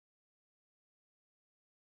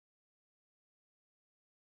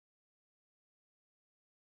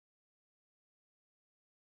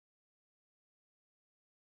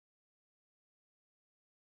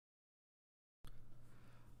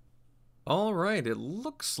All right, it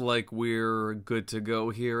looks like we're good to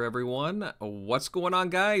go here, everyone. What's going on,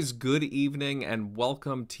 guys? Good evening, and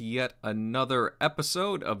welcome to yet another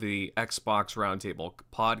episode of the Xbox Roundtable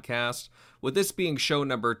podcast, with this being show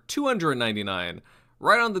number 299,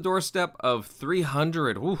 right on the doorstep of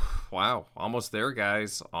 300. Oof, wow, almost there,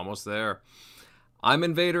 guys, almost there. I'm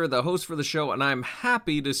Invader, the host for the show, and I'm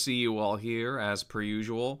happy to see you all here, as per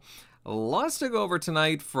usual. Lots to go over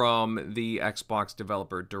tonight from the Xbox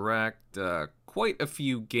Developer Direct. Quite a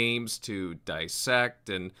few games to dissect,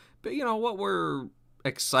 and what we're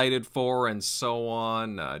excited for, and so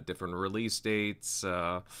on. Different release dates.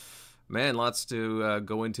 Man, lots to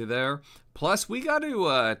go into there. Plus, we got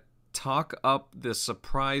to talk up the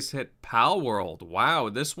surprise hit Palworld. Wow,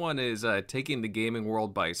 this one is taking the gaming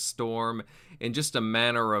world by storm in just a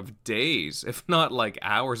matter of days, if not like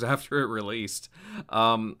hours after it released.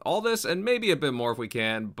 All this and maybe a bit more if we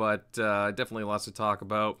can, but definitely lots to talk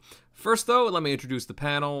about. First, though, let me introduce the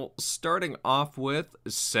panel, starting off with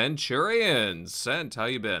Centurion. Cent, how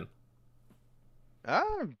you been?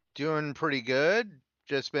 I'm doing pretty good.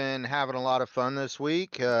 Just been having a lot of fun this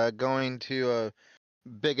week. Going to a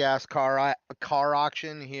big ass car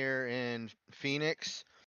auction here in Phoenix.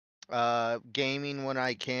 Gaming when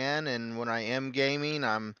I can, and when I am gaming,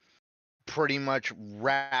 I'm pretty much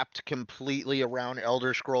wrapped completely around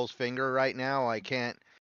Elder Scrolls Finger right now. I can't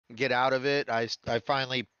get out of it. I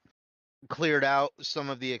finally cleared out some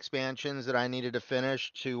of the expansions that I needed to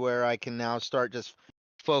finish to where I can now start just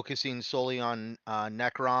focusing solely on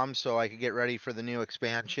Necrom so I could get ready for the new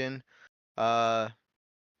expansion.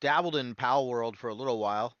 Dabbled in Palworld for a little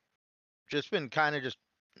while. Just been kind of just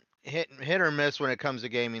hit or miss when it comes to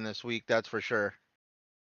gaming this week, that's for sure.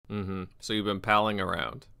 So you've been palling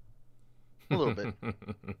around. A little bit.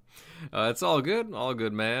 It's all good,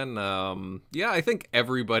 man. Yeah, I think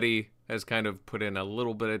everybody has kind of put in a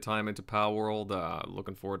little bit of time into Palworld.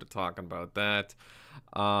 Looking forward to talking about that.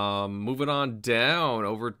 Moving on down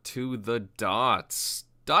over to the Dots.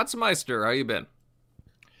 Dotsmeister, how you been?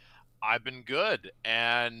 I've been good,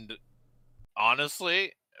 and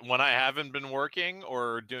honestly, when I haven't been working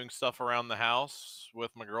or doing stuff around the house with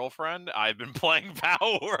my girlfriend, I've been playing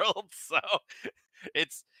Palworld. So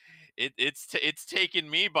it's taken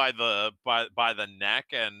me by the neck,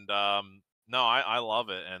 and no, I love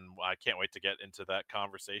it, and I can't wait to get into that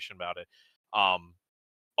conversation about it.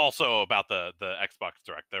 Also about the Xbox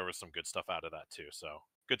Direct, there was some good stuff out of that too. So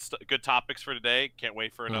good topics for today. Can't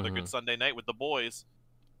wait for another good Sunday night with the boys.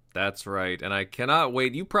 That's right, and I cannot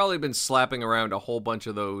wait. You've probably been slapping around a whole bunch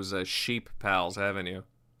of those sheep pals, haven't you?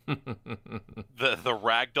 The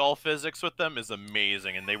ragdoll physics with them is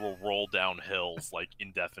amazing, and they will roll down hills like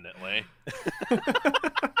indefinitely.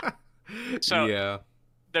 So yeah,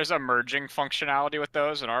 there's a merging functionality with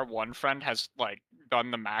those, and our one friend has like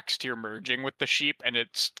done the max tier merging with the sheep, and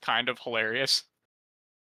it's kind of hilarious.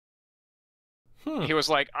 He was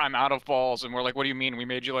like, I'm out of balls, and we're like, what do you mean? We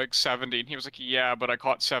made you like 70. And he was like, yeah, but I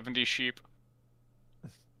caught 70 sheep.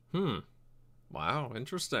 Wow,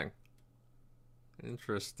 interesting.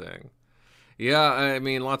 Yeah, I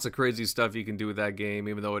mean, lots of crazy stuff you can do with that game,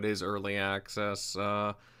 even though it is early access.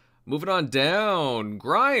 Moving on down,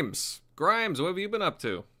 Grimes, what have you been up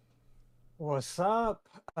to? What's up?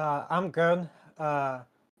 I'm good.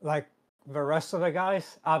 Like the rest of the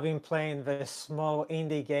guys, I've been playing this small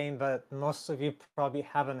indie game that most of you probably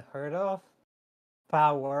haven't heard of,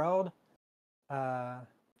 Palworld.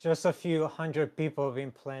 Just a few hundred people have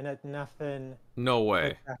been playing it. Nothing. No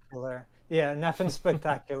way. Spectacular. Yeah, nothing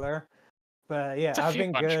spectacular. But yeah, I've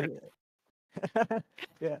been good.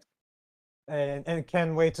 Yeah. And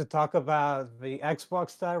can't wait to talk about the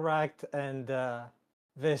Xbox Direct and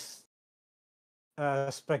this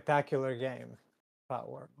spectacular game,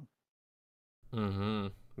 Palworld.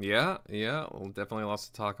 Yeah, well, definitely lots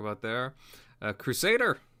to talk about there.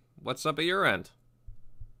 Crusader, what's up at your end?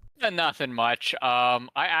 Nothing much. I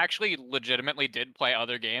actually legitimately did play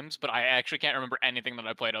other games, but I actually can't remember anything that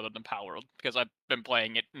I played other than Palworld because I've been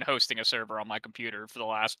playing it and hosting a server on my computer for the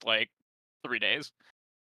last like 3 days.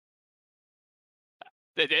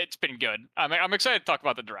 It's been good. I'm excited to talk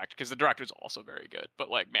about the Direct because the Direct was also very good. But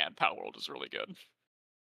like, man, Palworld is really good.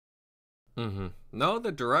 No,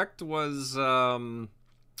 the Direct was, I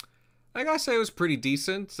gotta say it was pretty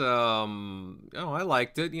decent. I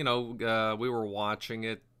liked it. We were watching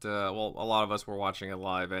it. Well, a lot of us were watching it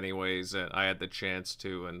live anyways, and I had the chance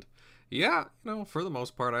to. And yeah, for the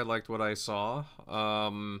most part, I liked what I saw.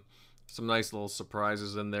 Some nice little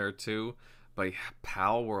surprises in there too. But yeah,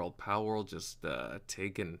 Palworld just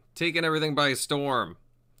taking everything by storm,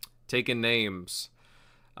 taking names.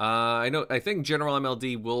 I think General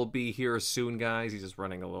MLD will be here soon, guys. He's just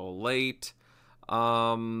running a little late.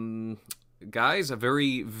 Um, Guys, a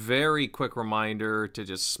very, very quick reminder to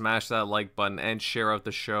just smash that like button and share out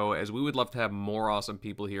the show, as we would love to have more awesome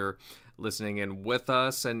people here listening in with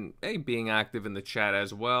us and, hey, being active in the chat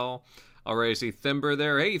as well. Already see Thimber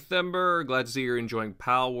there. Hey, Thimber, glad to see you're enjoying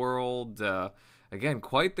Palworld. Again,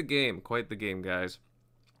 quite the game, guys.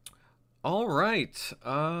 All right,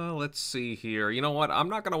 let's see here. You know what? I'm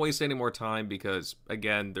not going to waste any more time because,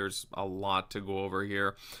 again, there's a lot to go over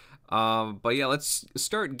here. But yeah, let's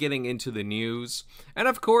start getting into the news. And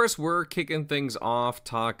of course, we're kicking things off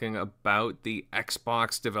talking about the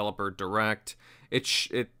Xbox Developer Direct. It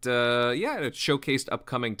showcased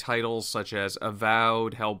upcoming titles such as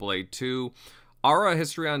Avowed, Hellblade 2, Ara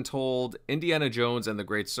History Untold, Indiana Jones and the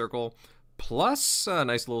Great Circle, plus a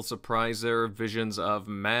nice little surprise there, Visions of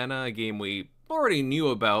Mana, a game we already knew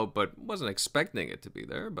about but wasn't expecting it to be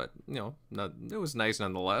there, but it was nice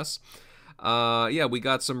nonetheless. Yeah, we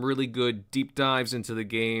got some really good deep dives into the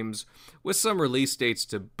games, with some release dates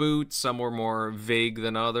to boot. Some were more vague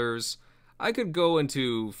than others. I could go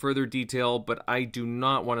into further detail, but I do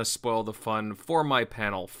not want to spoil the fun for my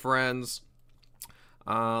panel friends.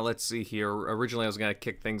 Let's see here. Originally, I was going to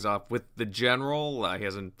kick things off with the General. He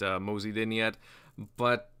hasn't moseyed in yet.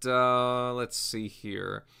 But let's see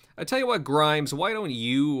here. I tell you what, Grimes, why don't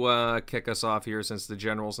you kick us off here, since the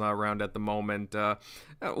General's not around at the moment?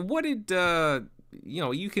 What did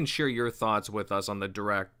you can share your thoughts with us on the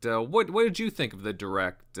Direct. What did you think of the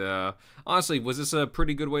Direct? Honestly, was this a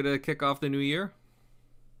pretty good way to kick off the new year?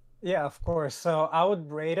 Yeah, of course. So I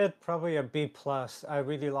would rate it probably a B+. I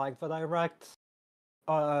really liked the Direct.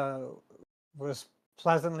 Was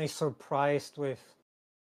pleasantly surprised with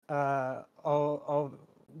all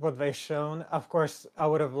what they've shown. Of course, I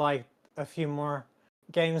would have liked a few more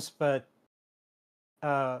games, but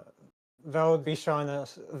they'll be showing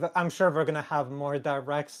us. I'm sure we're gonna have more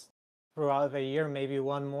directs throughout the year, maybe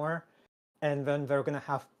one more, and then they're gonna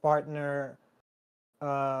have partner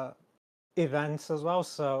events as well.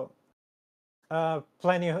 So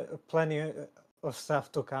plenty of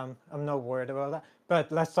stuff to come. I'm not worried about that.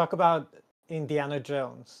 But let's talk about Indiana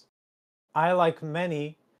Jones. I, like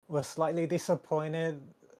many, was slightly disappointed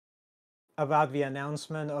about the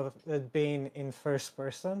announcement of it being in first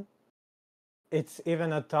person. It's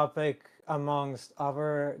even a topic amongst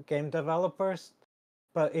other game developers,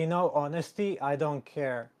 but in all honesty, I don't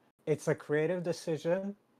care. It's a creative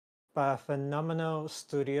decision by a phenomenal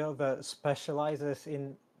studio that specializes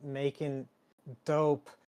in making dope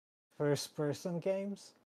first-person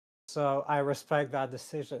games. So I respect that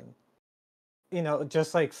decision.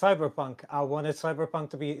 Just like Cyberpunk, I wanted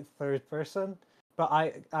Cyberpunk to be third person, but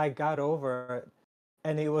I got over it,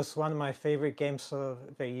 and it was one of my favorite games of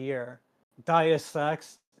the year. Deus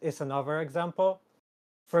Ex is another example.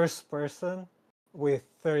 First person with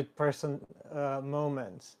third person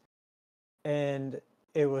moments, and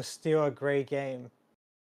it was still a great game.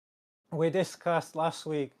 We discussed last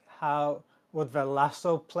week how would the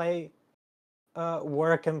lasso play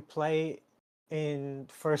work and play in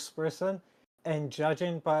first person, and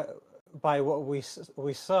judging by what we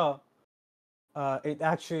saw, it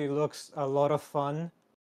actually looks a lot of fun.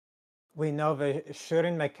 We know the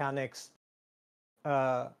shooting mechanics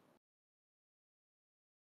are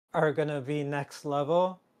gonna be next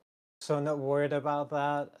level, so not worried about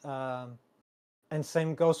that. And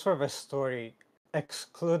same goes for the story,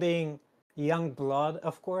 excluding Young Blood,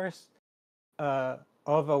 of course.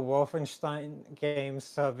 All the Wolfenstein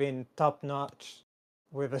games have been top notch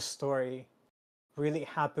with the story. Really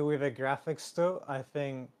happy with the graphics too. I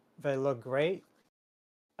think they look great.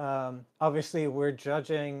 Obviously, we're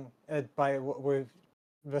judging it by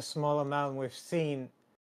the small amount we've seen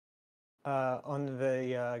on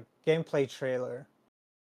the gameplay trailer,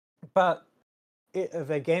 but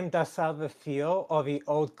the game does have the feel of the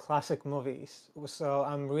old classic movies, so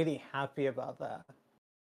I'm really happy about that.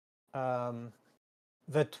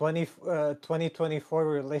 The 2024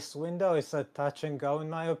 release window is a touch and go, in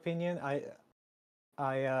my opinion.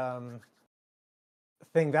 I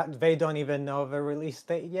think that they don't even know the release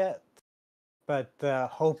date yet, but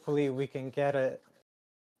hopefully we can get it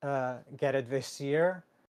this year.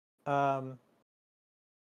 Yeah,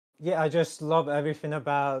 I just love everything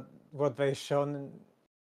about what they've shown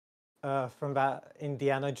from that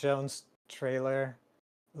Indiana Jones trailer.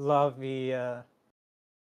 Love the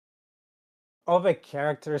all the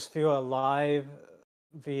characters feel alive.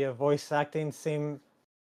 The voice acting seemed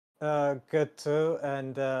good too,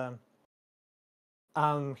 and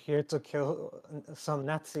I'm here to kill some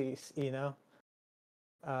Nazis,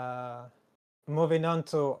 Moving on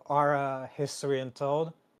to our History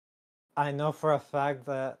Untold. I know for a fact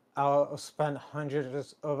that I'll spend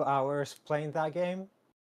hundreds of hours playing that game.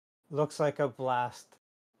 Looks like a blast.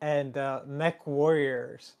 And Mech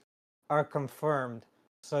Warriors are confirmed.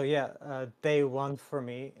 So yeah, day one for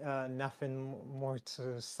me. Nothing more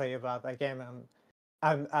to say about that game.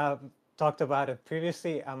 I've talked about it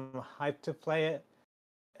previously. I'm hyped to play it,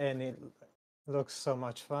 and it looks so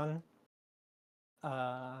much fun.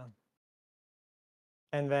 Uh,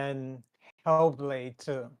 and then Hellblade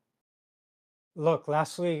too. Look,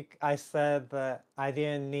 last week I said that I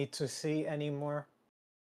didn't need to see any more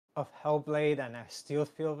of Hellblade, and I still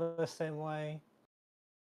feel the same way.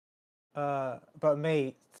 But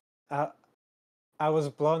mate, uh, I was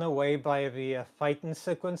blown away by the fighting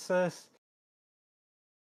sequences.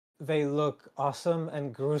 They look awesome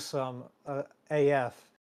and gruesome AF.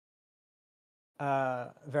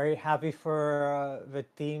 Very happy for the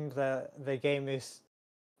team that the game is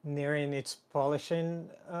nearing its polishing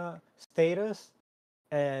status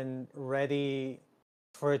and ready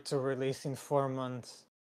for it to release in 4 months.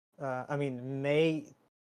 I mean, May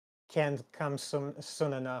can't come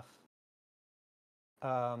soon enough.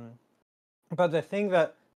 But the thing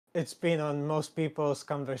that it's been on most people's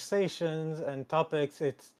conversations and topics,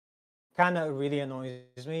 it's kind of really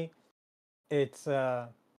annoys me. It's all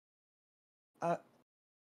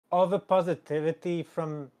the positivity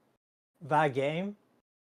from that game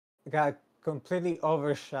got completely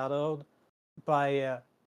overshadowed by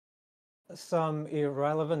some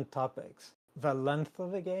irrelevant topics. The length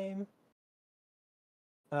of the game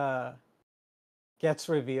gets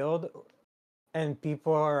revealed, and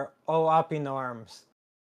people are all up in arms.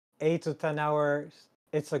 8 to 10 hours,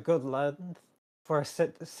 it's a good length for a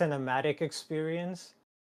cinematic experience.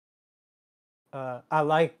 I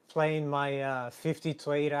like playing my 50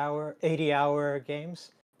 to 80 hour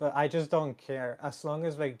games, but I just don't care. As long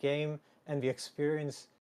as the game and the experience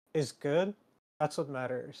is good, that's what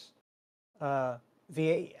matters. The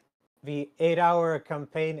 8 hour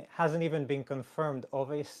campaign hasn't even been confirmed. All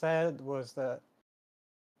they said was that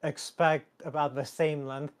expect about the same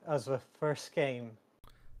length as the first game.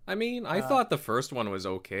 I mean, I thought the first one was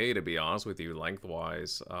okay, to be honest with you,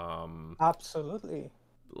 lengthwise. Absolutely.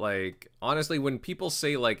 Like, honestly, when people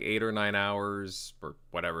say like 8 or 9 hours or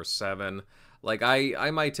whatever, 7, like I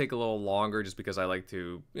might take a little longer just because I like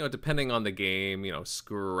to, depending on the game,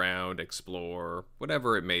 screw around, explore,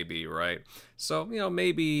 whatever it may be, right? So,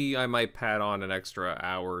 maybe I might pad on an extra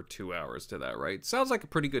hour, 2 hours to that, right? Sounds like a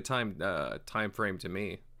pretty good time frame to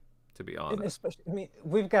me, to be And honest. especially, I mean,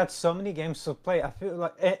 we've got so many games to play. I feel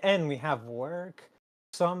like, and we have work,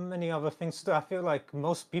 so many other things to do. I feel like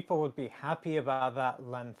most people would be happy about that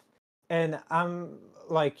length. And I'm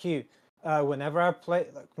like you. Whenever I play,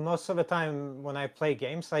 like most of the time when I play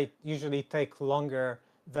games, I usually take longer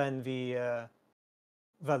than the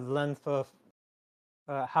length of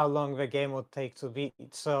how long the game would take to beat.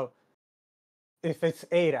 So if it's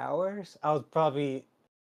 8 hours, I would probably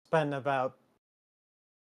spend about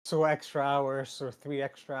 2 extra hours or 3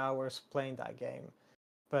 extra hours playing that game.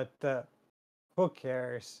 But who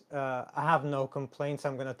cares? I have no complaints.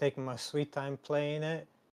 I'm gonna take my sweet time playing it.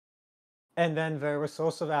 And then there was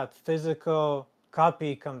also that physical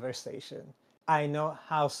copy conversation. I know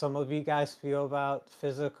how some of you guys feel about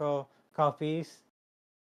physical copies,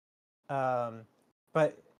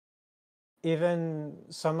 but even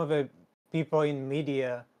some of the people in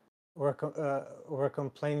media were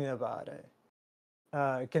complaining about it.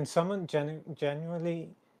 Can someone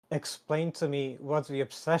genuinely explain to me what's the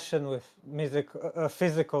obsession with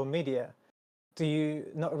physical media? Do you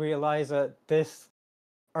not realize that this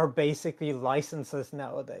are basically licenses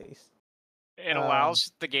nowadays? It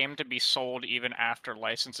allows the game to be sold even after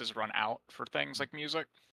licenses run out for things like music.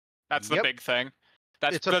 That's the Yep. big thing.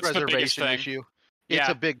 That's It's a the biggest preservation thing. issue. It's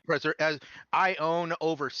Yeah. a big as I own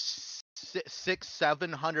over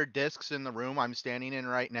 700 discs in the room I'm standing in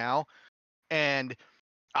right now, and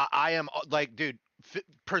I am like, dude,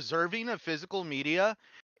 preserving a physical media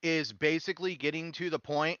is basically getting to the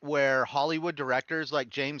point where Hollywood directors like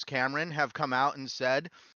James Cameron have come out and said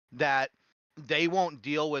that they won't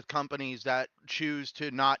deal with companies that choose to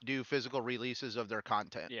not do physical releases of their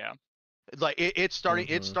content. Yeah. Like it's starting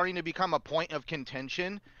Mhm. it's starting to become a point of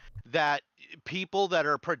contention that people that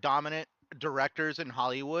are predominant directors in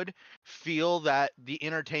Hollywood feel that the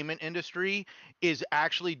entertainment industry is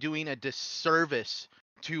actually doing a disservice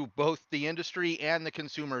to both the industry and the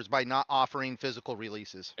consumers by not offering physical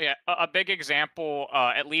releases. Yeah, a big example,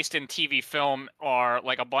 at least in TV film, are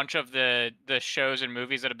like a bunch of the shows and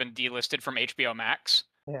movies that have been delisted from HBO Max.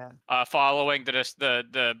 Yeah. Following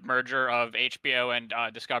the merger of HBO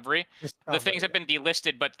and Discovery. The things have been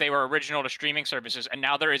delisted, but they were original to streaming services, and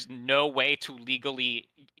now there is no way to legally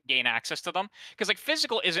gain access to them. Because like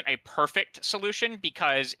physical isn't a perfect solution,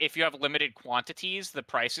 because if you have limited quantities, the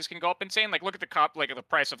prices can go up insane. Like look at the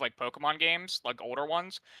price of like Pokemon games, like older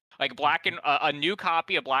ones. Like a new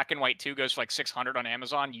copy of Black and White 2 goes for like 600 on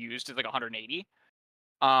Amazon, used is like 180.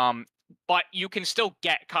 But you can still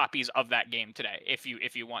get copies of that game today if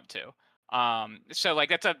you want to. So like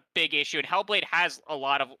that's a big issue. And Hellblade has a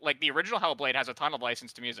lot of like the original Hellblade has a ton of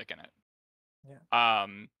licensed music in it. Yeah.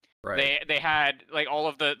 Right. They had like all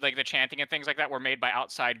of the like the chanting and things like that were made by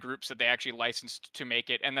outside groups that they actually licensed to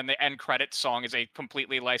make it. And then the end credits song is a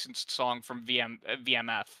completely licensed song from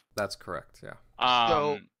VMF. That's correct. Yeah.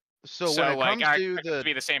 So when it like comes I to expect it to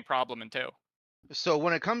be the same problem in 2. So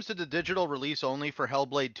when it comes to the digital release only for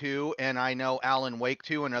Hellblade 2, and I know Alan Wake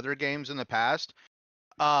 2 and other games in the past,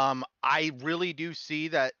 I really do see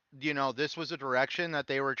that, this was a direction that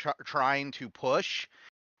they were trying to push,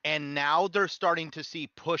 and now they're starting to see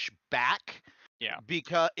push back. Yeah.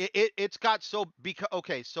 Because it's got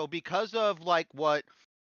because of like what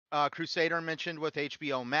Crusader mentioned with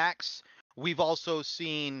HBO Max, we've also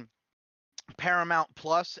seen Paramount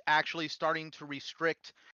Plus actually starting to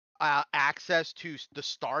restrict access to the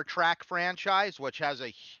Star Trek franchise, which has a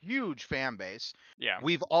huge fan base. Yeah.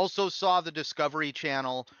 We've also saw the Discovery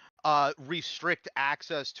Channel restrict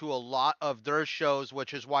access to a lot of their shows,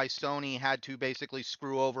 which is why Sony had to basically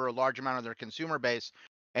screw over a large amount of their consumer base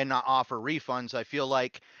and not offer refunds.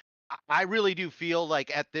 I really do feel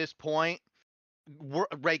like at this point,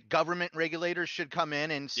 government regulators should come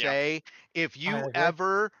in and say, if you agree.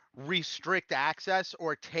 ever restrict access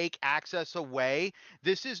or take access away,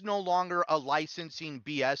 this is no longer a licensing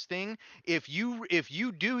BS thing. If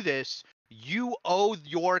you do this, you owe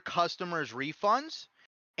your customers refunds.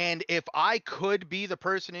 And if I could be the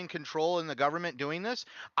person in control in the government doing this,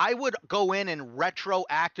 I would go in and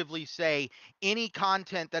retroactively say any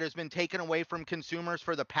content that has been taken away from consumers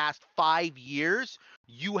for the past 5 years,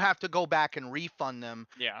 you have to go back and refund them.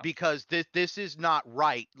 Yeah. Because this is not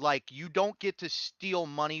right. Like, you don't get to steal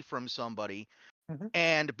money from somebody. Mhm.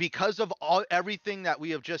 And because of everything that we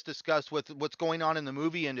have just discussed with what's going on in the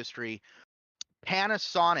movie industry,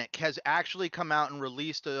 Panasonic has actually come out and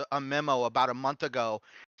released a memo about a month ago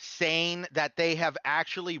saying that they have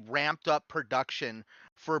actually ramped up production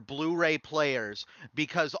for Blu-ray players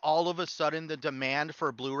because all of a sudden the demand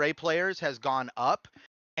for Blu-ray players has gone up.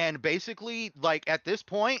 And basically, like, at this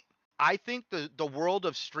point, I think the world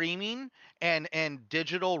of streaming and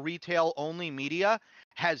digital retail only media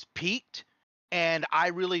has peaked. And I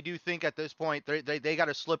really do think at this point they got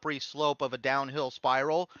a slippery slope of a downhill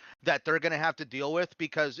spiral that they're going to have to deal with,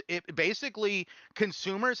 because it basically,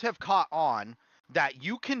 consumers have caught on that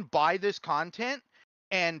you can buy this content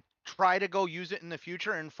and try to go use it in the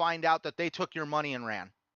future and find out that they took your money and ran.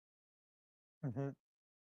 Mhm.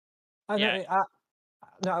 Yeah.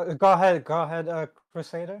 No, go ahead,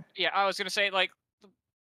 Crusader. Yeah, I was gonna say like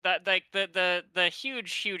that like the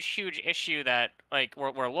huge issue that like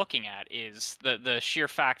we're looking at is the sheer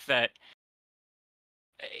fact that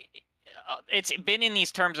it's been in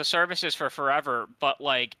these terms of services for forever, but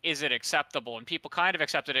like, is it acceptable? And people kind of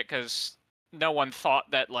accepted it because no one thought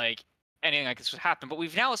that like anything like this would happen. But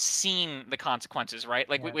we've now seen the consequences, right?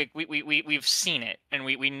 Like Yeah. we've seen it, and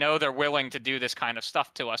we know they're willing to do this kind of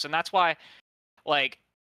stuff to us, and that's why like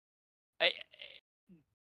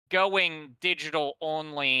going digital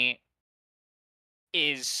only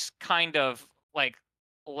is kind of like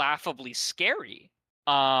laughably scary.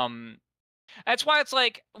 That's why it's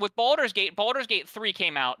like with Baldur's Gate 3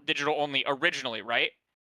 came out digital only originally, right?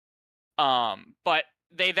 But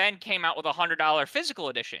they then came out with a $100 physical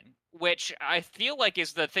edition, which I feel like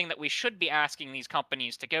is the thing that we should be asking these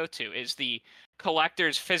companies to go to, is the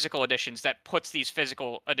collector's physical editions that puts these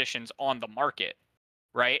physical editions on the market,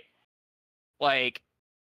 right? Like,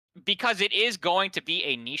 because it is going to be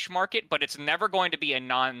a niche market, but it's never going to be a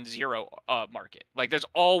non-zero market. Like, there's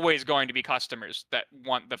always going to be customers that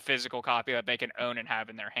want the physical copy that they can own and have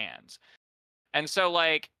in their hands. And so,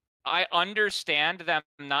 like, I understand them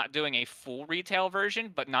not doing a full retail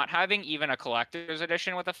version, but not having even a collector's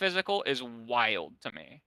edition with a physical is wild to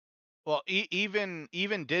me. Well, even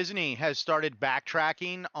Disney has started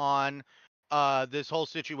backtracking on this whole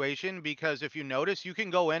situation, because if you notice, you can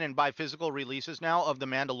go in and buy physical releases now of The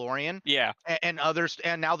Mandalorian Yeah. and others,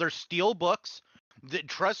 and now they're steel books. That,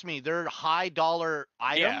 trust me, they're high dollar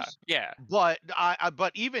items. Yeah. But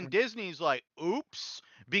even Disney's like, oops,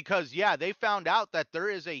 because yeah, they found out that there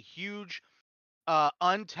is a huge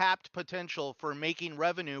untapped potential for making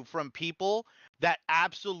revenue from people that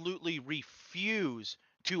absolutely refuse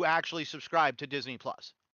to actually subscribe to Disney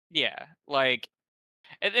Plus. Yeah, like,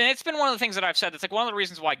 and it's been one of the things that I've said. It's like one of the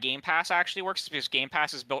reasons why Game Pass actually works is because Game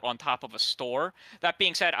Pass is built on top of a store. That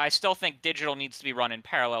being said, I still think digital needs to be run in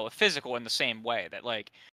parallel with physical in the same way. That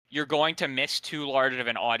like you're going to miss too large of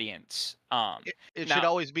an audience. It should Now,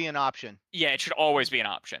 always be an option. yeah, it should always be an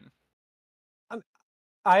option.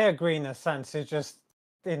 I agree in a sense. It's just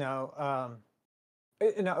like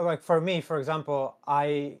for me, for example,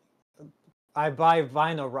 I buy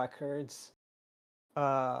vinyl records,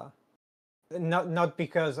 uh, not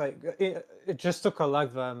because it just to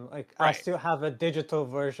collect them. Like I Right. still have a digital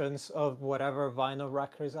versions of whatever vinyl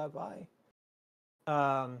records I buy.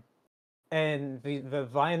 And the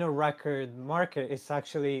vinyl record market is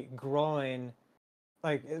actually growing.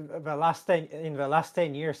 Like in the last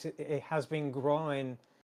 10 years, it has been growing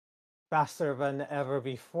faster than ever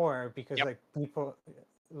before because Yep. like people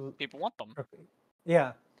want them.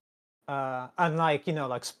 yeah, unlike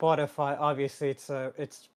like Spotify, obviously it's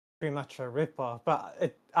pretty much a ripoff.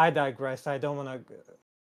 But I digress. I don't want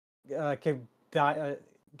to keep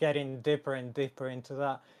getting deeper and deeper into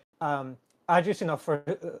that. I just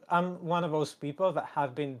I'm one of those people that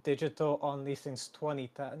have been digital only since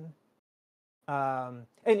 2010. And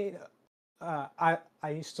I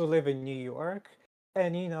used to live in New York,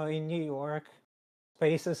 and in New York,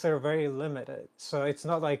 spaces are very limited, so it's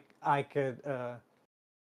not like I could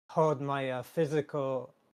hold my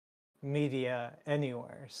physical media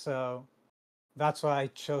anywhere. So that's why I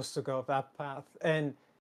chose to go that path. And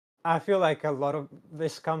I feel like a lot of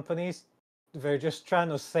these companies, they're just trying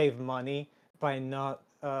to save money by not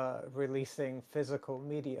releasing physical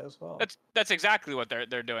media as well. That's exactly what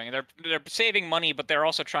they're doing. They're saving money, but they're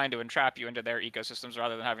also trying to entrap you into their ecosystems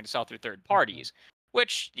rather than having to sell through third parties,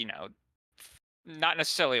 which not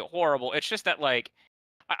necessarily horrible. It's just that like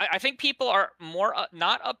I think people are more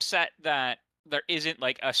not upset that there isn't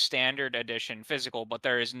like a standard edition physical, but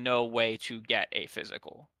there is no way to get a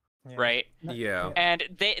physical, Yeah. right? Yeah. And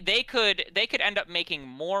they could end up making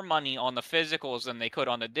more money on the physicals than they could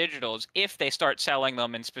on the digitals if they start selling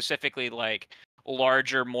them in specifically like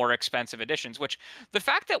larger, more expensive editions. Which the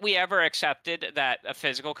fact that we ever accepted that a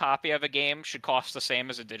physical copy of a game should cost the same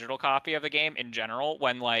as a digital copy of the game in general,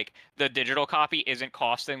 when like the digital copy isn't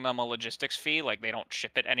costing them a logistics fee, like they don't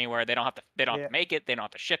ship it anywhere, they don't have to make it, they don't have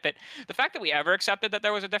to ship it. The fact that we ever accepted that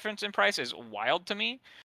there was a difference in price is wild to me.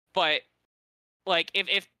 But like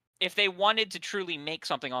if they wanted to truly make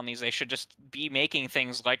something on these, they should just be making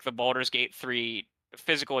things like the Baldur's Gate 3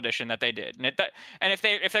 physical edition that they did. And if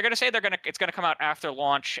they're going to say it's going to come out after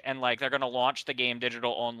launch, and like they're going to launch the game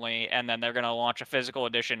digital only, and then they're going to launch a physical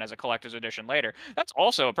edition as a collector's edition later, that's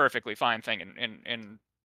also a perfectly fine thing in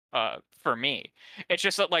for me. It's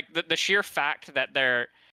just that like the sheer fact that there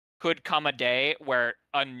could come a day where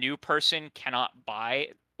a new person cannot buy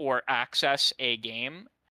or access a game,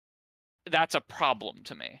 that's a problem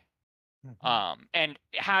to me. And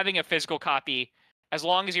having a physical copy, as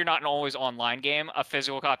long as you're not an always online game, a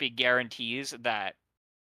physical copy guarantees that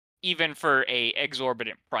even for a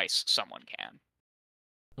exorbitant price, someone can.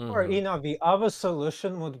 Or Mhm. the other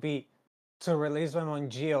solution would be to release them on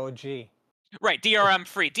GOG. Right, DRM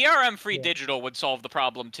free. DRM free Yeah. digital would solve the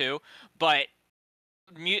problem too, but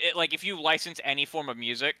like if you license any form of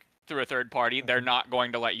music through a third party, they're not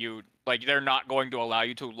going to let you, like they're not going to allow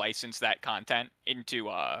you to license that content into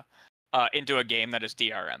a game that is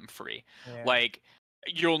DRM free. Yeah. Like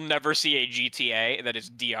you'll never see a GTA that is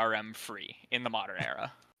DRM free in the modern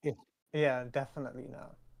era. Yeah, definitely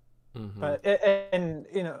not. Mhm. But and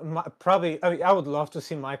probably I would love to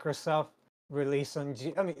see Microsoft release on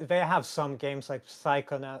I mean, they have some games like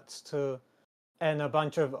Psychonauts too, and a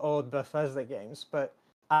bunch of old Bethesda games, but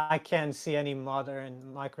I can't see any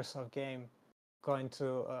modern Microsoft game going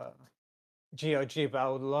to GOG. But I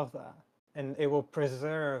would love that, and it will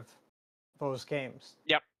preserve those games.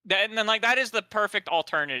 Yep. And then like that is the perfect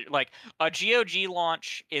alternative. Like a GOG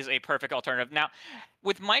launch is a perfect alternative. Now,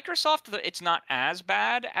 with Microsoft, it's not as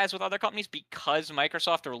bad as with other companies because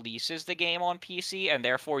Microsoft releases the game on PC, and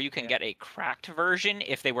therefore you can get a cracked version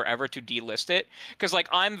if they were ever to delist it. Because like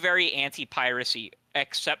I'm very anti-piracy,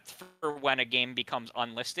 except for when a game becomes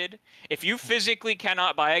unlisted. If you physically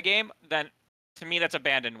cannot buy a game, then to me that's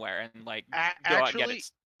abandonware, and like go out and get it.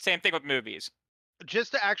 Same thing with movies.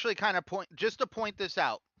 Just to actually kind of point this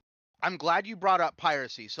out, I'm glad you brought up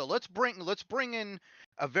piracy. So let's bring in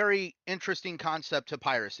a very interesting concept to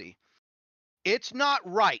piracy. It's not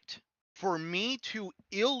right for me to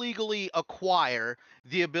illegally acquire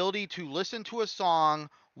the ability to listen to a song,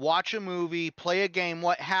 watch a movie, play a game,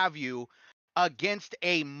 what have you, against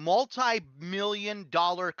a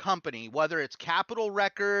multi-million-dollar company, whether it's Capitol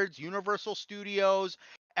Records, Universal Studios,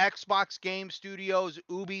 Xbox Game Studios,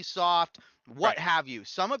 Ubisoft, what Right. have you.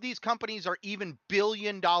 Some of these companies are even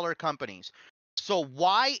billion-dollar companies. So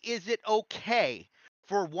why is it okay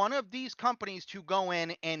for one of these companies to go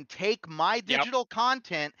in and take my Yep. digital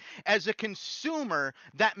content as a consumer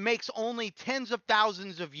that makes only tens of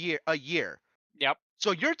thousands a year? Yep.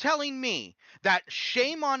 So you're telling me that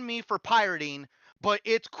shame on me for pirating, but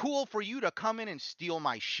it's cool for you to come in and steal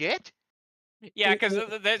my shit? Yeah, because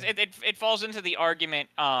It- it falls into the argument.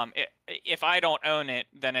 If I don't own it,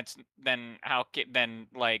 then then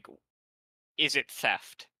like is it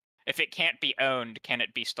theft? If it can't be owned, can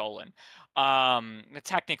it be stolen?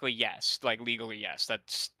 Technically yes, like legally yes,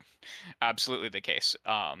 that's absolutely the case.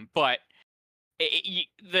 But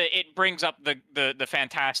it brings up the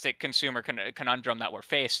fantastic consumer conundrum that we're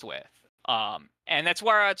faced with. And that's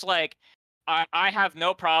where it's like I have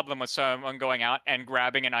no problem with someone going out and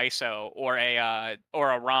grabbing an ISO or a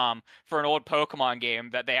ROM for an old Pokemon game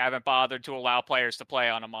that they haven't bothered to allow players to play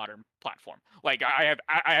on a modern platform. Like I have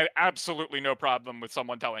absolutely no problem with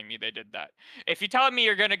someone telling me they did that. If you're telling me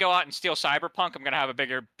you're going to go out and steal Cyberpunk, I'm going to have a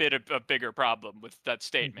bigger problem with that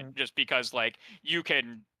statement. Just because like you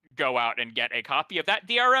can go out and get a copy of that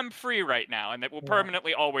DRM free right now, and it will Yeah.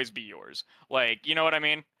 permanently always be yours. Like, you know what I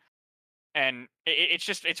mean? And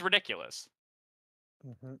it's ridiculous.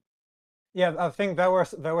 Mhm. Yeah, I think there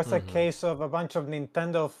was a Mhm. case of a bunch of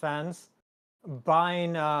Nintendo fans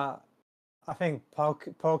buying I think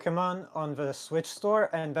Pokemon on the Switch store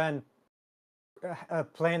and then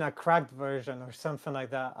playing a cracked version or something like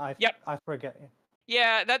that. Yep. I forget.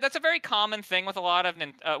 Yeah, that's a very common thing with a lot of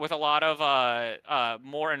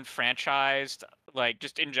more enfranchised, like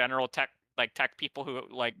just in general tech people who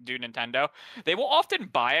like do Nintendo. They will often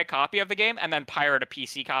buy a copy of the game and then pirate a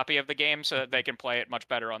PC copy of the game so that they can play it much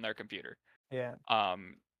better on their computer. Yeah.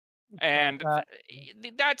 Um, But, and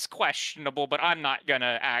that's questionable, but I'm not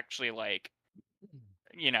gonna actually like,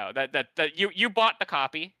 that you bought the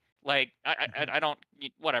copy. Like I don't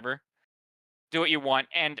whatever, do what you want,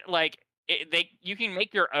 and like you can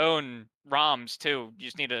make your own ROMs too. You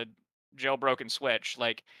just need a jailbroken Switch.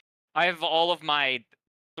 Like I have all of my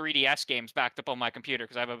 3DS games backed up on my computer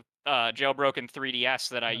because I have a jailbroken 3DS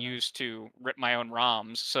that I use to rip my own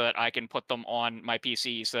ROMs so that I can put them on my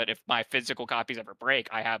PC so that if my physical copies ever break,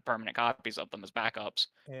 I have permanent copies of them as backups.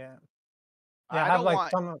 yeah. Yeah, I I have don't like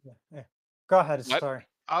want some of the, yeah. Go ahead, What? sorry.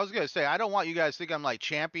 I was gonna say I don't want you guys to think I'm like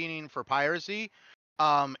championing for piracy.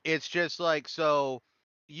 It's just like, so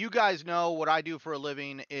you guys know what I do for a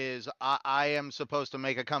living is I am supposed to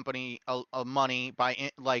make a company a money by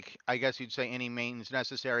like, I guess you'd say any means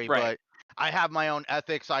necessary, Right. but I have my own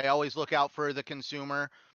ethics. I always look out for the consumer.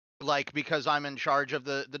 Like, because I'm in charge of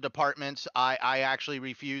the departments, I actually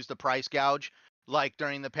refuse the price gouge. Like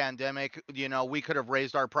during the pandemic, we could have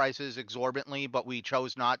raised our prices exorbitantly, but we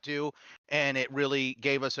chose not to, and it really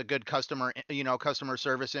gave us a good customer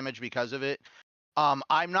service image because of it.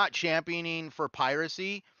 I'm not championing for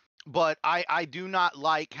piracy, but I do not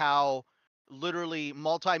like how literally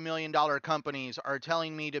multi-million dollar companies are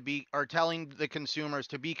telling the consumers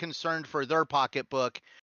to be concerned for their pocketbook,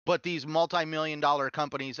 but these multi-million dollar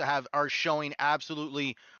companies are showing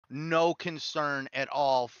absolutely no concern at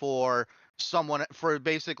all for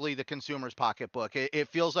basically the consumer's pocketbook. It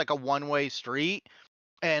feels like a one-way street,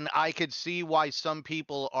 and I could see why some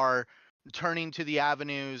people are turning to the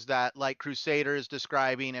avenues that like Crusader is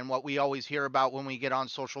describing and what we always hear about when we get on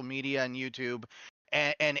social media and YouTube,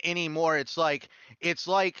 and anymore it's like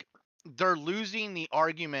they're losing the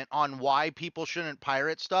argument on why people shouldn't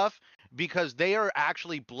pirate stuff, because they are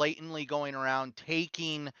actually blatantly going around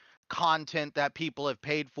taking content that people have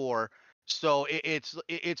paid for. So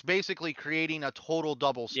it's basically creating a total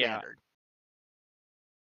double Yeah. standard.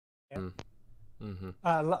 Yeah.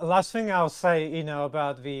 Mm-hmm. Last thing I'll say,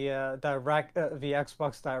 about the the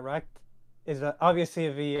Xbox Direct, is that obviously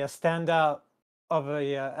the standout of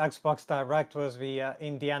the Xbox Direct was the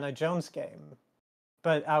Indiana Jones game,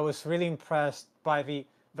 but I was really impressed by the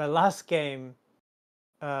last game,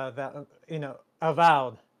 that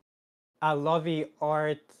Avowed. I love the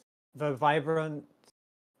art, the vibrant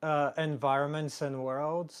environments and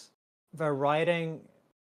worlds. The writing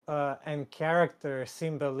and characters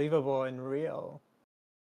seem believable and real.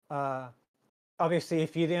 Uh, Obviously,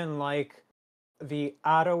 if you didn't like the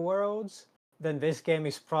Outer Worlds, then this game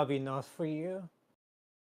is probably not for you.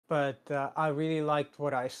 But I really liked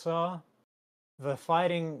what I saw. The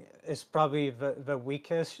fighting is probably the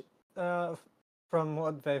weakest uh, from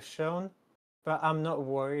what they've shown, but I'm not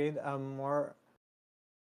worried. I'm more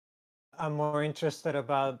interested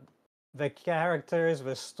about the characters,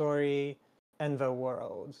 the story, and the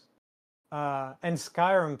world. And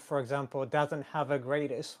Skyrim, for example, doesn't have the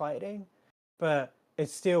greatest fighting, but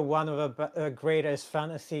it's still one of the greatest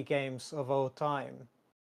fantasy games of all time.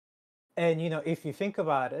 And if you think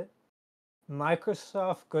about it,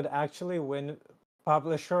 Microsoft could actually win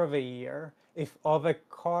Publisher of the Year if all the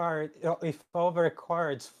cards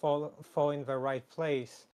fall in the right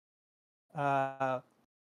place.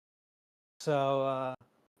 So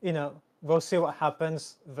we'll see what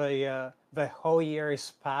happens. The whole year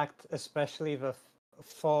is packed, especially the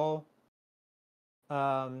fall.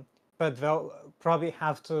 But they'll probably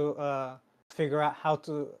have to figure out how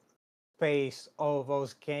to space all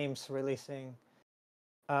those games releasing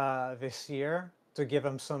this year to give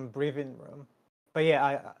them some breathing room. But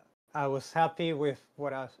yeah, I was happy with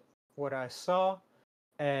what I saw,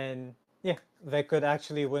 and yeah, they could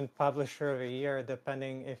actually win Publisher of the Year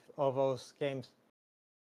depending if all those games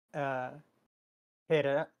hit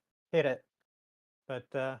it.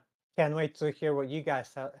 But can't wait to hear what you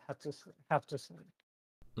guys have to say.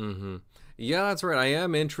 Mm-hmm. Yeah, that's right. I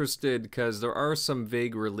am interested because there are some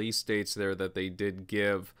vague release dates there that they did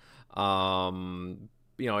give.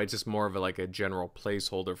 It's just more of like a general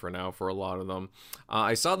placeholder for now for a lot of them.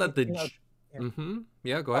 I saw that the. Yeah. Mm-hmm.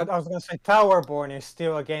 Yeah, go ahead. I was gonna say Palworld is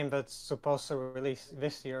still a game that's supposed to release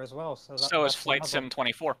this year as well. So So is Flight Sim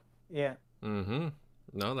 24. Yeah. Mm-hmm.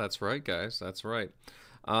 No, that's right, guys. That's right.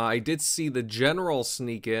 I did see the General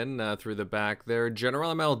sneak in through the back there.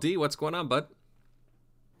 General MLD, what's going on, bud?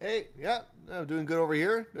 Hey, yeah, I'm doing good over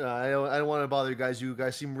here. I don't want to bother you guys. You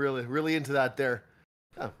guys seem really into that there.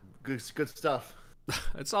 Yeah, good stuff.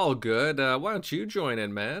 It's all good. Why don't you join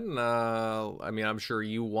in, man? I'm sure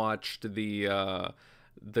you watched the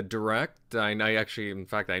direct. I actually, in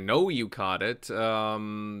fact, I know you caught it. I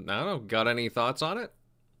don't know. Got any thoughts on it?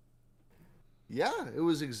 Yeah, it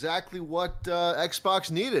was exactly what Xbox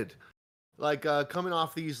needed. Like coming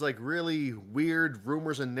off these like really weird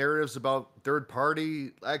rumors and narratives about third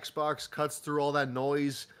party, Xbox cuts through all that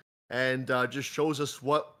noise and just shows us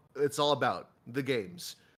what it's all about, the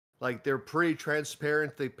games. Like they're pretty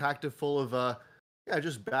transparent. They packed it full of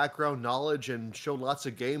just background knowledge and showed lots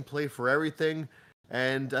of gameplay for everything.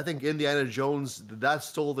 And I think Indiana Jones, that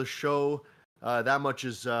stole the show. That much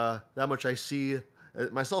I see,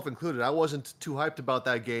 myself included. I wasn't too hyped about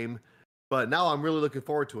that game, but now I'm really looking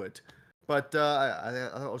forward to it. But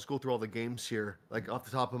let's go through all the games here, like off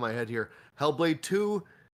the top of my head here. Hellblade 2,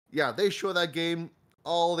 yeah, they show that game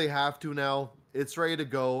all they have to now. It's ready to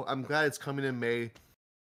go. I'm glad it's coming in May.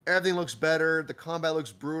 Everything looks better. The combat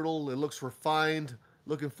looks brutal. It looks refined.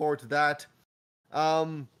 Looking forward to that.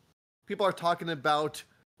 People are talking about,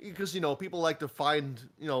 because people like to find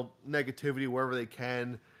negativity wherever they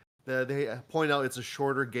can. They point out it's a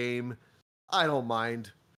shorter game. I don't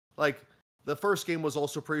mind. Like, the first game was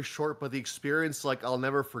also pretty short, but the experience, like, I'll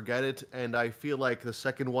never forget it, and I feel like the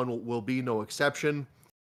second one will be no exception.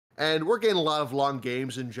 And we're getting a lot of long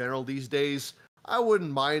games in general these days. I wouldn't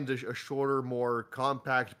mind a shorter, more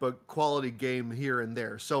compact, but quality game here and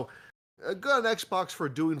there. So, good on Xbox for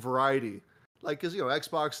doing variety. Like, because,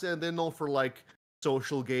 Xbox, they're known for, like,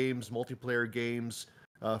 social games, multiplayer games,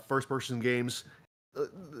 first-person games.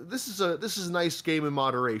 This is a nice game in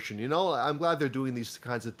moderation, I'm glad they're doing these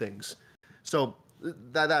kinds of things. So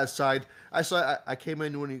that aside, I came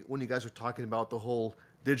in when you guys were talking about the whole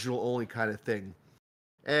digital only kind of thing,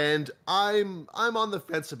 and I'm on the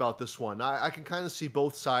fence about this one. I can kind of see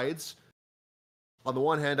both sides. On the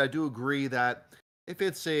one hand, I do agree that if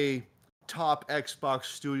it's a top Xbox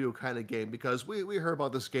studio kind of game, because we heard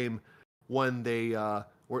about this game when they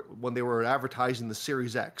were advertising the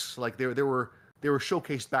Series X, like they were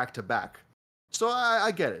showcased back to back. So I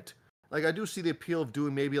get it. Like, I do see the appeal of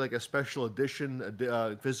doing maybe like a special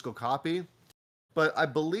edition physical copy. But I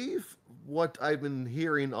believe what I've been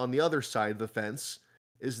hearing on the other side of the fence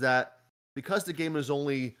is that because the game is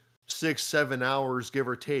only 6-7 hours, give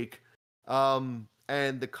or take, and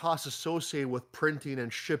the costs associated with printing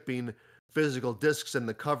and shipping physical discs and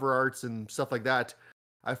the cover arts and stuff like that,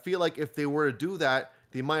 I feel like if they were to do that,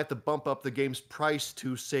 they might have to bump up the game's price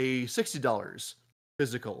to, say, $60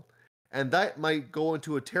 physical. And that might go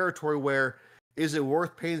into a territory where, is it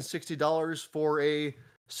worth paying $60 for a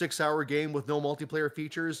 6-hour game with no multiplayer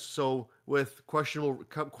features, so with questionable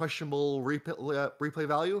replay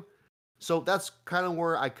value? So that's kind of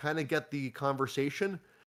where I kind of get the conversation.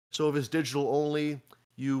 So if it's digital only,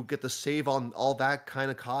 you get to save on all that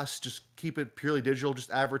kind of costs. Just keep it purely digital.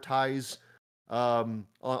 Just advertise on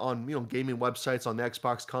gaming websites on the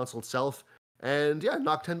Xbox console itself. And yeah,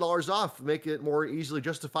 knock $10 off, make it more easily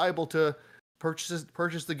justifiable to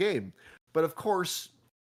purchase the game. But of course,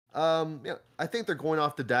 I think they're going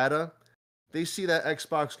off the data. They see that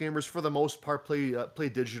Xbox gamers, for the most part, play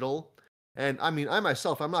digital. And I mean, I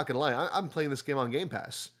myself, I'm not gonna lie, I'm playing this game on Game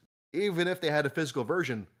Pass. Even if they had a physical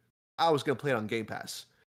version, I was gonna play it on Game Pass.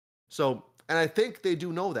 So, and I think they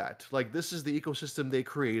do know that. Like, this is the ecosystem they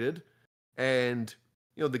created, and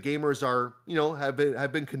the gamers are,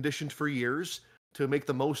 have been conditioned for years to make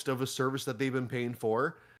the most of a service that they've been paying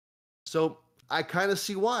for. So I kind of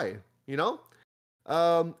see why.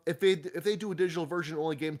 If they do a digital version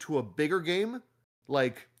only game to a bigger game,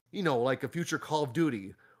 like like a future Call of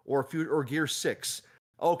Duty or Gear 6,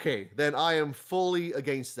 okay, then I am fully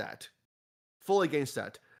against that. Fully against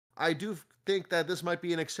that. I do think that this might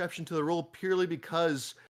be an exception to the rule purely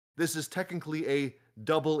because this is technically a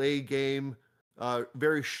double A game,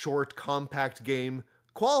 very short, compact game,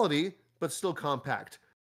 quality but still compact.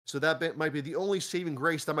 So that might be the only saving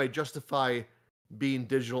grace that might justify being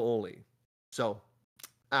digital only. So,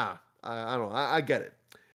 I don't know. I get it.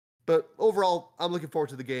 But overall, I'm looking forward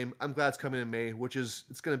to the game. I'm glad it's coming in May,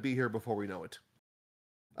 it's going to be here before we know it.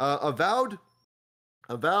 Avowed,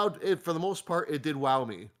 for the most part, it did wow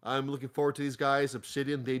me. I'm looking forward to these guys.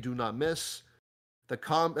 Obsidian, they do not miss. It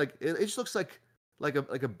just looks like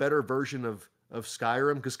a better version of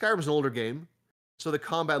Skyrim, because Skyrim's an older game, so the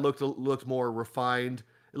combat looked more refined.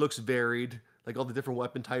 It looks varied, like all the different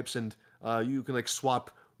weapon types, and you can like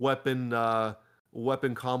swap weapon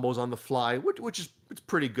combos on the fly, which is it's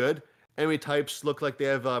pretty good. Enemy types look like they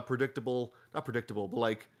have not predictable, but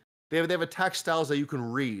like they have attack styles that you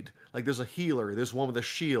can read. Like there's a healer, there's one with a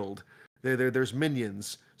shield, there's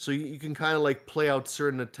minions, so you can kind of like play out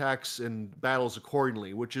certain attacks and battles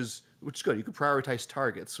accordingly, which is good. You can prioritize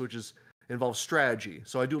targets, which involves strategy.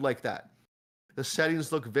 So I do like that. The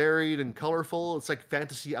settings look varied and colorful. It's like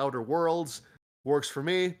fantasy Outer Worlds. Works for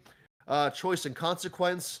me. Choice and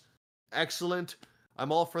consequence, excellent.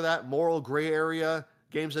 I'm all for that. Moral gray area.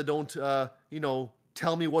 Games that don't,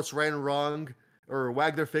 tell me what's right and wrong or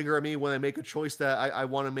wag their finger at me when I make a choice that I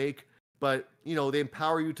want to make. But, they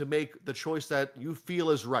empower you to make the choice that you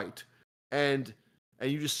feel is right. And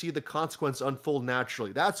you just see the consequence unfold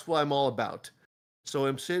naturally. That's what I'm all about. So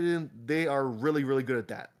Obsidian, they are really, really good at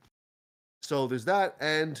that. So there's that,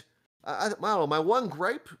 and I don't know, my one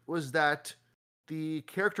gripe was that the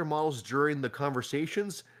character models during the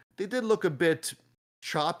conversations, they did look a bit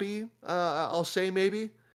choppy, I'll say maybe,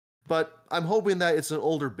 but I'm hoping that it's an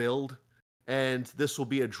older build, and this will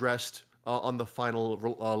be addressed on the final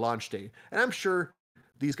launch day. And I'm sure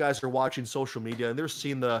these guys are watching social media, and they're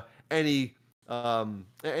seeing any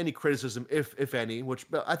criticism, if any, which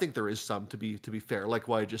I think there is some, to be fair, like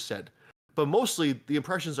what I just said. But mostly the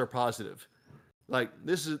impressions are positive. Like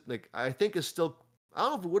this is I think is still, I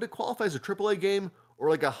don't know, would it qualify as a AAA game or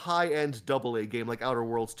like a high-end AA game like Outer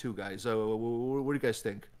Worlds 2, guys? What do you guys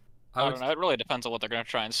think? I don't know. It really depends on what they're going to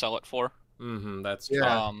try and sell it for. That's true.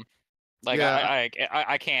 Yeah.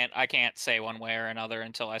 I can't say one way or another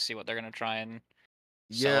until I see what they're going to try and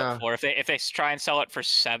sell it for. If they try and sell it for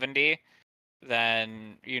 70,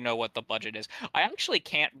 then you know what the budget is. I actually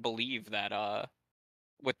can't believe that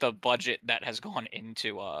with the budget that has gone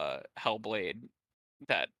into Hellblade,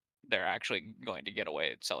 that they're actually going to get away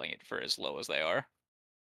at selling it for as low as they are.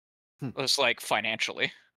 It's like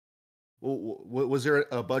financially. Was there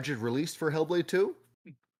a budget released for Hellblade 2?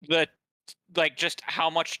 Just how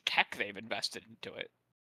much tech they've invested into it.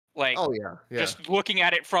 Like, oh yeah. Just looking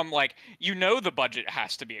at it from the budget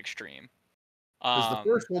has to be extreme. Because the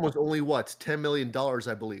first one was only $10 million,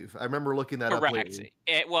 I believe. I remember looking that up lately.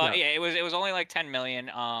 It was only like 10 million.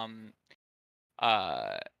 I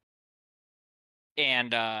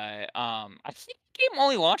think the game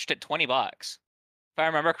only launched at $20, if I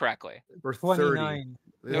remember correctly. For 29.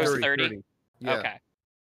 It was 30. Yeah. Okay.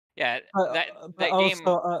 Yeah, that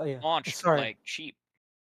also, game launched cheap.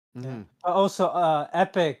 Mm-hmm. Also,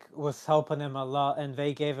 Epic was helping him a lot, and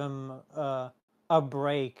they gave him a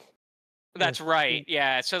break. That's right.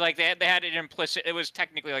 Yeah. So they had it implicit. It was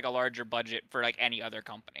technically like a larger budget for like any other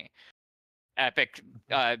company. Epic,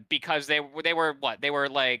 because they were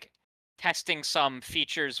like testing some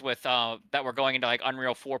features with that were going into like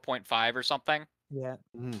Unreal 4.5 or something. Yeah.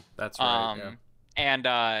 That's right. And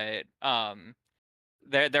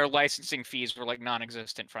their licensing fees were like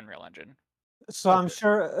non-existent for Unreal Engine. So I'm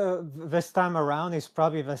sure this time around is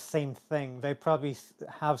probably the same thing. They probably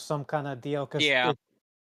have some kind of deal. Yeah.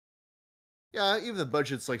 Yeah, even the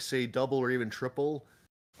budget's like say double or even triple.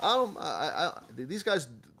 These guys,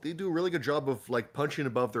 they do a really good job of like punching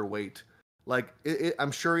above their weight. Like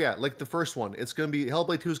I'm sure, like the first one, it's gonna be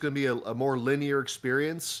Hellblade 2 is gonna be a more linear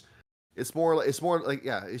experience. It's more like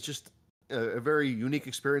it's just a very unique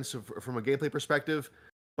experience from a gameplay perspective.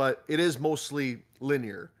 but it is mostly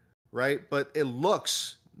linear, right? But it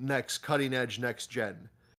looks cutting edge, next gen.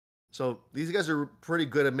 So these guys are pretty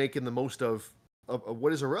good at making the most of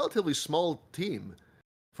what is a relatively small team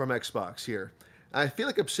from Xbox here. I feel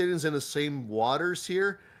like Obsidian's in the same waters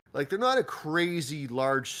here. Like, they're not a crazy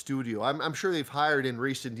large studio. I'm sure they've hired in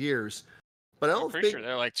recent years, but I I'm don't pretty think. sure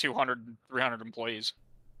they're like 200, 300 employees.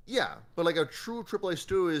 Yeah, but like a true AAA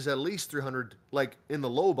studio is at least 300, like in the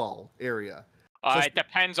lowball area. So It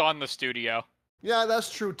depends on the studio. yeah,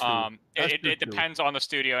 that's true too. That's true It too. depends on the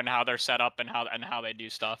studio and how they're set up and how they do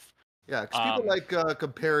stuff. Yeah, because people like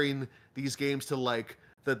comparing these games to like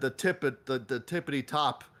the tippity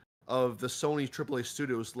top of the Sony AAA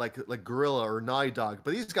studios, like Guerrilla or Naughty Dog.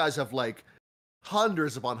 But these guys have like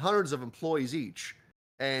hundreds upon hundreds of employees each,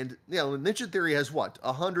 and Ninja Theory has what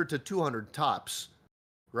 100 to 200 tops,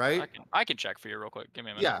 right? I can check for you real quick. Give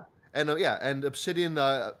me a minute. Yeah, and Obsidian,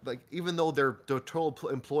 like even though their total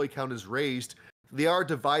employee count is raised, they are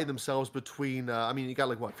dividing themselves between. I mean, you got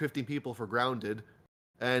like what 15 people for Grounded,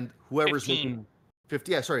 and whoever's 15. making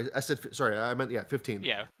 50. Yeah, sorry, I meant 15.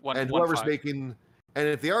 Yeah, And whoever's making, and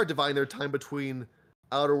if they are dividing their time between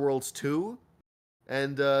Outer Worlds 2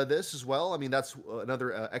 and this as well, I mean that's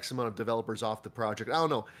another X amount of developers off the project. I don't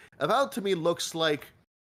know. Avowed to me looks like,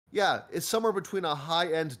 yeah, it's somewhere between a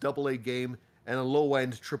high-end AA game and a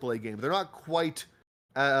low-end AAA game. They're not quite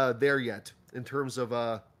there yet in terms of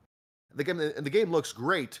the game. And the game looks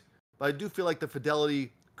great, but I do feel like the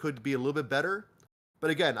fidelity could be a little bit better. But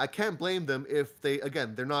again, I can't blame them if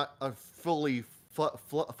they're not a fully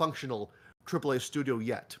functional AAA studio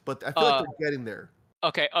yet. But I feel like they're getting there.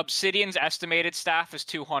 Okay, Obsidian's estimated staff is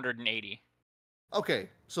 280. Okay,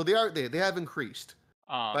 so they have increased.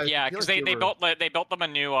 Yeah, because they built them a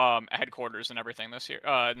new headquarters and everything this year,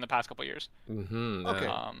 in the past couple years. Mm-hmm. Okay.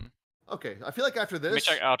 Okay, I feel like after this,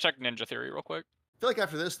 I'll check Ninja Theory real quick. I feel like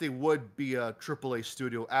after this, they would be a AAA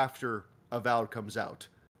studio after Avowed comes out.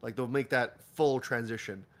 Like they'll make that full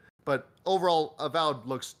transition. But overall, Avowed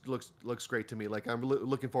looks great to me. Like I'm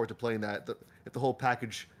looking forward to playing that if the whole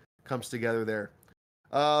package comes together there.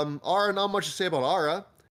 Aura, not much to say about Aura.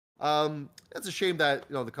 It's a shame that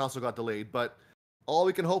the console got delayed, but all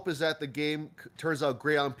we can hope is that the game turns out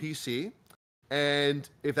great on PC. And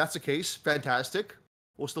if that's the case, fantastic.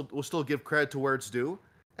 We'll still give credit to where it's due,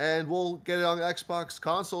 and we'll get it on Xbox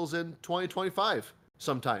consoles in 2025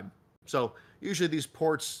 sometime. So usually these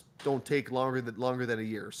ports don't take longer than a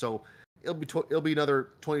year. So it'll be another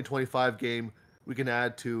 2025 game we can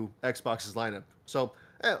add to Xbox's lineup. So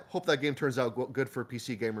hope that game turns out good for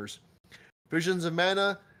PC gamers. Visions of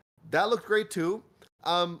Mana, that looked great too.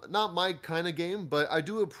 Not my kind of game, but I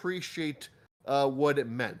do appreciate what it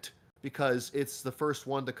meant because it's the first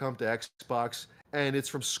one to come to Xbox and it's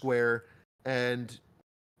from Square. And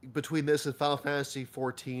between this and Final Fantasy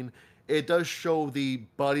XIV, it does show the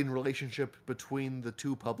budding relationship between the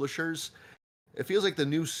two publishers. It feels like the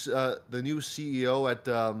new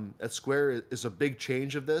CEO at Square is a big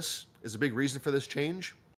change of this, is a big reason for this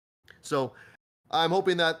change. So I'm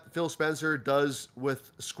hoping that Phil Spencer does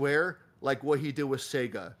with Square like what he did with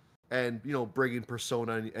Sega, and bringing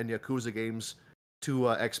Persona and Yakuza games to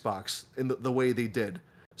Xbox in the way they did.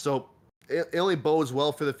 So it only bodes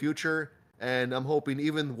well for the future, and I'm hoping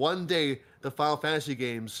even one day the Final Fantasy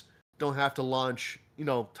games don't have to launch,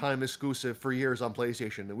 time exclusive for years on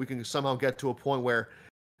PlayStation, and we can somehow get to a point where,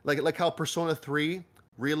 like how Persona 3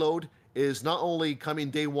 Reload is not only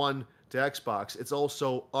coming day one to Xbox, it's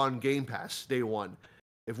also on Game Pass day one.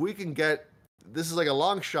 If we can get, this is like a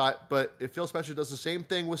long shot, but if Phil Spencer does the same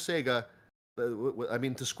thing with Sega,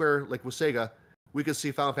 to Square like with Sega, we could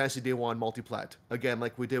see Final Fantasy day one multiplat again,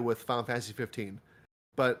 like we did with Final Fantasy 15.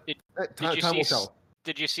 But time will tell.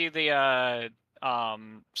 Did you see the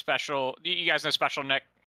special? You guys know Special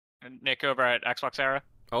Nick over at Xbox Era?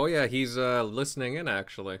 Oh yeah, he's listening in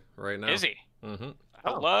actually right now. Is he? Mm-hmm.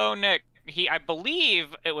 Hello, Nick. I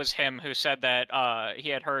believe it was him who said that he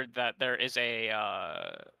had heard that there is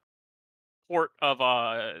a port of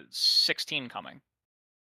 16 coming.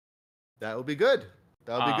 That would be good.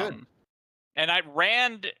 That would be good. And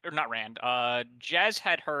Jez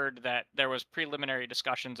had heard that there was preliminary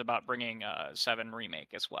discussions about bringing 7 remake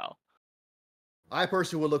as well. I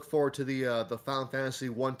personally would look forward to the Final Fantasy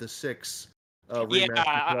 1 to 6 remaster.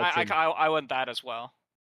 Yeah, I want that as well.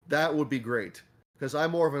 That would be great because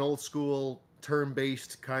I'm more of an old school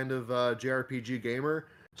turn-based kind of JRPG gamer,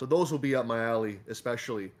 so those will be up my alley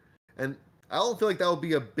especially. And I don't feel like that would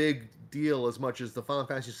be a big deal as much as the Final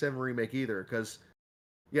Fantasy 7 remake either, because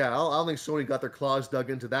I don't think Sony got their claws dug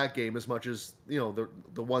into that game as much as the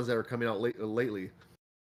ones that are coming out lately.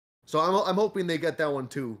 So I'm hoping they get that one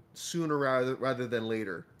too sooner rather than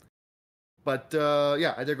later. But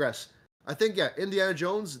yeah, I digress. I think Indiana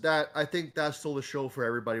Jones. I think that's still the show for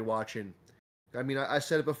everybody watching. I mean, I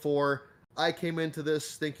said it before. I came into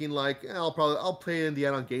this thinking like, I'll play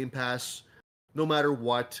Indiana on Game Pass, no matter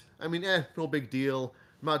what. I mean, no big deal.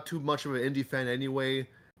 I'm not too much of an indie fan anyway.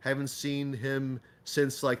 Haven't seen him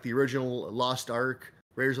since like the original Lost Ark,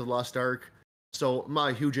 Raiders of the Lost Ark. So I'm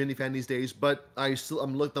not a huge indie fan these days. But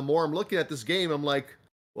the more I'm looking at this game, I'm like,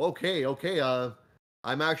 okay.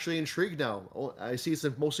 I'm actually intrigued now. I see it's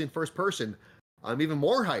mostly in first person. I'm even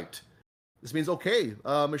more hyped. This means, okay,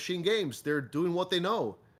 Machine Games, they're doing what they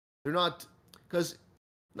know. They're not, because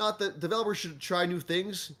not that developers should try new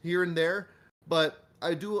things here and there, but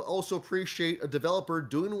I do also appreciate a developer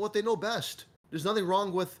doing what they know best. There's nothing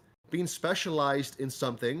wrong with being specialized in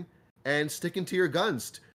something and sticking to your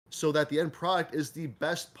guns so that the end product is the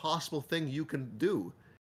best possible thing you can do.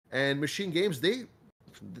 And Machine Games,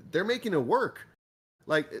 they're making it work.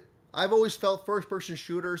 Like, I've always felt first-person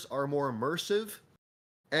shooters are more immersive,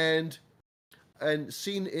 and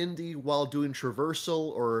seeing indie while doing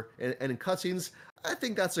traversal and in cutscenes, I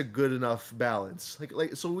think that's a good enough balance.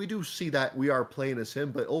 Like so we do see that we are playing as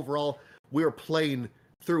him, but overall we are playing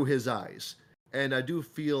through his eyes, and I do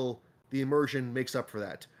feel the immersion makes up for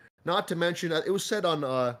that. Not to mention, it was said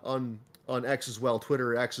on X as well,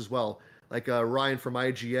 Twitter X as well. Like Ryan from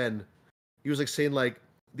IGN, he was like saying like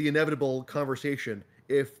the inevitable conversation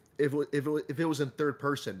if it was in third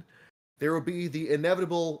person, there would be the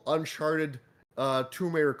inevitable Uncharted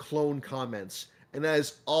Tomb Raider clone comments, and that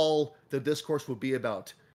is all the discourse would be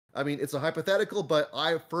about. I mean, it's a hypothetical, but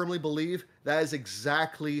I firmly believe that is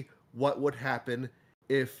exactly what would happen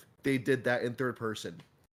if they did that in third person.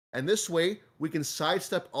 And this way, we can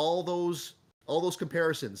sidestep all those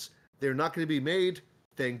comparisons. They're not going to be made.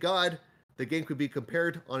 Thank God. The game could be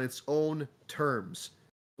compared on its own terms,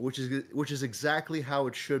 which is exactly how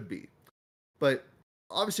it should be. But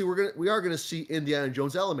obviously, we are gonna see Indiana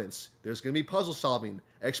Jones elements. There's gonna be puzzle solving,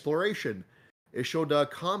 exploration. It showed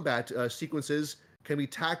combat sequences can be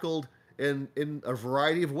tackled in a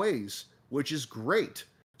variety of ways, which is great.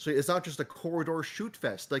 So it's not just a corridor shoot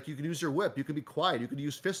fest. Like, you can use your whip, you can be quiet, you can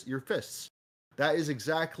use your fists. That is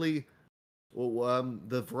exactly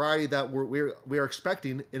the variety that we are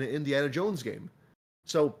expecting in an Indiana Jones game.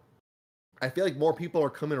 So I feel like more people are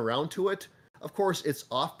coming around to it. Of course, it's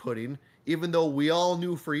off-putting, even though we all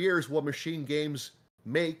knew for years what Machine Games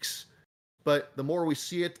makes. But the more we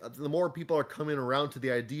see it, the more people are coming around to the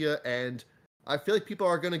idea, and I feel like people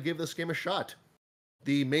are going to give this game a shot.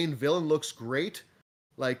 The main villain looks great.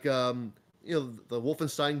 Like, the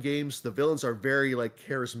Wolfenstein games, the villains are very, like,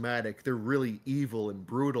 charismatic. They're really evil and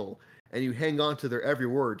brutal, and you hang on to their every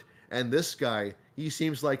word. And this guy, he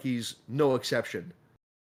seems like he's no exception.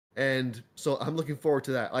 And so I'm looking forward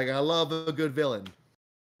to that. Like, I love a good villain.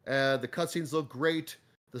 The cutscenes look great.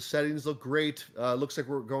 The settings look great. Looks like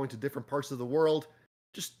we're going to different parts of the world.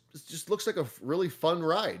 It just looks like a really fun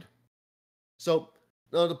ride. So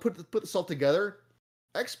to put this all together,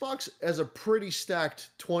 Xbox has a pretty stacked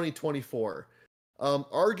 2024.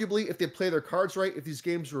 Arguably, if they play their cards right, if these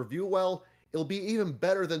games review well, it'll be even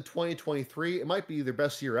better than 2023. It might be their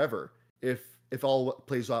best year ever if all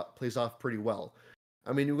plays off pretty well.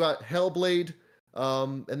 I mean, you got Hellblade,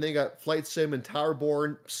 and then you got Flight Sim and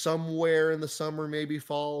Towerborn somewhere in the summer, maybe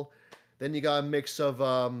fall. Then you got a mix of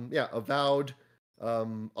Avowed,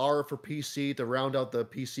 R for PC to round out the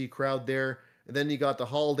PC crowd there. And then you got the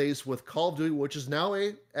holidays with Call of Duty, which is now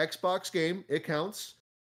a Xbox game. It counts,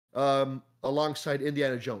 alongside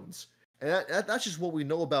Indiana Jones. And that's just what we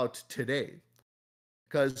know about today.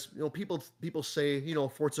 Because people say,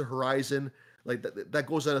 Forza Horizon, like that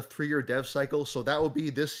goes on a 3-year dev cycle. So that will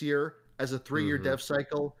be this year as a 3-year dev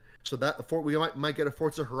cycle. So that we might get a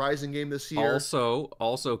Forza Horizon game this year.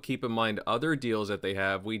 Also keep in mind other deals that they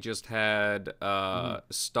have. We just had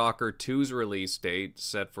Stalker 2's release date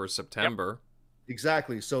set for September. Yep.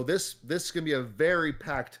 Exactly. So this is gonna be a very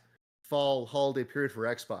packed fall holiday period for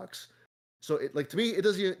Xbox. So to me, it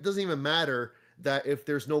doesn't even matter that if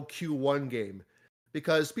there's no Q1 game,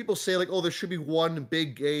 because people say like, oh, there should be one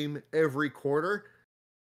big game every quarter.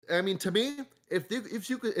 I mean, to me,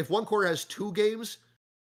 if one quarter has 2 games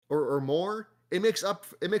or more, it makes up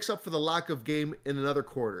for the lack of game in another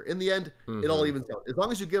quarter. In the end, it all evens out. As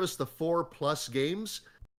long as you give us the 4+ games,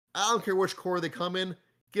 I don't care which quarter they come in.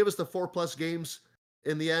 Give us the 4+ games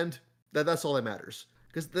in the end. That's all that matters,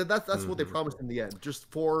 because that's what they promised in the end. Just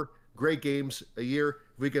 4 great games a year.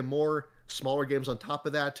 If we get more smaller games on top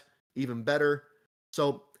of that, even better.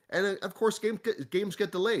 So, and of course, games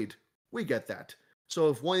get delayed. We get that. So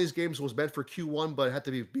if one of these games was meant for Q1 but had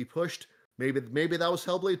to be pushed, maybe that was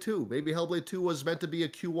Hellblade 2. Maybe Hellblade 2 was meant to be a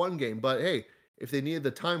Q1 game. But hey, if they needed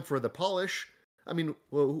the time for the polish, I mean,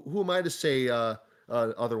 well, who am I to say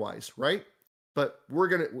otherwise, right? But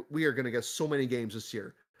we are gonna get so many games this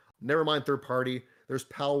year. Never mind third party. There's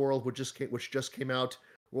Palworld, which just came out.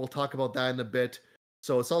 We'll talk about that in a bit.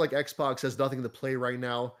 So it's not like Xbox has nothing to play right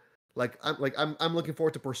now. I'm looking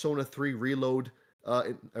forward to Persona 3 Reload,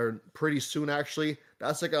 or pretty soon actually.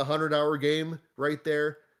 That's like a 100-hour game right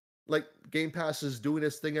there. Like Game Pass is doing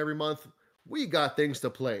its thing every month. We got things to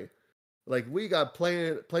play. Like we got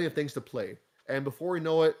plenty of things to play. And before we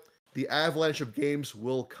know it, the avalanche of games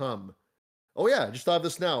will come. Oh yeah, just thought of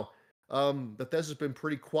this now. Bethesda's been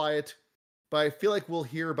pretty quiet, but I feel like we'll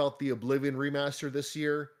hear about the Oblivion remaster this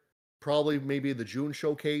year. Probably maybe the June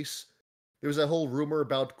showcase. There was that whole rumor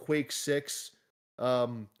about Quake 6.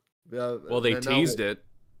 Well, they teased it.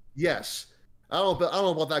 Yes. I don't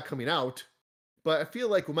know about that coming out, but I feel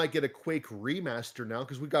like we might get a Quake remaster now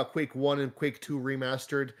because we got Quake 1 and Quake 2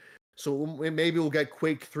 remastered. So maybe we'll get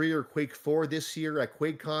Quake 3 or Quake 4 this year at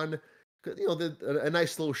QuakeCon. You know, a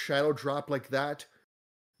nice little shadow drop like that.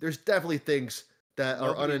 There's definitely things that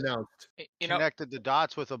are unannounced. Connected the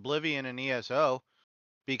dots with Oblivion and ESO,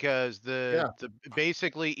 because the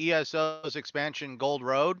basically ESO's expansion Gold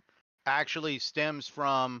Road actually stems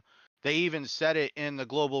from, they even said it in the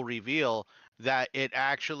global reveal, that it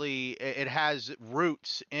has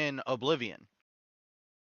roots in Oblivion.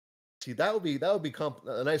 See, that would be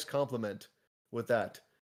a nice compliment with that.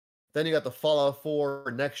 Then you got the Fallout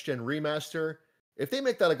 4 next gen remaster. If they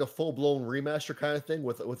make that like a full blown remaster kind of thing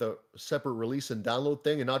with a separate release and download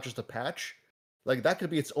thing and not just a patch, like that could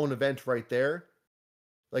be its own event right there.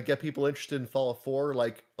 Like get people interested in Fallout 4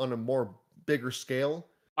 like on a more bigger scale.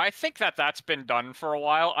 I think that's been done for a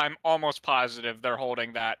while. I'm almost positive they're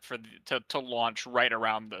holding that to launch right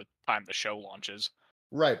around the time the show launches.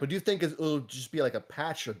 Right, but do you think it'll just be like a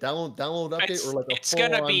patch, a download update, or like a it's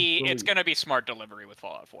gonna be smart delivery with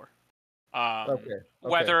Fallout 4. Okay.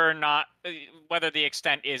 Whether or not whether the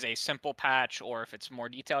extent is a simple patch or if it's more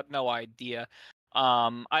detailed, no idea.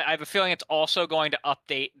 I have a feeling it's also going to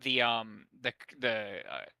update the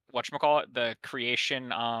whatchamacallit, the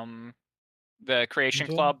creation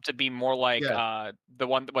club to be more like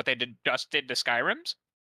what they just did to Skyrim's.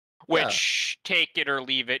 Which, take it or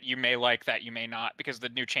leave it, you may like that, you may not, because the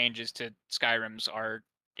new changes to Skyrim's are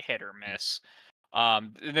hit or miss.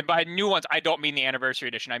 By new ones, I don't mean the Anniversary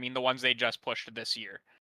Edition. I mean the ones they just pushed this year,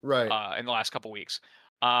 right? In the last couple weeks.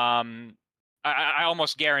 I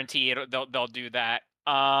almost guarantee they'll do that.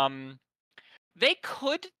 They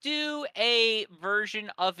could do a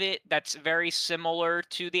version of it that's very similar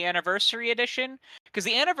to the Anniversary Edition, because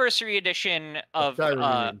the Anniversary Edition of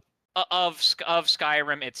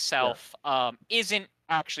Skyrim itself isn't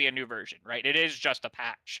actually a new version, right? It is just a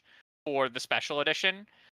patch for the special edition,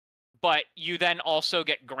 but you then also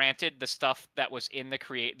get granted the stuff that was in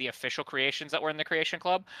the official creations that were in the Creation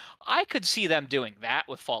Club. I could see them doing that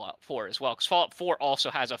with Fallout 4 as well, because Fallout 4 also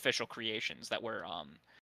has official creations that were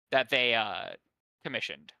that they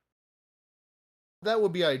commissioned. That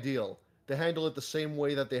would be ideal to handle it the same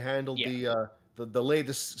way that they handled the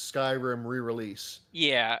latest Skyrim re-release.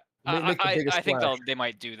 Yeah. I think they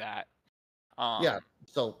might do that.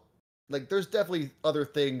 So like there's definitely other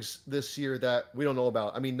things this year that we don't know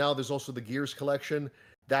about. I mean, now there's also the Gears collection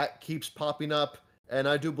that keeps popping up, and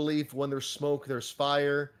I do believe when there's smoke, there's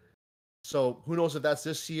fire. So who knows if that's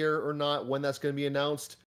this year or not, when that's going to be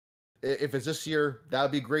announced. If it's this year, that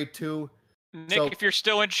would be great too. Nick, if you're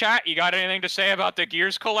still in chat, you got anything to say about the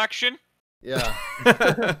Gears collection? Yeah.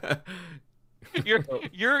 You're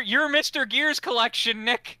Mr. Gears collection,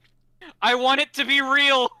 Nick. I want it to be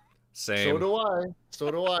real. Same. So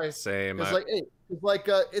do I. Same. It's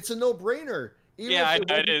it's a no-brainer.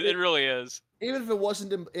 It really is. Even if it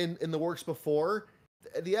wasn't in the works before,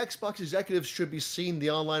 the Xbox executives should be seeing the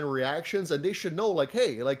online reactions, and they should know, like,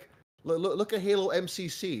 hey, like, look at Halo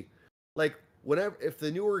MCC. Like, if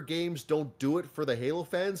the newer games don't do it for the Halo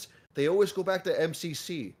fans, they always go back to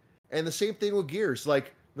MCC. And the same thing with Gears.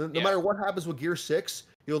 Like, no matter what happens with Gear 6,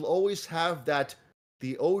 you'll always have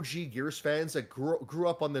the OG Gears fans that grew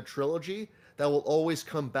up on the trilogy that will always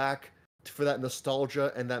come back for that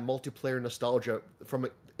nostalgia and that multiplayer nostalgia from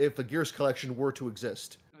if a Gears collection were to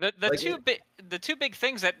exist. The two big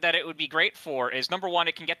things that it would be great for is, number one,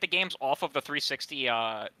 it can get the games off of the 360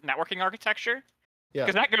 networking architecture. Yeah.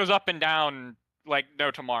 Because that goes up and down like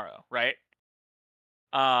no tomorrow, right?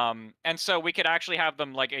 And so we could actually have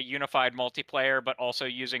them like a unified multiplayer, but also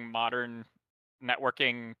using modern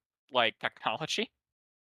networking like technology.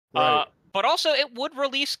 Right. But also, it would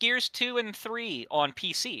release Gears 2 and 3 on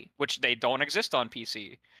PC, which they don't exist on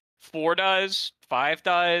PC. 4 does, 5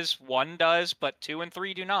 does, 1 does, but 2 and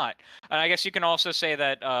 3 do not. And I guess you can also say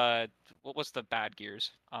that, what was the bad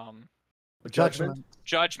Gears? Judgment.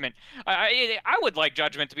 Judgment. I would like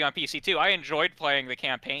Judgment to be on PC too. I enjoyed playing the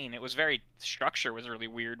campaign. It was structure was really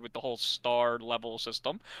weird with the whole star level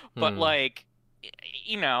system. But like,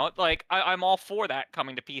 I'm all for that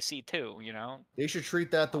coming to PC too. They should treat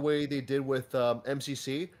that the way they did with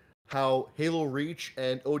MCC. How Halo Reach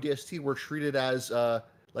and ODST were treated as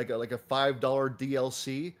like a $5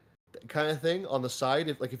 DLC kind of thing on the side.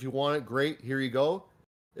 If you want it, great, here you go.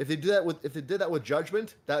 If they did that with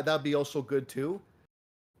Judgment, that'd be also good too.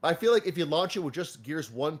 I feel like if you launch it with just Gears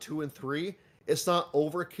 1, 2, and 3, it's not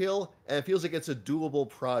overkill, and it feels like it's a doable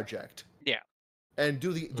project. Yeah. And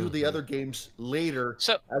do the other games later as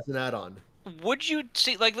an add-on. Would you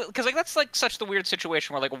see because that's such the weird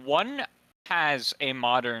situation where 1 has a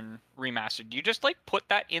modern remaster. Do you just put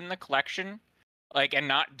that in the collection, and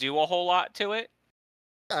not do a whole lot to it?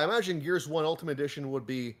 I imagine Gears 1 Ultimate Edition would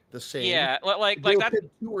be the same. Yeah, like that.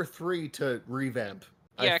 2 or 3 to revamp.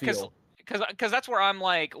 Yeah, because that's where I'm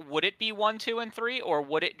would it be 1, 2, and 3, or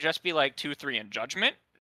would it just be 2, 3, and Judgment?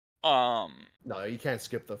 No, you can't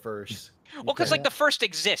skip the first. Well, because the first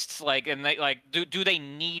exists, and they do they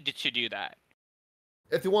need to do that?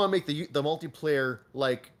 If you want to make the multiplayer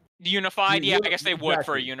unified, I guess they would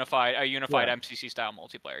for a unified MCC style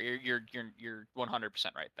multiplayer. You're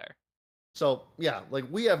 100% right there. So yeah,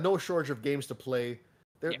 we have no shortage of games to play.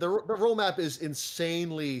 The roadmap is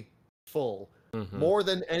insanely full, more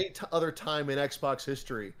than any other time in Xbox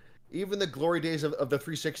history. Even the glory days of the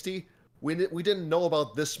 360, we didn't know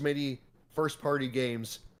about this many first-party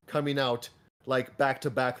games coming out back to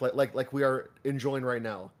back like we are enjoying right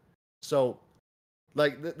now. So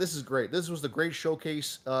this is great. This was the great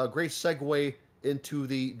showcase, great segue into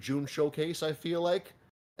the June showcase. I feel like,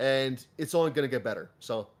 and it's only going to get better.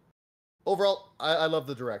 So. Overall, I love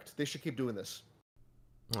the Direct. They should keep doing this.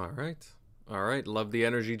 All right. Love the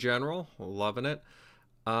energy, General. Loving it.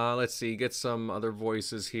 Let's see. Get some other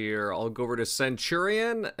voices here. I'll go over to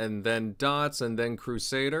Centurion, and then Dots, and then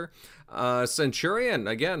Crusader. Centurion,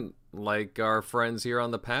 again, like our friends here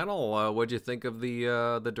on the panel. What'd you think of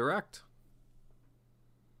the Direct?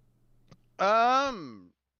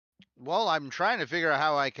 Well, I'm trying to figure out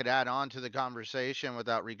how I could add on to the conversation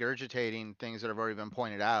without regurgitating things that have already been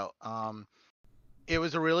pointed out. It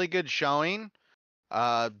was a really good showing.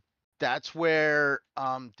 That's where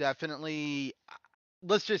definitely,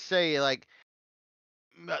 let's just say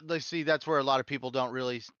that's where a lot of people don't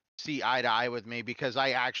really see eye to eye with me, because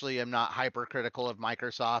I actually am not hypercritical of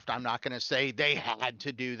Microsoft. I'm not going to say they had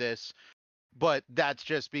to do this, but that's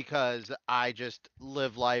just because I just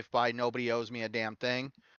live life by nobody owes me a damn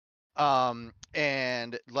thing. And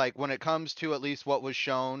when it comes to at least what was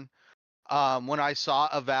shown, when I saw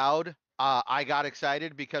Avowed, I got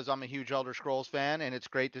excited because I'm a huge Elder Scrolls fan, and it's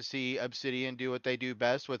great to see Obsidian do what they do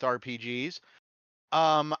best with RPGs.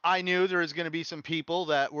 I knew there was going to be some people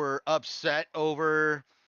that were upset over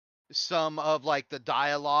some of the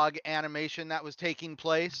dialogue animation that was taking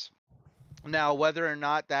place. Now, whether or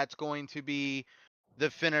not that's going to be the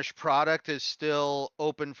finished product is still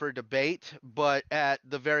open for debate, but at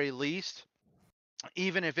the very least,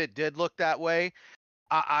 even if it did look that way,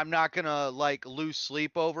 I'm not gonna lose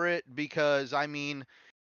sleep over it, because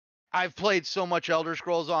I've played so much Elder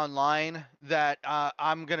Scrolls Online that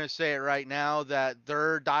I'm gonna say it right now that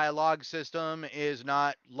their dialogue system is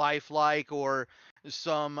not lifelike or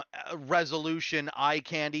some resolution eye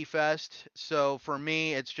candy fest. So for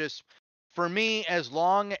me, it's just. For me, as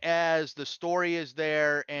long as the story is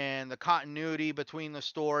there and the continuity between the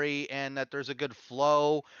story, and that there's a good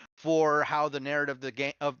flow for how the narrative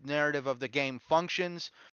of the game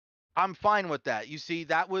functions, I'm fine with that. You see,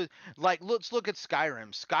 that was let's look at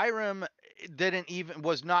Skyrim. Skyrim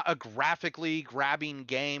was not a graphically grabbing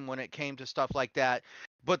game when it came to stuff like that,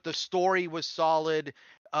 but the story was solid.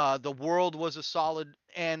 The world was a solid,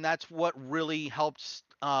 and that's what really helped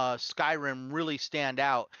Skyrim really stand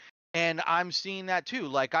out. And I'm seeing that too.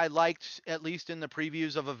 I liked, at least in the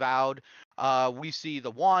previews of Avowed, we see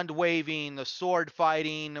the wand waving, the sword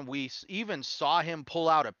fighting. We even saw him pull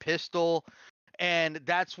out a pistol. And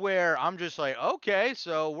that's where I'm just okay,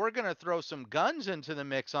 so we're going to throw some guns into the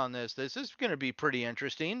mix on this. This is going to be pretty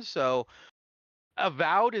interesting. So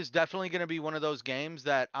Avowed is definitely going to be one of those games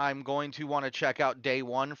that I'm going to want to check out day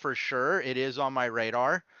one for sure. It is on my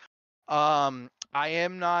radar. I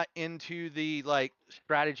am not into the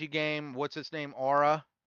strategy game. What's its name? Aura.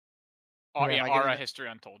 Oh yeah, Aura History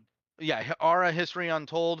Untold. Yeah, Aura History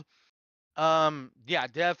Untold. Yeah,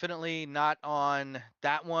 definitely not on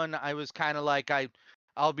that one. I was kind of like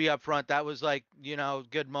I'll be upfront. That was like,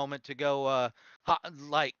 good moment to go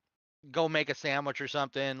like go make a sandwich or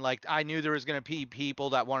something. Like I knew there was going to be people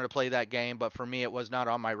that wanted to play that game, but for me it was not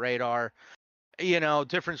on my radar.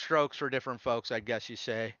 Different strokes for different folks, I guess you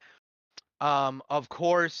say. Of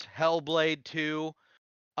course, Hellblade 2.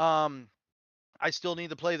 Um I still need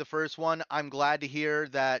to play the first one. I'm glad to hear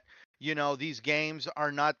that, these games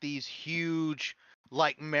are not these huge,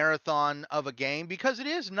 like, marathon of a game, because it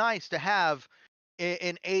is nice to have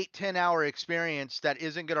an 8-10 hour experience that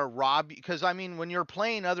isn't going to rob you. Because, I mean, when you're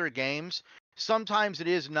playing other games, sometimes it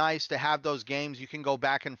is nice to have those games you can go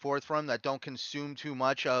back and forth from that don't consume too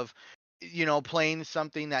much of, playing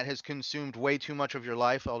something that has consumed way too much of your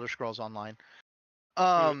life. Elder Scrolls Online.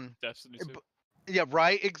 Destiny 2. Yeah,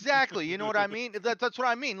 right. Exactly. You know what I mean? That's what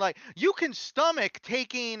I mean. Like you can stomach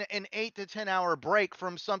taking an 8 to 10 hour break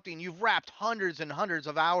from something you've wrapped hundreds and hundreds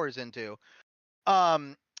of hours into.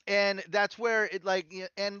 Um, and that's where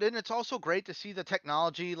and then it's also great to see the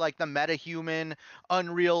technology, like the MetaHuman,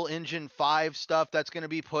 Unreal Engine 5 stuff that's going to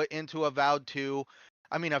be put into Avowed 2.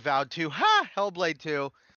 I mean, Avowed 2. Ha! Hellblade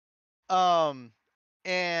 2. Um,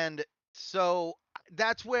 and so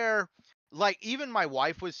that's where, like, even my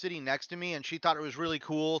wife was sitting next to me and she thought it was really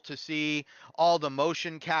cool to see all the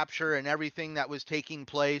motion capture and everything that was taking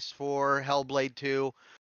place for Hellblade 2.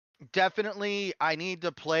 Definitely, I need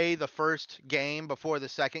to play the first game before the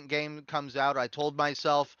second game comes out. I told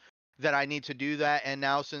myself that I need to do that, and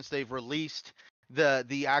now since they've released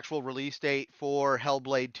the actual release date for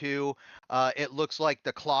Hellblade 2, it looks like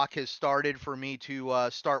the clock has started for me to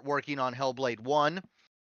start working on Hellblade 1.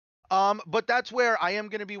 But that's where I am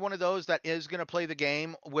going to be one of those that is going to play the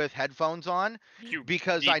game with headphones on, You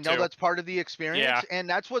because need I know to. that's part of the experience, and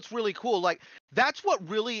that's what's really cool. Like that's what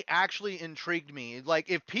really actually intrigued me. Like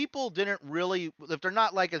if people didn't really, if they're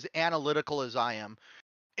not like as analytical as I am,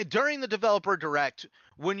 during the developer direct,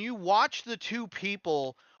 when you watch the two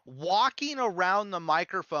people walking around the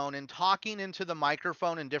microphone and talking into the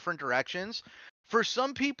microphone in different directions, for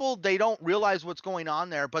some people they don't realize what's going on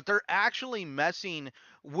there, but they're actually messing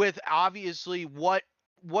with obviously what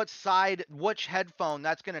side, which headphone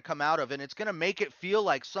that's going to come out of, and it's going to make it feel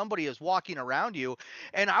like somebody is walking around you.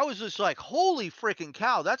 And I was just like, holy freaking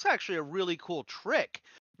cow, that's actually a really cool trick,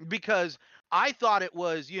 because I thought it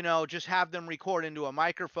was, just have them record into a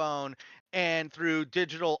microphone, and through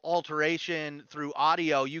digital alteration through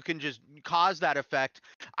audio, you can just cause that effect.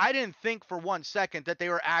 I didn't think for 1 second that they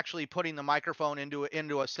were actually putting the microphone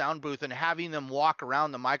into a sound booth and having them walk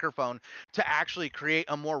around the microphone to actually create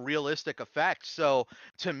a more realistic effect. So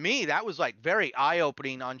to me, that was like very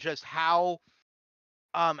eye-opening on just how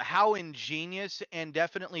ingenious and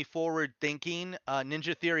definitely forward thinking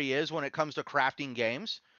Ninja Theory is when it comes to crafting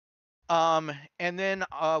games. And then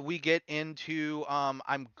we get into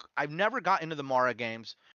I've never got into the Mara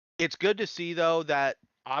games. It's good to see though that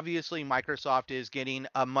obviously Microsoft is getting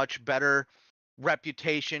a much better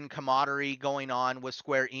reputation camaraderie going on with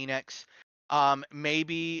Square Enix.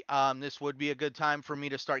 Maybe this would be a good time for me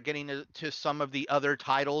to start getting to some of the other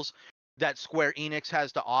titles that Square Enix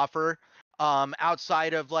has to offer.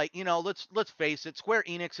 Outside of, like, let's face it, Square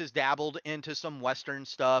Enix has dabbled into some Western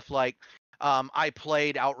stuff. Like I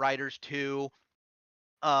played Outriders 2.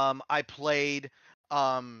 I played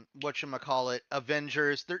whatchamacallit,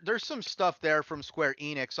 Avengers. There's some stuff there from Square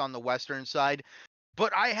Enix on the Western side,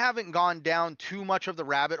 but I haven't gone down too much of the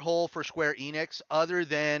rabbit hole for Square Enix other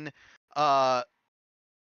than uh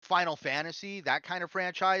Final Fantasy, that kind of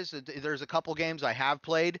franchise. There's a couple games I have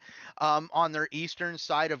played on their eastern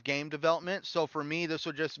side of game development. So for me, this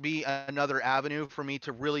would just be another avenue for me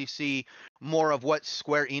to really see more of what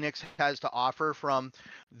Square Enix has to offer from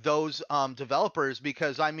those developers.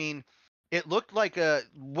 Because I mean, it looked like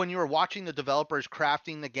when you were watching the developers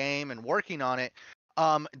crafting the game and working on it,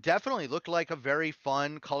 definitely looked like a very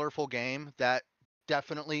fun, colorful game that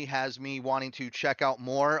definitely has me wanting to check out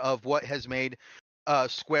more of what has made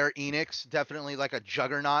Square Enix definitely like a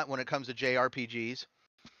juggernaut when it comes to JRPGs.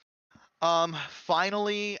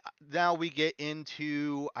 Finally, now we get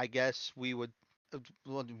into, I guess we would,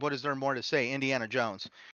 what is there more to say? Indiana Jones.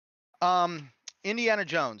 Um, Indiana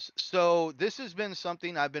Jones. So this has been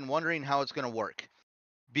something I've been wondering how it's going to work,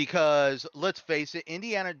 because let's face it,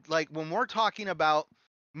 Indiana, like when we're talking about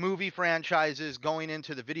movie franchises going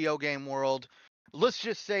into the video game world, let's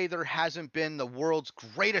just say there hasn't been the world's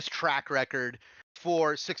greatest track record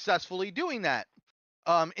for successfully doing that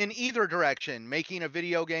in either direction, making a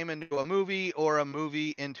video game into a movie or a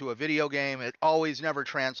movie into a video game. It always never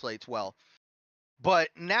translates well. But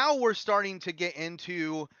now we're starting to get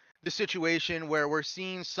into the situation where we're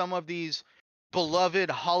seeing some of these beloved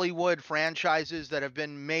Hollywood franchises that have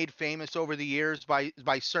been made famous over the years by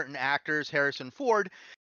certain actors, Harrison Ford,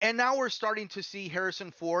 and now we're starting to see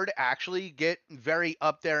Harrison Ford actually get very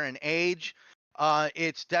up there in age.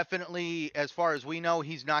 It's definitely, as far as we know,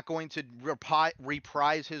 he's not going to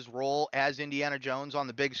reprise his role as Indiana Jones on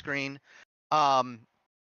the big screen. Um,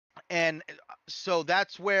 and so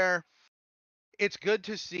that's where it's good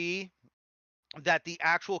to see that the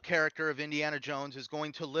actual character of Indiana Jones is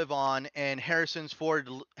going to live on, and Harrison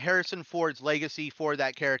Ford's legacy for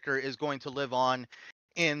that character is going to live on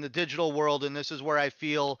in the digital world. And this is where I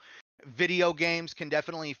feel video games can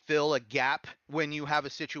definitely fill a gap when you have a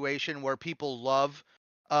situation where people love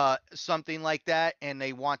something like that and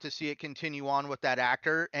they want to see it continue on with that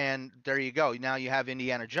actor. And there you go. Now you have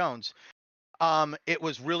Indiana Jones. It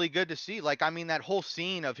was really good to see. Like, I mean, that whole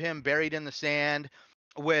scene of him buried in the sand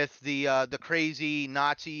with the crazy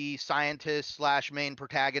Nazi scientist slash main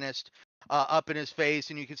protagonist up in his face,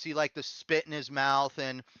 and you can see like the spit in his mouth,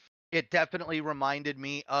 and it definitely reminded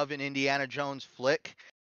me of an Indiana Jones flick.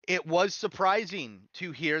 It was surprising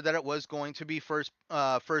to hear that it was going to be first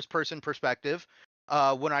person perspective.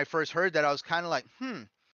 When I first heard that, I was kind of like,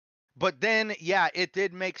 But then, yeah, it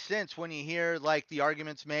did make sense when you hear like the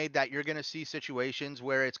arguments made that you're going to see situations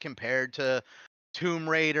where it's compared to Tomb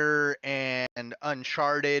Raider and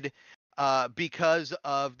Uncharted, because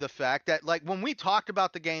of the fact that, like, when we talked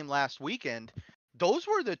about the game last weekend, those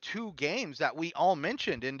were the two games that we all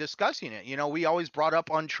mentioned in discussing it. You know, we always brought up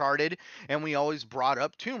Uncharted and we always brought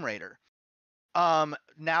up Tomb Raider.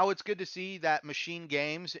 Now it's good to see that Machine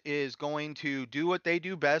Games is going to do what they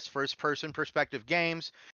do best, first person perspective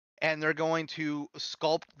games, and they're going to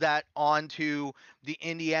sculpt that onto the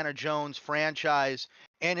Indiana Jones franchise,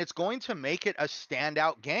 and it's going to make it a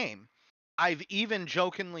standout game. I've even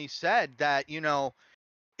jokingly said that, you know,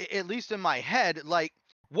 at least in my head, like,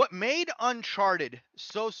 what made Uncharted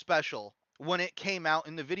so special when it came out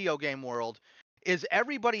in the video game world is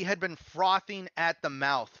everybody had been frothing at the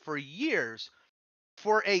mouth for years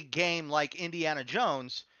for a game like Indiana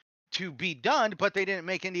Jones to be done, but they didn't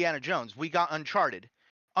make Indiana Jones. We got Uncharted.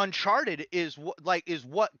 Uncharted is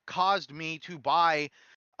what caused me to buy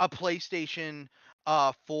a PlayStation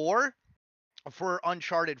 4 for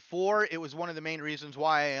Uncharted 4. It was one of the main reasons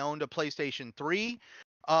why I owned a PlayStation 3.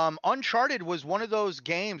 Uncharted was one of those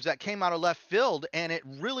games that came out of left field, and it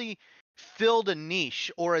really filled a niche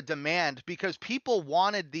or a demand because people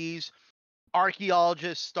wanted these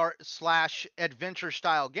archaeologist start slash adventure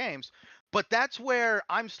style games. But that's where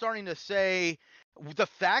I'm starting to say the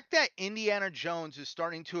fact that Indiana Jones is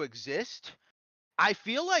starting to exist, I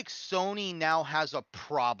feel like Sony now has a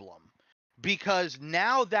problem because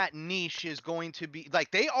now that niche is going to be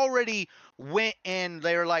like they already went and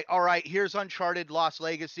they're like, all right, here's Uncharted Lost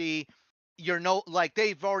Legacy. You're no like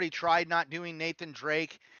they've already tried not doing Nathan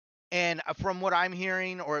Drake. And from what I'm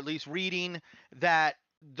hearing, or at least reading, that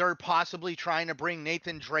they're possibly trying to bring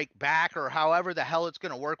Nathan Drake back or however the hell it's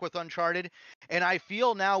going to work with Uncharted. And I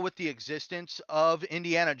feel now with the existence of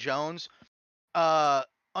Indiana Jones,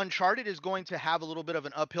 Uncharted is going to have a little bit of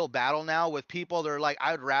an uphill battle now with people that are like,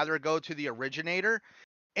 I would rather go to the originator.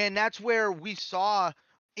 And that's where we saw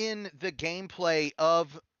in the gameplay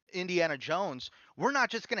of Indiana Jones, we're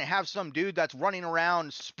not just going to have some dude that's running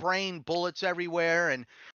around spraying bullets everywhere and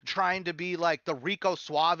trying to be like the Rico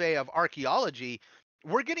Suave of archaeology.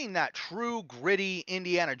 We're getting that true gritty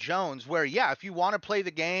Indiana Jones where, yeah, if you want to play the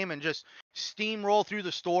game and just steamroll through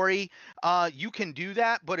the story, you can do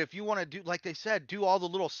that. But if you want to do, like they said, do all the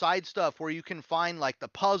little side stuff where you can find like the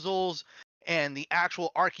puzzles and the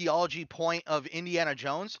actual archaeology point of Indiana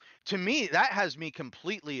Jones, to me, that has me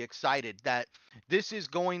completely excited that this is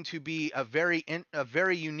going to be a very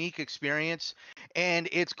unique experience, and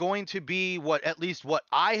it's going to be at least what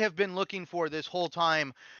I have been looking for this whole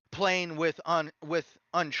time playing with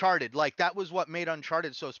Uncharted. Like, that was what made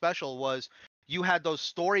Uncharted so special, was you had those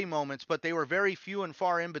story moments, but they were very few and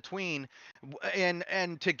far in between.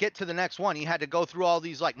 And to get to the next one, you had to go through all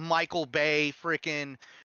these like Michael Bay freaking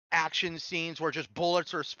action scenes where just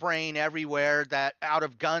bullets are spraying everywhere that out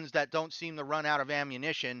of guns that don't seem to run out of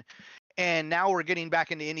ammunition. And now we're getting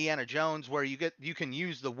back into Indiana Jones where you can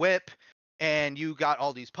use the whip and you got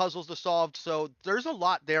all these puzzles to solve. So there's a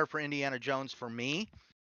lot there for Indiana Jones for me.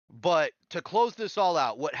 But to close this all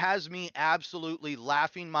out, what has me absolutely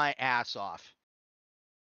laughing my ass off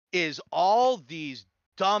is all these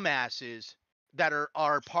dumbasses that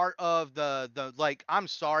are part of the like, I'm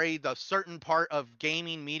sorry, the certain part of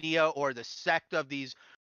gaming media or the sect of these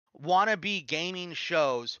wannabe gaming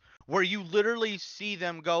shows where you literally see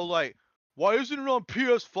them go like, why isn't it on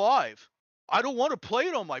PS5? I don't want to play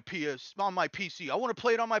it on my PC. I want to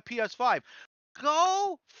play it on my PS5.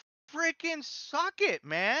 Go freaking suck it,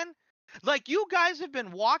 man. Like, you guys have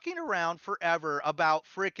been walking around forever about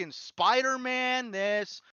freaking Spider-Man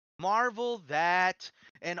this, Marvel that,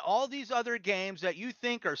 and all these other games that you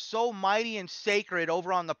think are so mighty and sacred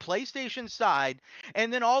over on the PlayStation side,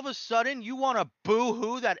 and then all of a sudden you want to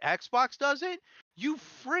boo-hoo that Xbox does it? You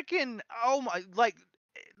freaking, oh my, like,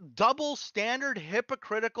 double standard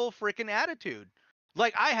hypocritical freaking attitude.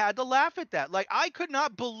 Like, I had to laugh at that. Like, I could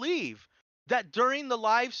not believe that during the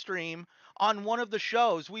live stream on one of the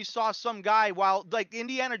shows, we saw some guy while like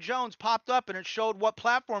Indiana Jones popped up and it showed what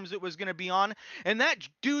platforms it was going to be on. And that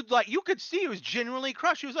dude, like, you could see he was genuinely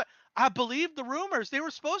crushed. He was like, I believe the rumors. They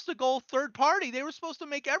were supposed to go third party. They were supposed to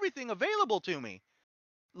make everything available to me.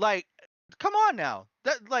 Like, come on now.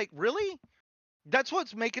 That, like, really? That's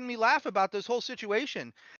what's making me laugh about this whole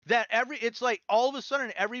situation. That it's like all of a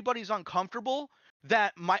sudden everybody's uncomfortable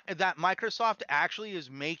that that Microsoft actually is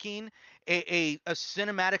making a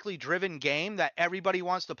cinematically driven game that everybody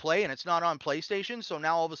wants to play, and it's not on PlayStation. So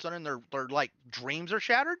now all of a sudden their like dreams are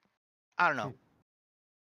shattered. I don't know.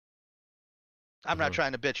 I'm not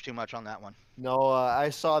trying to bitch too much on that one. No, I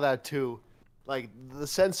saw that too. Like, the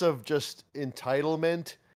sense of just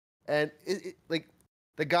entitlement, and like,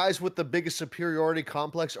 the guys with the biggest superiority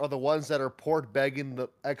complex are the ones that are port begging the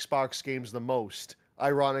Xbox games the most,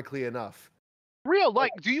 ironically enough. Real,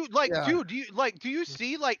 like, do you like, Yeah. dude? Do you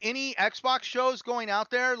see like any Xbox shows going out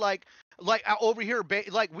there? Like over here,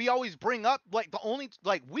 like we always bring up,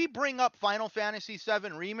 like we bring up Final Fantasy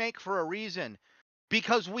VII Remake for a reason,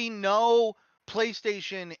 because we know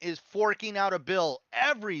PlayStation is forking out a bill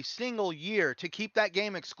every single year to keep that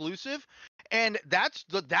game exclusive, and that's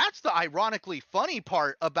the ironically funny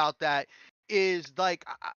part about that is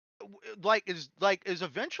is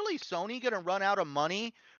eventually Sony gonna run out of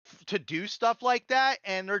money to do stuff like that,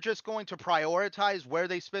 and they're just going to prioritize where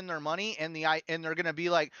they spend their money, and they're gonna be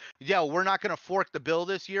like, yeah, we're not gonna fork the bill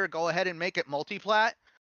this year. Go ahead and make it multiplat.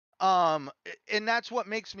 And that's what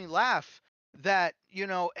makes me laugh. That, you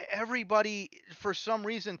know, everybody for some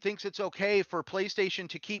reason thinks it's okay for PlayStation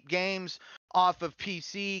to keep games off of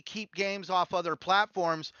PC, keep games off other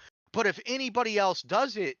platforms, but if anybody else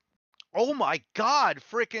does it, oh my God,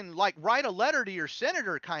 freaking like write a letter to your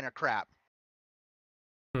senator kind of crap.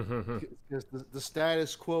 Because the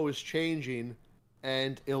status quo is changing,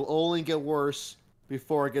 and it'll only get worse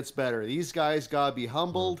before it gets better. These guys gotta be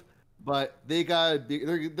humbled, but they're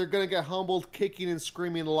gonna get humbled, kicking and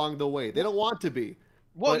screaming along the way. They don't want to be.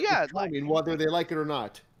 Well, but yeah, it's coming, whether they like it or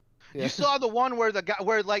not. Yeah. You saw the one where the guy,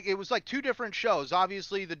 where like it was like two different shows.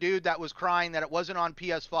 Obviously, the dude that was crying that it wasn't on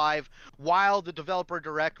PS5 while the developer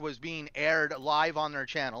direct was being aired live on their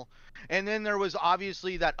channel. And then there was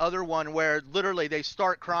obviously that other one where literally they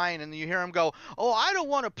start crying and you hear him go, "Oh, I don't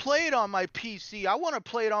want to play it on my PC. I want to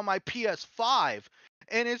play it on my PS5."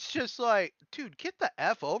 And it's just like, dude, get the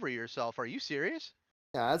F over yourself. Are you serious?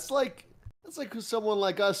 Yeah, it's like someone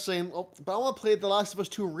like us saying, "Oh, but I want to play The Last of Us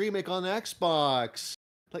 2 remake on Xbox."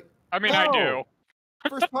 Like, I mean, I do. no!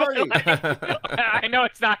 First party. I know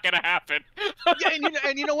it's not gonna happen. Yeah,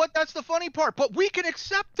 and you know what? That's the funny part. But we can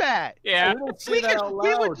accept that. Yeah. We don't say that out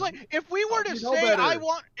We would loud. like, if we were to You know say better.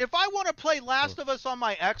 if I want to play Last of Us on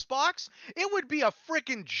my Xbox, it would be a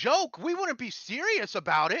freaking joke. We wouldn't be serious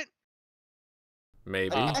about it.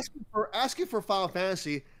 Maybe. Asking for Final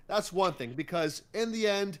Fantasy, that's one thing, because in the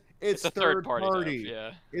end, it's a third third-party party. dev,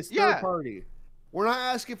 yeah. It's third Yeah. party. We're not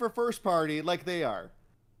asking for first party like they are.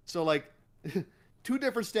 So, like, two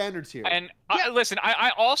different standards here. And listen,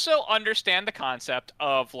 I also understand the concept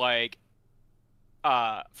of like,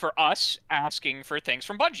 for us asking for things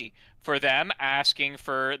from Bungie, for them asking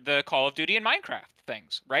for the Call of Duty and Minecraft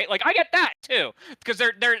things, right? Like, I get that too, because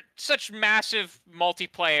they're such massive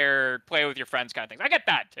multiplayer, play with your friends kind of things. I get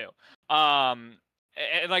that too.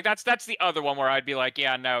 And like that's the other one where I'd be like,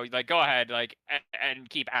 yeah, no, like go ahead, like and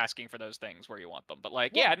keep asking for those things where you want them. But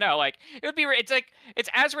like, yeah, no, like it would be, it's like it's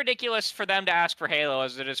as ridiculous for them to ask for Halo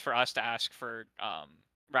as it is for us to ask for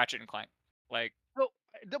Ratchet and Clank. Like,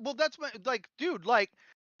 Well, that's my, like, dude, like,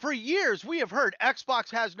 for years we have heard Xbox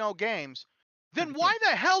has no games. Then why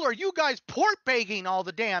the hell are you guys port begging all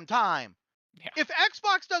the damn time? Yeah. If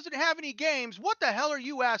Xbox doesn't have any games, what the hell are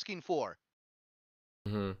you asking for?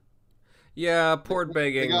 Mm-hmm. Yeah, port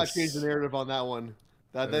begging. They gotta change the narrative on that one.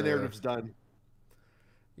 That narrative's done.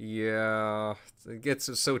 Yeah, it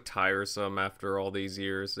gets so tiresome after all these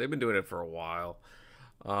years. They've been doing it for a while.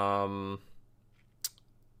 But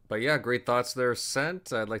yeah, great thoughts there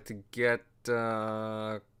sent. I'd like to get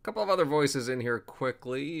a couple of other voices in here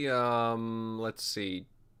quickly. Let's see.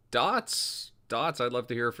 Dots Dots, I'd love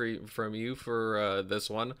to hear from you for this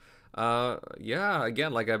one. Yeah,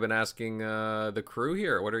 again, like I've been asking the crew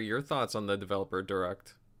here, what are your thoughts on the developer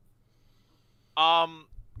direct?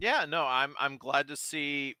 Yeah, no, I'm glad to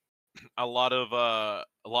see a lot of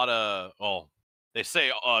well, they say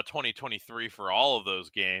 2023 for all of those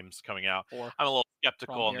games coming out. Or I'm a little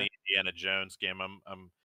skeptical on here. the Indiana Jones game.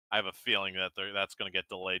 I have a feeling that that's going to get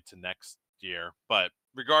delayed to next year, but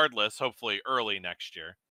regardless, hopefully early next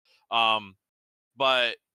year. Um,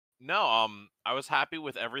 but no, I was happy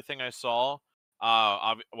with everything I saw.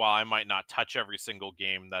 While I might not touch every single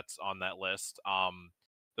game that's on that list,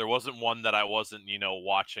 there wasn't one that I wasn't,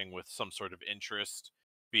 watching with some sort of interest.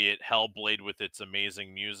 Be it Hellblade with its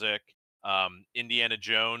amazing music, Indiana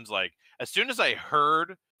Jones. Like as soon as I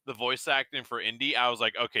heard the voice acting for Indy, I was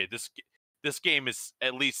like, okay, this game is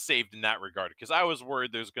at least saved in that regard. Because I was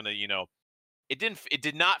worried there's gonna, it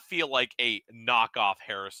did not feel like a knockoff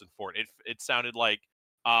Harrison Ford. It sounded like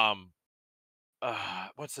um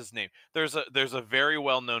what's his name? There's a very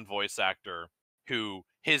well-known voice actor who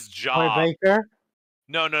his Troy job Baker.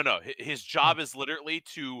 no, no, no. His job is literally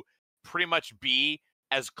to pretty much be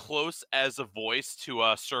as close as a voice to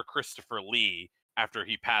Sir Christopher Lee after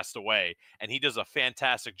he passed away, and he does a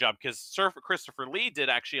fantastic job because Sir Christopher Lee did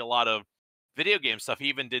actually a lot of video game stuff. He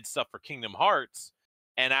even did stuff for Kingdom Hearts,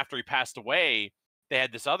 and after he passed away, they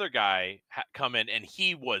had this other guy come in, and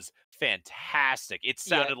he was fantastic. It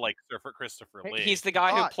Yeah. sounded like Sir Christopher Lee. He's the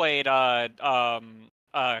guy who Hot. played Count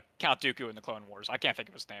Dooku in the Clone Wars. I can't think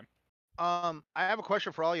of his name. I have a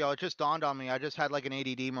question for all y'all. It just dawned on me. I just had like an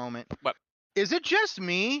ADD moment. What? Is it just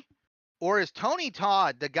me, or is Tony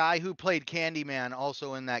Todd the guy who played Candyman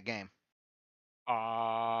also in that game?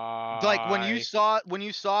 Like when you saw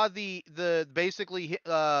the basically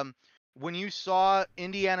when you saw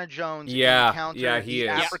Indiana Jones Yeah, encounter yeah, he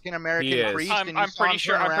the is. African He American is. priest, and you I'm saw pretty him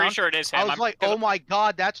sure. turn I'm pretty around, sure it is him. I was like, oh my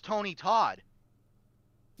god, that's Tony Todd.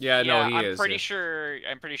 Yeah, no, he I'm is. pretty yeah. sure.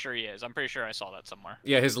 I'm pretty sure he is. I'm pretty sure I saw that somewhere.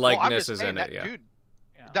 Yeah, his Well, I'm likeness just is saying in that, it, yeah. dude.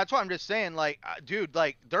 Yeah. That's what I'm just saying. Like, dude,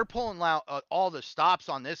 like they're pulling out all the stops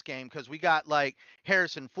on this game because we got like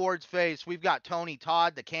Harrison Ford's face, we've got Tony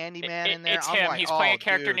Todd, the Candyman, in there. It's I'm him. like, He's playing oh, a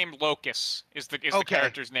character dude. named Locus. Is the Okay.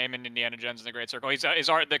 character's name in Indiana Jones and the Great Circle?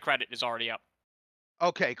 The credit is already up.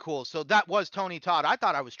 Okay, cool. So that was Tony Todd. I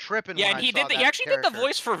thought I was tripping. Yeah, when and he I saw did. He that actually did the character.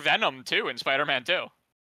 voice for Venom too in Spider-Man 2.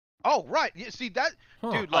 Oh, right. You see that,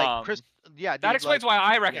 Huh. dude? Like Chris. Yeah, dude, That explains like,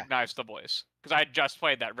 why I recognized the voice because I had just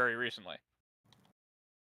played that very recently.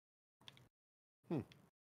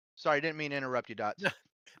 Sorry, didn't mean to interrupt you, Dots.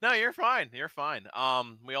 No, you're fine. You're fine.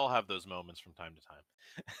 We all have those moments from time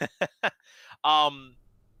to time.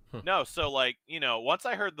 No, so like, once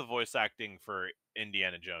I heard the voice acting for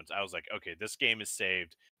Indiana Jones, I was like, okay, this game is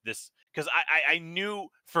saved. This because I knew,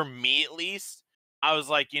 for me at least, I was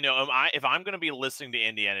like, if I'm gonna be listening to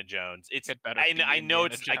Indiana Jones, it's It better I, be I know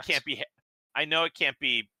Indiana it's I can't Jones. be I know it can't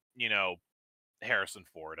be Harrison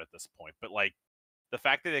Ford at this point, but like the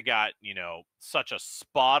fact that they got such a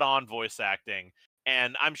spot on voice acting,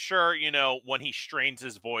 and I'm sure when he strains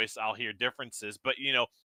his voice, I'll hear differences, but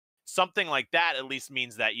something like that at least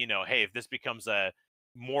means that hey, if this becomes a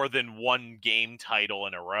more than one game title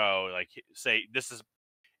in a row, like say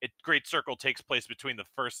Great Circle takes place between the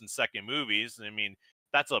first and second movies. I mean,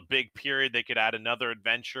 that's a big period. They could add another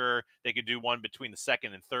adventure. They could do one between the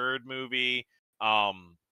second and third movie.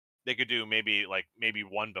 They could do maybe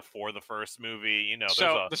one before the first movie.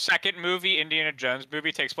 So the second movie, Indiana Jones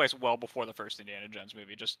movie, takes place well before the first Indiana Jones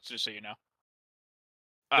movie. Just so you know.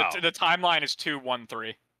 The timeline is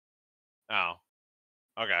 2-1-3. Oh,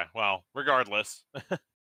 okay. Well, regardless,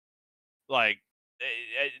 like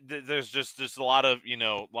there's just a lot of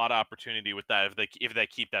opportunity with that if they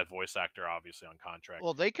keep that voice actor obviously on contract.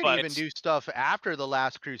 Well, they could But even do stuff after the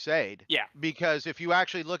Last Crusade. Yeah. Because if you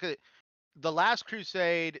actually look at the Last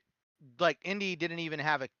Crusade, like Indy didn't even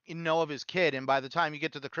know of his kid, and by the time you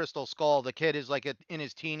get to the Crystal Skull, the kid is like in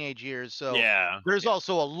his teenage years. So yeah, there's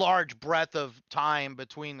also a large breadth of time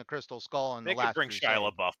between the Crystal Skull and they the could Last bring Crusade.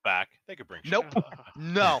 Shia LaBeouf back. They could bring Nope. Shia LaBeouf.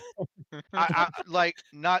 No, I like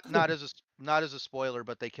not as a spoiler,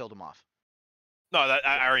 but they killed him off. No,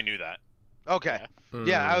 I already knew that. Okay,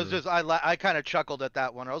 yeah, I was Hmm. just I kind of chuckled at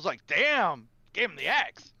that one. I was like, damn, gave him the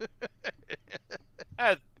axe.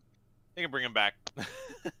 They can bring him back.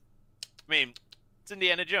 I mean, it's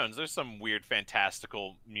Indiana Jones. There's some weird,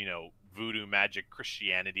 fantastical, voodoo magic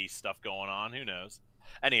Christianity stuff going on. Who knows?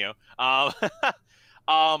 Anyhow,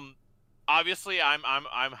 obviously, I'm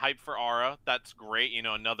hyped for Aura. That's great.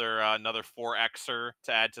 Another 4Xer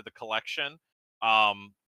to add to the collection.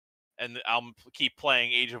 And I'll keep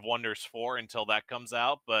playing Age of Wonders 4 until that comes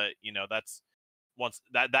out. But that's once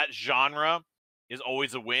that genre is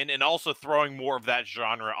always a win, and also throwing more of that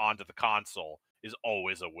genre onto the console is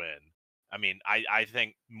always a win. I mean, I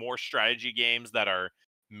think more strategy games that are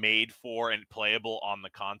made for and playable on the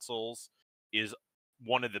consoles is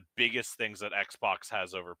one of the biggest things that Xbox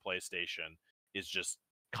has over PlayStation is just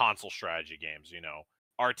console strategy games,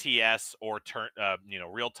 RTS or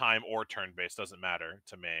real time or turn based doesn't matter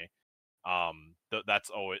to me. That's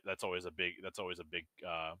always a big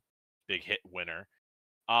big hit winner.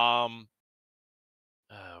 What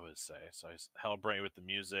would say? So Hellblade with the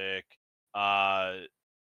music.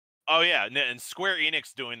 Oh yeah, and Square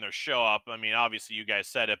Enix doing their show up. I mean, obviously you guys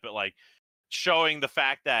said it, but like showing the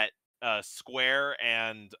fact that Square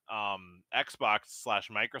and Xbox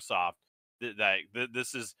 / Microsoft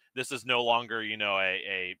this is no longer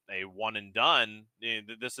a one and done.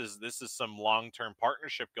 This is some long-term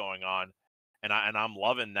partnership going on, and I'm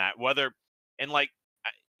loving that. Whether and like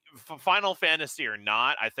Final Fantasy or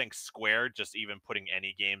not, I think Square just even putting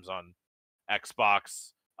any games on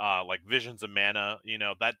Xbox, like Visions of Mana,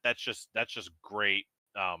 that's just great.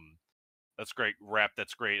 That's great rep.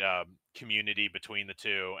 That's great community between the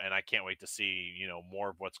two, and I can't wait to see more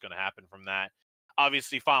of what's going to happen from that.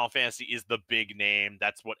 Obviously, Final Fantasy is the big name.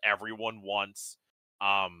 That's what everyone wants.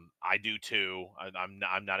 I do too.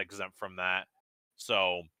 I'm not exempt from that.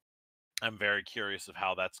 So I'm very curious of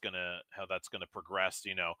how that's gonna progress.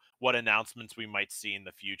 What announcements we might see in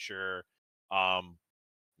the future. At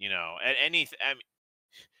anything. I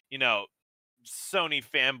mean, Sony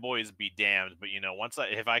fanboys be damned, but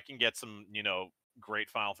if I can get some great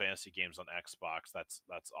Final Fantasy games on Xbox, that's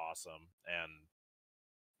awesome, and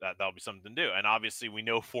that'll be something to do. And obviously, we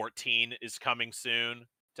know 14 is coming soon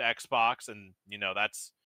to Xbox, and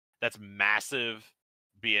that's massive,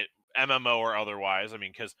 be it MMO or otherwise. I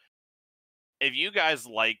mean, because if you guys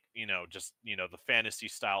like just the fantasy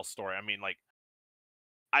style story, I mean, like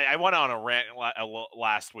I went on a rant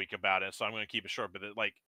last week about it, so I'm going to keep it short. But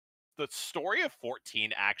the story of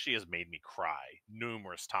 14 actually has made me cry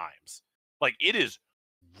numerous times. Like, it is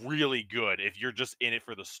really good if you're just in it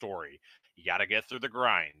for the story. You got to get through the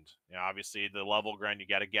grind. Obviously, the level grind you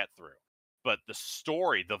got to get through. But the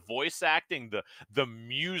story, the voice acting, the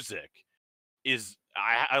music is.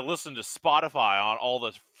 I listen to Spotify on all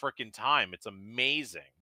the freaking time. It's amazing.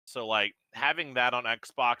 So, like, having that on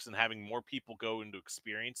Xbox and having more people go into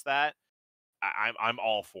experience that, I'm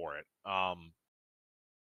all for it.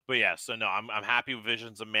 But yeah, so no, I'm happy with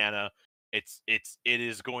Visions of Mana. It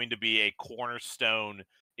is going to be a cornerstone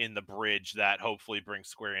in the bridge that hopefully brings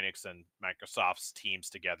Square Enix and Microsoft's teams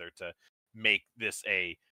together to make this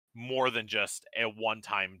a more than just a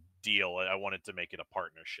one-time deal. I wanted to make it a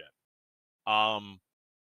partnership.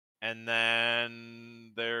 And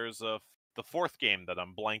then there's the fourth game that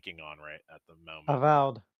I'm blanking on right at the moment.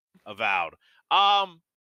 Avowed.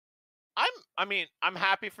 I'm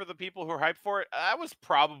happy for the people who are hyped for it. That was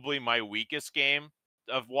probably my weakest game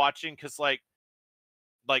of watching, because like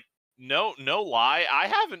no lie, I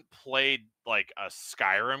haven't played like a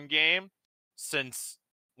Skyrim game since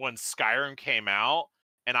when Skyrim came out,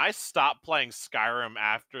 and I stopped playing Skyrim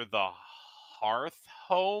after the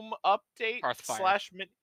Hearthhome update Hearthfire.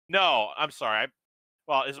 No, I'm sorry.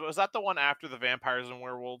 Was that the one after the Vampires and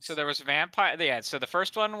Werewolves? So there was Vampire. Yeah. So the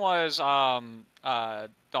first one was Dawnguard.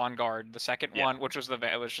 The second one, which was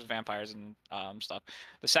vampires and stuff.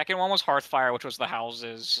 The second one was Hearthfire, which was the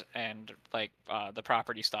houses and like the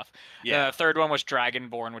property stuff. Yeah. The third one was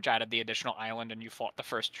Dragonborn, which added the additional island, and you fought the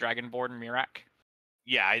first Dragonborn, Mirak.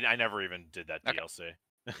 Yeah, I never even did that DLC.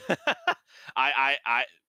 I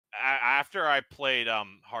after I played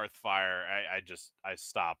Hearthfire, I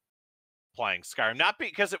stopped playing Skyrim, not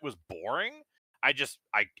because it was boring. I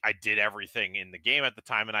did everything in the game at the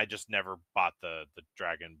time, and I just never bought the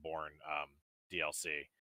Dragonborn DLC.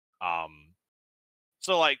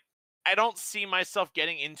 So like, I don't see myself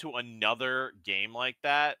getting into another game like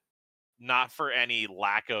that. Not for any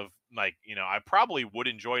lack of like, I probably would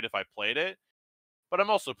enjoy it if I played it, but I'm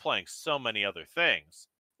also playing so many other things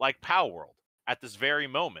like Palworld at this very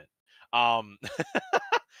moment.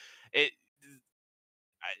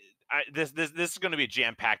 This is going to be a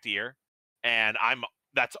jam-packed year, and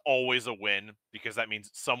that's always a win, because that means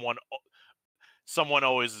someone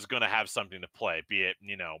always is going to have something to play. Be it,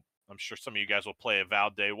 I'm sure some of you guys will play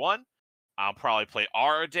Avowed day one. I'll probably play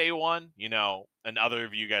Aura day one, and other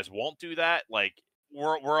of you guys won't do that. Like,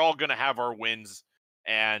 we're all going to have our wins,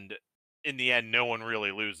 and in the end, no one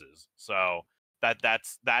really loses. So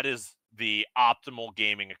that is the optimal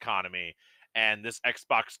gaming economy, and this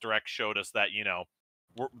Xbox Direct showed us that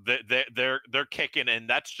they're kicking, and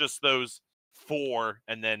that's just those 4,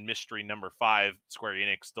 and then mystery number 5 Square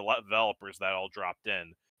Enix developers that all dropped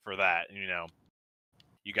in for that.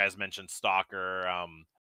 you guys mentioned Stalker.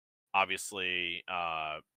 Obviously,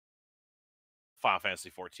 Final Fantasy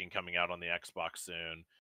 14 coming out on the Xbox soon.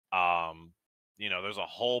 There's a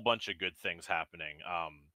whole bunch of good things happening.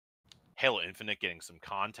 Halo Infinite getting some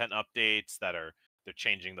content updates they're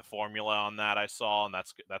changing the formula on that, I saw, and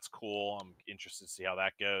that's cool. I'm interested to see how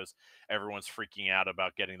that goes. Everyone's freaking out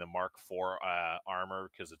about getting the Mark IV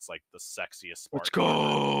armor because it's like the sexiest Spartan. Let's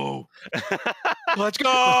go! Let's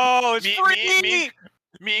go! It's free!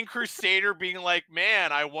 Me and Crusader being like,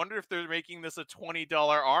 man, I wonder if they're making this a $20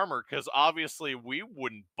 armor, because obviously we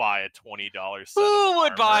wouldn't buy a $20 set. Who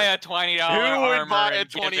would buy a $20 armor? Who would buy a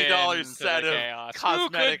 $20 set of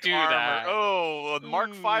cosmetic armor? That? Oh,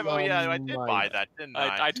 Mark V. Oh yeah, I did buy that, didn't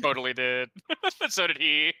I? I totally did. But so did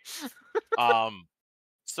he. But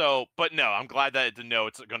no, I'm glad that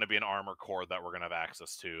it's going to be an armor core that we're going to have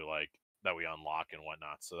access to, like that we unlock and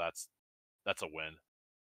whatnot. So that's a win.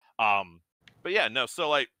 But yeah, no. So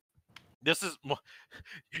like, this is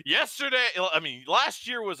yesterday. I mean, last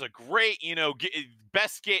year was a great,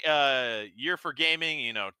 best year for gaming.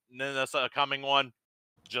 And then this coming one,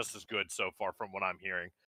 just as good so far from what I'm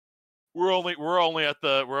hearing. We're only at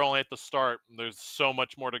the start. There's so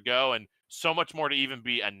much more to go, and so much more to even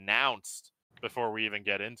be announced before we even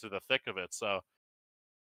get into the thick of it. So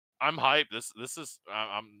I'm hyped. This is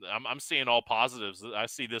I'm seeing all positives. I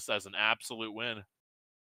see this as an absolute win.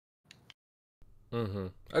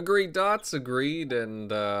 Agreed, Dots. Agreed.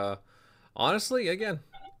 And honestly, again,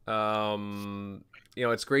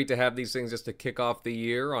 it's great to have these things just to kick off the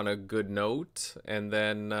year on a good note, and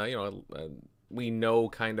then we know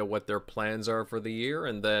kind of what their plans are for the year,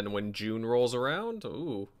 and then when June rolls around,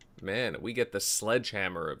 ooh, man, we get the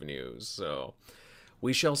sledgehammer of news. So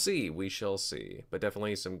we shall see. But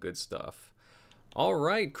definitely some good stuff. All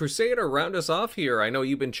right, Crusader, round us off here. I know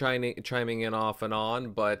you've been chiming in off and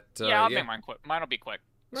on, but I'll make mine quick. Mine'll be quick.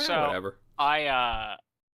 So whatever. I'm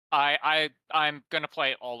gonna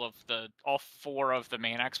play all 4 of the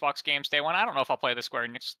main Xbox games day one. I don't know if I'll play the Square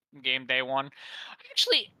Enix game day one.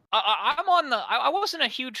 Actually, I wasn't a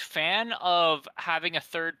huge fan of having a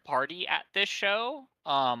third party at this show.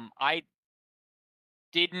 I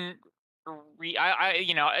didn't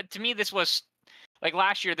to me this was like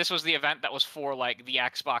last year. This was the event that was for like the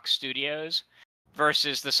Xbox Studios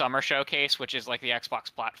versus the Summer Showcase, which is like the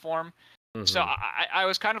Xbox platform. So I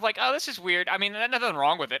was kind of like, oh, this is weird. I mean, nothing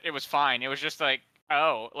wrong with it. It was fine. It was just like,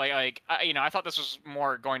 oh, I thought this was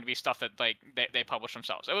more going to be stuff that like they publish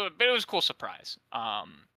themselves. But it was a cool surprise.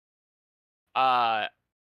 I'm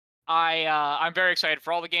very excited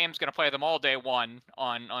for all the games. Going to play them all day one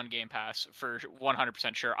on Game Pass for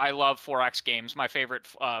 100% sure. I love 4X games. My favorite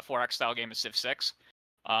 4X style game is Civ 6.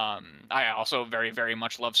 I also very, very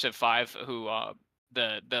much love Civ 5, who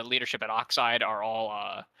the leadership at Oxide are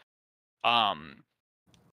all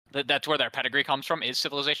that's where their pedigree comes from, is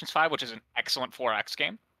Civilizations 5, which is an excellent 4X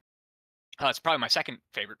game. It's probably my second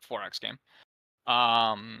favorite 4X game.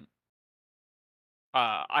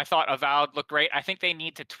 I thought Avowed looked great. I think they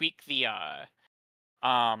need to tweak the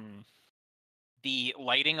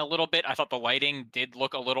lighting a little bit. I thought the lighting did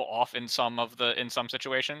look a little off in some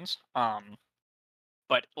situations.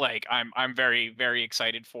 But like I'm very, very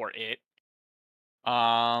excited for it.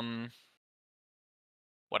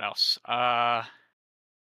 What else?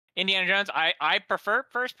 Indiana Jones. I prefer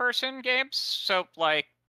first person games, so like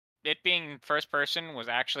it being first person was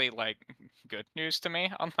actually like good news to me,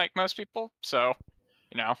 unlike most people. So,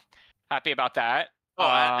 happy about that. Oh,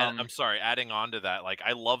 and I'm sorry, adding on to that, like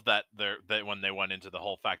I love that when they went into the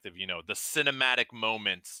whole fact of the cinematic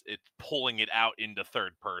moments, it's pulling it out into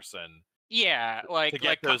third person. Yeah, like to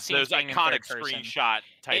get those iconic screenshot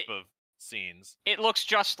type of scenes. It looks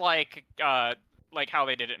just like how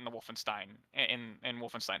they did it in the Wolfenstein in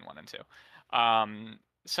Wolfenstein 1 and 2.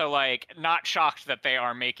 So like not shocked that they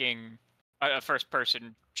are making a first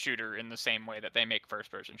person shooter in the same way that they make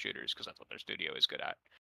first person shooters, because that's what their studio is good at.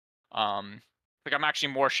 Like I'm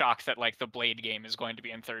actually more shocked that like the Blade game is going to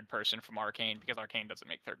be in third person from Arcane, because Arcane doesn't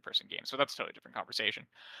make third person games. So that's a totally different conversation.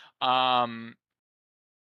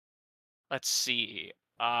 Let's see.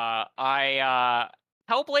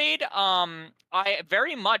 Hellblade, I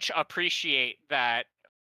very much appreciate that.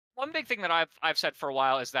 One big thing that I've said for a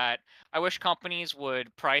while is that I wish companies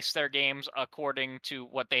would price their games according to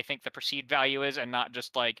what they think the perceived value is, and not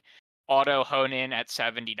just like auto hone in at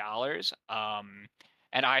 $70.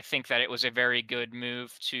 And I think that it was a very good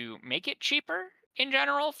move to make it cheaper in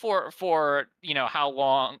general for how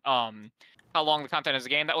long the content is a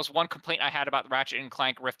game. That was one complaint I had about Ratchet and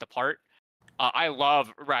Clank Rift Apart. I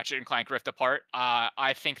love Ratchet and Clank Rift Apart.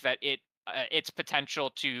 I think that it its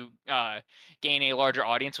potential to gain a larger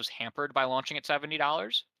audience was hampered by launching at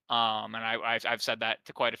 $70. And I've said that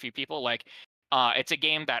to quite a few people. Like, it's a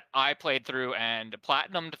game that I played through and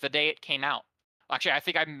platinumed the day it came out. Actually, I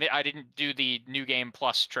think I didn't do the new game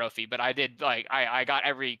plus trophy, but I did, like, I got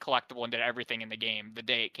every collectible and did everything in the game the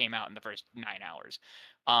day it came out in the first 9 hours.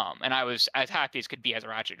 And I was as happy as could be as a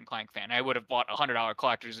Ratchet and Clank fan. I would have bought a $100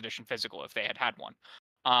 collector's edition physical if they had one.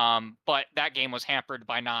 But that game was hampered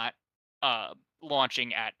by not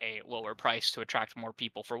launching at a lower price to attract more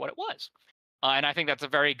people for what it was. And I think that's a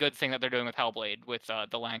very good thing that they're doing with Hellblade, with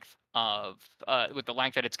the length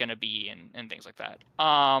that it's going to be and things like that.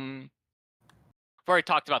 I've already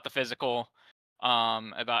talked about the physical,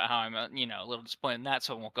 about how I'm a little disappointed in that,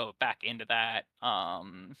 so I won't go back into that.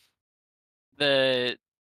 The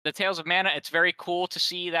Tales of Mana, it's very cool to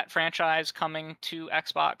see that franchise coming to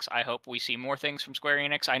Xbox. I hope we see more things from Square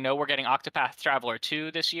Enix. I know we're getting Octopath Traveler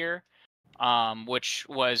 2 this year, which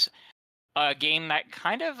was a game that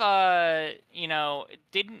kind of,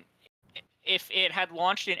 didn't... If it had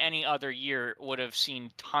launched in any other year, would have seen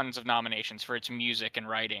tons of nominations for its music and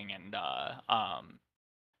writing, and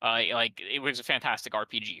it was a fantastic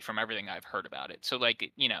RPG from everything I've heard about it. So,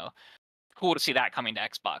 cool to see that coming to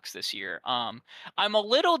Xbox this year. I'm a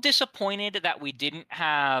little disappointed that we didn't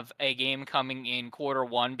have a game coming in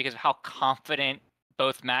Q1 because of how confident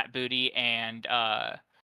both Matt Booty and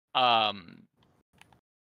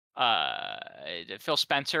Phil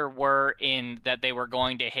Spencer were in that they were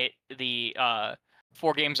going to hit the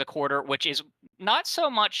 4 games a quarter, which is not so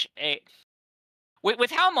much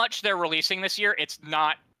with how much they're releasing this year. It's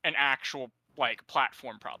not an actual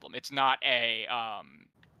platform problem. It's not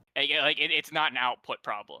it's not an output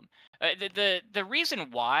problem. The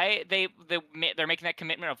reason why they're making that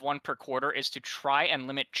commitment of 1 per quarter is to try and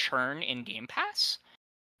limit churn in Game Pass,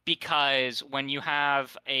 because when you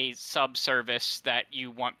have a sub service that you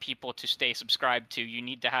want people to stay subscribed to, you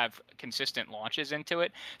need to have consistent launches into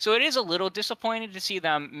it. So it is a little disappointing to see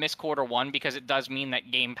them miss Q1, because it does mean that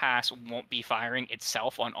Game Pass won't be firing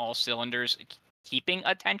itself on all cylinders, keeping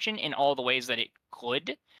attention in all the ways that it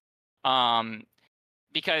could.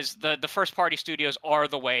 Because the first party studios are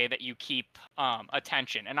the way that you keep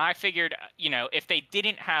attention. And I figured, if they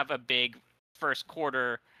didn't have a big first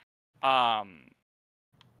quarter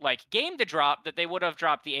game to drop, that they would have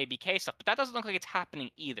dropped the ABK stuff, but that doesn't look like it's happening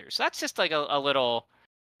either. So that's just a little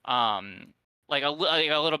a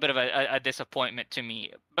little bit of a disappointment to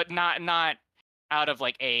me, but not out of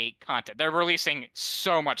a content. They're releasing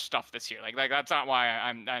so much stuff this year. That's not why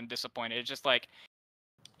I'm disappointed. It's just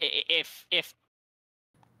if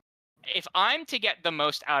I'm to get the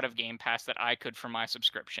most out of Game Pass that I could for my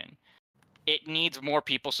subscription, it needs more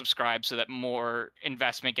people subscribed so that more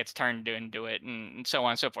investment gets turned into it, and so on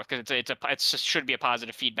and so forth. Because it should be a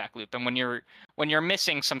positive feedback loop. And when you're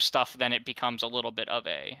missing some stuff, then it becomes a little bit of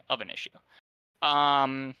an issue.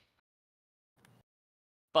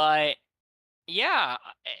 But yeah,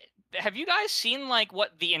 have you guys seen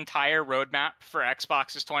what the entire roadmap for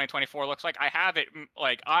Xbox's 2024 looks like? I have it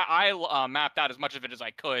I mapped out as much of it as I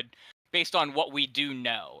could based on what we do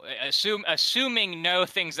know. Assuming no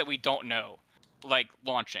things that we don't know,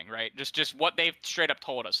 launching, right? Just what they've straight up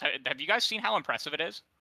told us. Have you guys seen how impressive it is?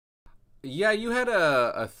 Yeah, you had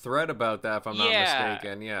a thread about that, if I'm not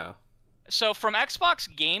mistaken. Yeah. So from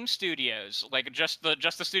Xbox Game Studios, just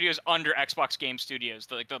the studios under Xbox Game Studios,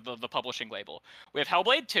 the publishing label, we have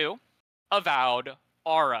Hellblade 2, Avowed,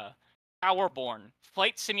 Aura, Palworld,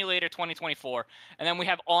 Flight Simulator 2024, and then we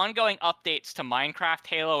have ongoing updates to Minecraft,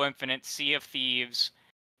 Halo Infinite, Sea of Thieves,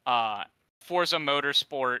 Forza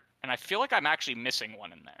Motorsport, and I feel like I'm actually missing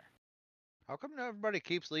one in there. How come everybody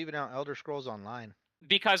keeps leaving out Elder Scrolls Online?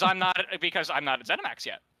 Because I'm not at ZeniMax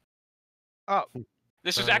yet. Oh.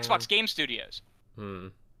 This is Xbox Game Studios.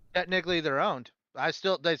 Technically, they're owned. That's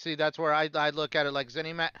where I look at it like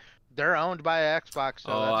ZeniMax. They're owned by Xbox.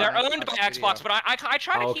 So they're owned by Xbox, but I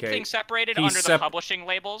try to keep things separated under the publishing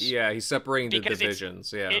labels. Yeah, he's separating the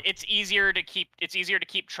divisions. It's easier to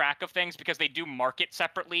keep track of things because they do market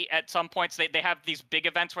separately at some points. They have these big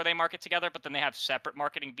events where they market together, but then they have separate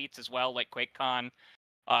marketing beats as well, like QuakeCon.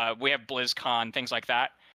 We have BlizzCon, things like that.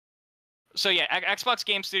 So yeah, Xbox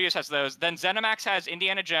Game Studios has those. Then ZeniMax has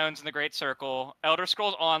Indiana Jones and the Great Circle, Elder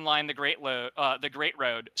Scrolls Online, the Great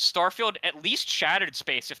Road, Starfield, at least Shattered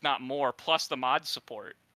Space, if not more, plus the mod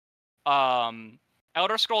support.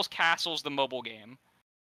 Elder Scrolls Castles, the mobile game.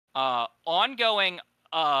 Ongoing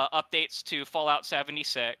updates to Fallout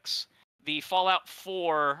 76, the Fallout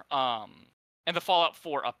 4, and the Fallout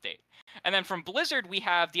 4 update. And then from Blizzard, we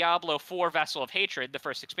have Diablo 4 Vessel of Hatred, the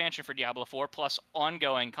first expansion for Diablo 4, plus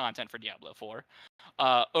ongoing content for Diablo 4.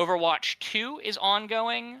 Overwatch 2 is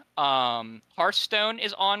ongoing. Hearthstone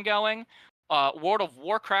is ongoing. World of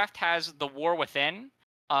Warcraft has the War Within.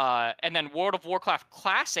 And then World of Warcraft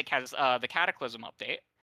Classic has the Cataclysm update.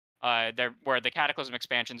 Where the Cataclysm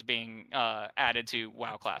expansion is being added to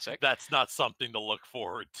WoW Classic. That's not something to look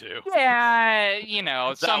forward to. Yeah, you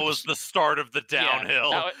know, that was the start of the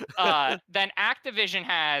downhill. Yeah, then Activision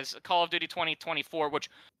has Call of Duty 2024, which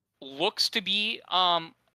looks to be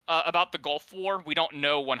about the Gulf War. We don't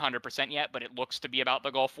know 100% yet, but it looks to be about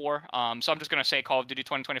the Gulf War. So I'm just going to say Call of Duty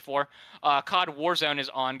 2024. COD Warzone is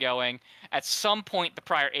ongoing. At some point, the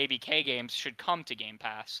prior ABK games should come to Game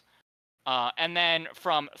Pass. And then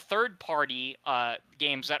from third-party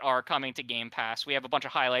games that are coming to Game Pass, we have a bunch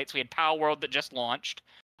of highlights. We had Palworld that just launched,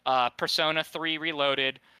 Persona 3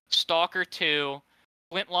 Reloaded, Stalker 2,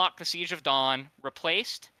 Flintlock: The Siege of Dawn,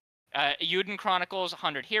 Replaced, Euden Chronicles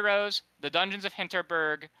 100 Heroes, The Dungeons of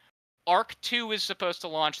Hinterberg, Arc 2 is supposed to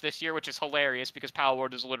launch this year, which is hilarious because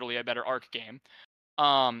Palworld is literally a better Arc game,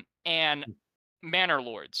 and Manor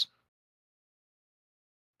Lords.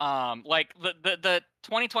 Like the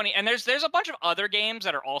 2020, and there's a bunch of other games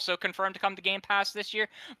that are also confirmed to come to Game Pass this year,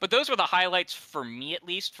 but those were the highlights for me, at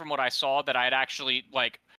least from what I saw, that I'd actually,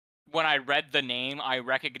 like, when I read the name, I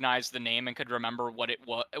recognized the name and could remember what it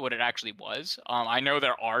actually was. I know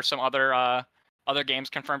there are some other games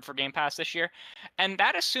confirmed for Game Pass this year, and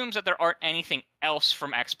that assumes that there aren't anything else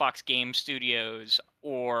from Xbox Game Studios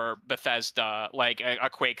or Bethesda, like a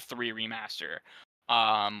Quake 3 remaster,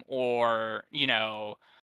 or, you know,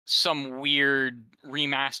 some weird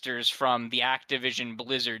remasters from the Activision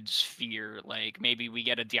Blizzard sphere, like maybe we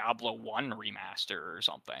get a Diablo 1 remaster or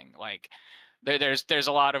something. Like there's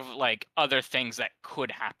a lot of like other things that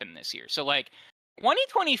could happen this year. So like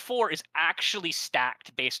 2024 is actually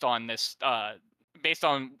stacked based on this based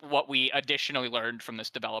on what we additionally learned from this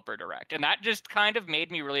developer direct. And that just kind of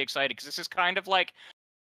made me really excited because this is kind of like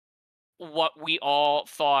what we all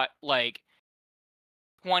thought like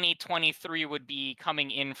 2023 would be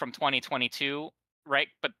coming in from 2022, right?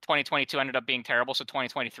 But 2022 ended up being terrible, so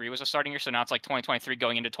 2023 was a starting year. So now it's like 2023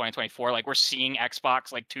 going into 2024. Like we're seeing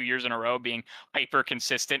Xbox like 2 years in a row being hyper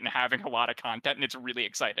consistent and having a lot of content, and it's really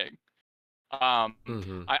exciting.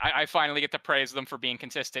 I finally get to praise them for being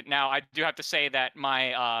consistent. Now I do have to say that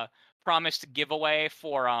my promised giveaway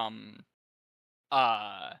for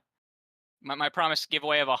my promised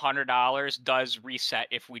giveaway of $100 does reset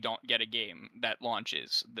if we don't get a game that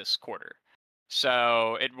launches this quarter.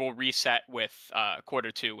 So it will reset with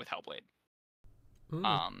quarter 2 with Hellblade.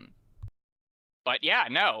 But yeah,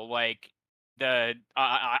 no, like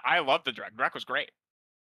I love the direct. Direct was great.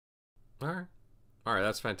 All right,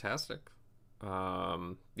 that's fantastic.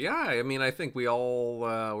 Yeah, I mean, I think we all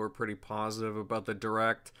were pretty positive about the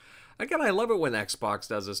direct. Again, I love it when Xbox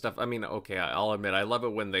does this stuff. I mean, okay, I'll admit, I love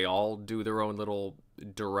it when they all do their own little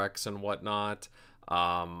directs and whatnot.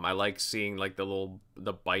 I like seeing like the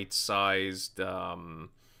bite-sized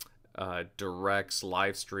directs,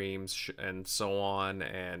 live streams, and so on,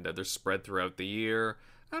 and they're spread throughout the year.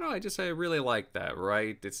 I don't know, I really like that,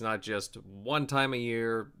 right? It's not just one time a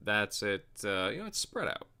year, that's it. It's spread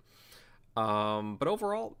out. But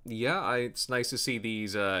overall, yeah, it's nice to see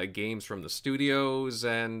these games from the studios,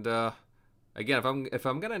 and again, if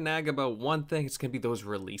I'm gonna nag about one thing, it's gonna be those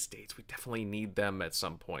release dates. We definitely need them at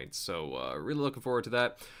some point, so really looking forward to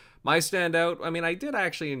that. My standout, I mean, I did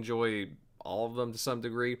actually enjoy all of them to some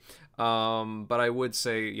degree, but I would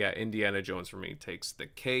say, yeah, Indiana Jones for me takes the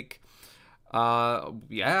cake.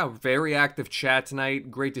 Yeah, very active chat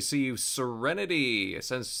tonight. Great to see you, Serenity,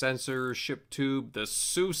 Censorship Tube, the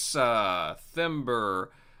Sousa, Thimber.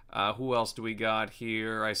 Who else do we got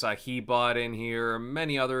here? I saw Hebot in here.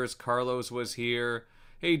 Many others. Carlos was here.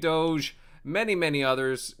 Hey, Doge. Many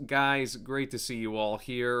others. Guys, great to see you all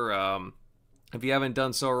here. If you haven't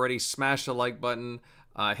done so already, smash the like button.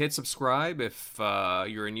 Hit subscribe if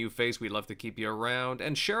you're a new face. We'd love to keep you around.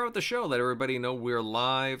 And share out the show. Let everybody know we're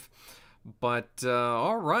live. But,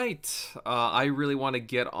 all right, I really want to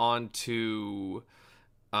get on to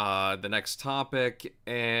the next topic,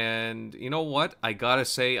 and you know what? I gotta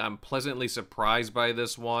say, I'm pleasantly surprised by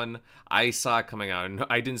this one. I saw it coming out.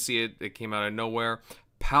 I didn't see it. It came out of nowhere.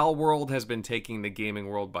 Palworld has been taking the gaming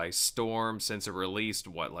world by storm since it released,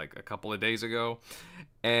 like a couple of days ago,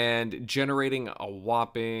 and generating a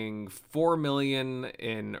whopping 4 million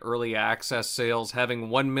in early access sales,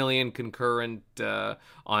 having 1 million concurrent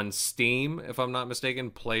on Steam, if I'm not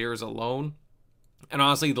mistaken, players alone. And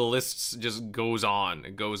honestly, the list just goes on.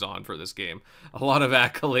 It goes on for this game. A lot of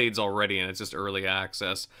accolades already, and it's just early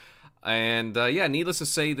access. And yeah, needless to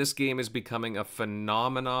say, this game is becoming a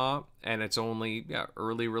phenomena, and it's only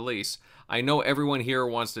early release. I know everyone here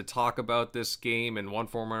wants to talk about this game in one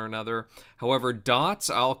form or another. However, Dots,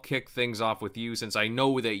 I'll kick things off with you since I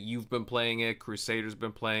know that you've been playing it. Crusader's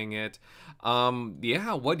been playing it.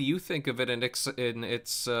 Yeah, what do you think of it and in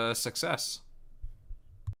its success?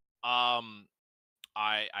 Um,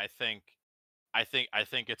 I think I think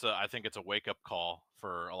it's a wake up call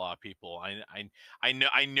for a lot of people.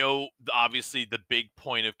 I know obviously the big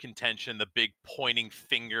point of contention, the big pointing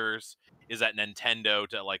fingers is at Nintendo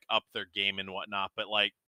to like up their game and whatnot. But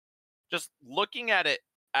like just looking at it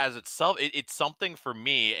as itself, it's something for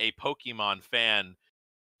me, a Pokemon fan,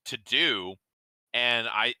 to do, and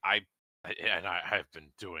I've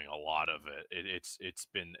been doing a lot of it. It's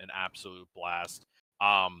been an absolute blast.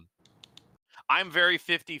 Um, I'm very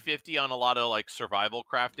 50-50 on a lot of like survival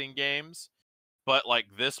crafting games, but like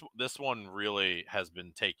this one really has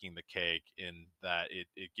been taking the cake in that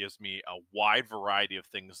it gives me a wide variety of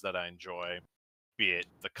things that I enjoy, be it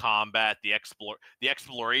the combat, the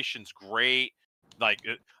exploration's great. Like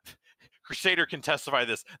Crusader can testify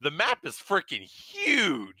this. The map is freaking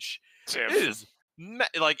huge. It is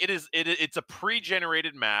like it's a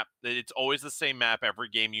pre-generated map. It's always the same map every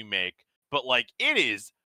game you make, but like it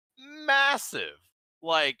is massive.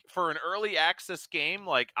 Like for an early access game,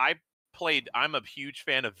 like I'm a huge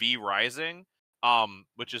fan of V Rising,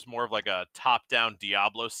 which is more of like a top-down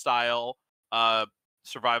Diablo style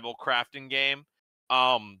survival crafting game.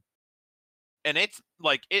 Um and it's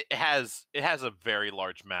like it has a very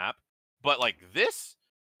large map, but like this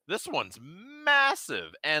one's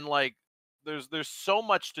massive, and like there's so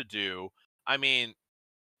much to do. I mean,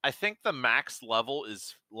 I think the max level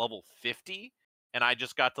is level 50, and I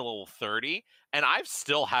just got to level 30, and I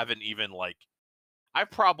still haven't even like I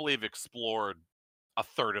probably have explored a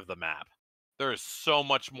third of the map. There is so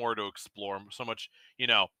much more to explore, so much,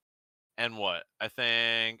 and what? I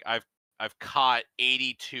think I've caught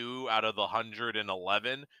 82 out of the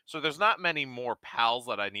 111. So there's not many more pals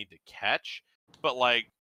that I need to catch, but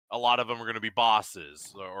like a lot of them are going to be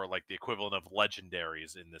bosses or like the equivalent of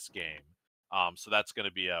legendaries in this game. So that's going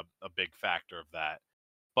to be a big factor of that.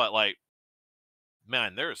 But like,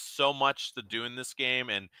 man, there is so much to do in this game,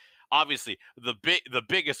 and obviously the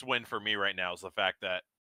biggest win for me right now is the fact that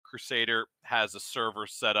Crusader has a server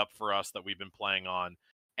set up for us that we've been playing on,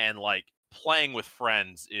 and like playing with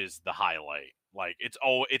friends is the highlight. Like it's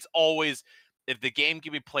always, if the game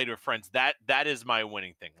can be played with friends, that is my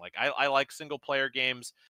winning thing. Like I like single player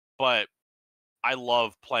games, but I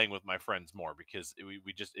love playing with my friends more because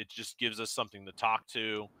it just gives us something to talk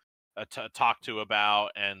to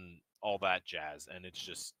about and all that jazz, and it's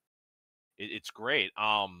just it's great.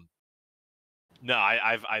 No,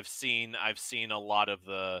 I've seen a lot of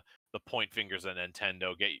the point fingers at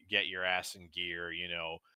Nintendo, get your ass in gear,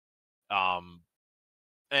 um,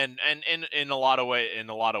 and in a lot of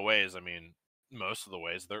ways, I mean, most of the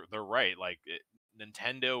ways they're right. Like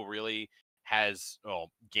Nintendo really has,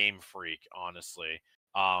 well, Game Freak, honestly,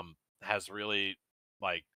 has really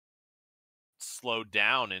like slowed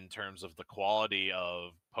down in terms of the quality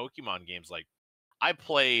of Pokemon games. Like I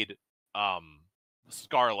played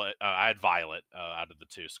Scarlet. I had Violet out of the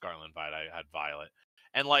two, Scarlet and Violet. I had Violet,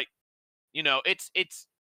 and like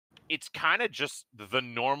it's kind of just the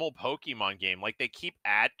normal Pokemon game. Like they keep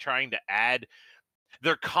trying to add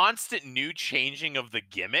their constant new changing of the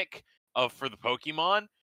gimmick of for the Pokemon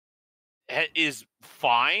is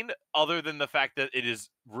fine, other than the fact that it is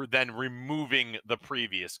then removing the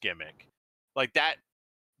previous gimmick. Like that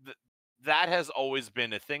has always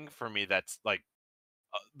been a thing for me. That's like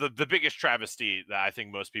the biggest travesty that I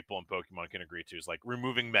think most people in Pokemon can agree to is like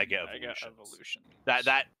removing Mega Evolutions.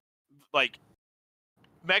 That like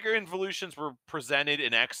Mega Evolutions were presented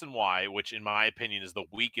in X and Y, which in my opinion is the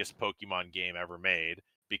weakest Pokemon game ever made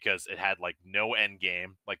because it had like no end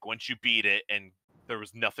game. Like once you beat it and there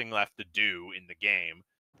was nothing left to do in the game.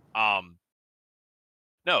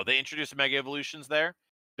 No, they introduced Mega Evolutions there.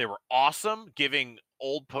 They were awesome, giving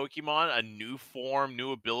old Pokemon a new form,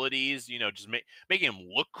 new abilities, just making them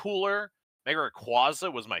look cooler. Mega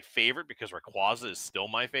Rayquaza was my favorite because Rayquaza is still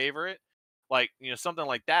my favorite. Like, something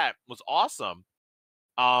like that was awesome.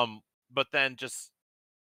 But then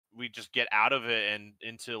we just get out of it and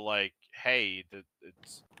into like, hey,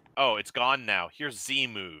 it's gone now. Here's Z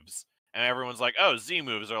moves. And everyone's like, oh, Z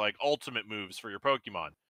moves are like ultimate moves for your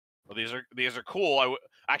Pokemon. Well, these are cool.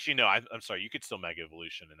 Actually, no, I'm sorry. You could still Mega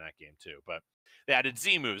Evolution in that game too, but they added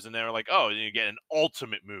Z moves, and they were like, oh, you get an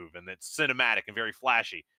ultimate move, and it's cinematic and very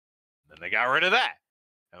flashy. And then they got rid of that.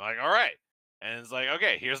 And I'm like, all right, And it's like,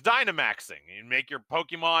 okay, here's Dynamaxing. You make your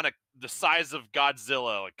Pokemon the size of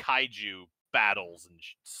Godzilla, like kaiju battles and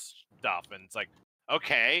stuff. And it's like,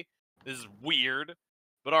 okay, this is weird,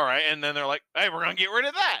 but all right. And then they're like, hey, we're going to get rid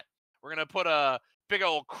of that. We're going to put a big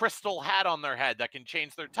old crystal hat on their head that can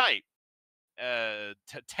change their type.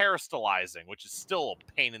 Terrestrializing, which is still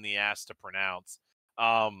a pain in the ass to pronounce.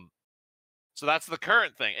 So that's the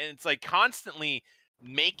current thing. And it's like constantly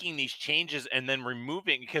making these changes and then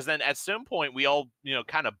removing, because then at some point we all,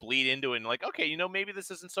 kind of bleed into it and like, okay, maybe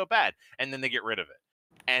this isn't so bad. And then they get rid of it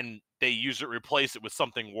and they replace it with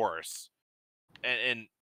something worse. And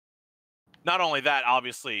not only that,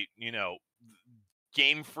 obviously,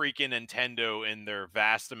 Game Freak and Nintendo, in their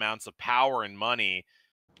vast amounts of power and money,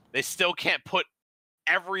 they still can't put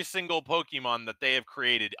every single Pokemon that they have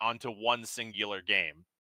created onto one singular game.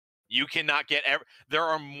 You cannot get there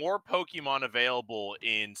are more Pokemon available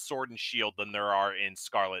in Sword and Shield than there are in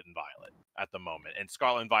Scarlet and Violet at the moment. And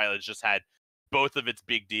Scarlet and Violet just had both of its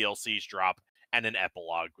big DLCs drop and an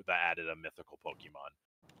epilogue that added a mythical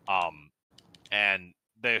Pokemon. And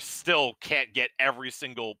they still can't get every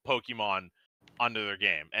single Pokemon onto their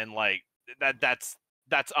game. And like that's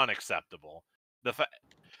unacceptable.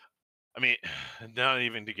 I mean, not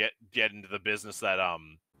even to get into the business that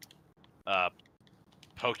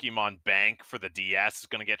Pokemon Bank for the DS is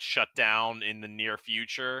going to get shut down in the near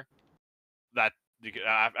future. That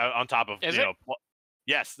on top of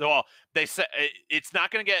yes, well, they said it's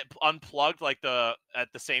not going to get unplugged like at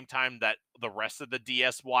the same time that the rest of the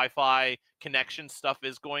DS Wi-Fi connection stuff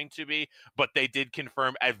is going to be, but they did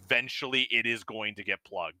confirm eventually it is going to get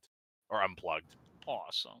plugged or unplugged.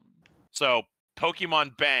 Awesome. So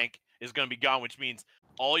Pokemon Bank is going to be gone, which means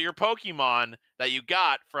all your Pokemon that you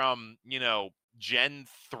got from, Gen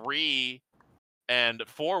 3 and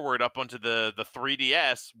forward up onto the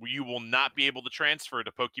 3DS, you will not be able to transfer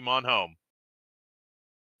to Pokemon Home.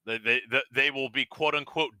 They will be quote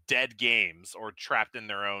unquote dead games or trapped in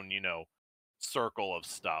their own, circle of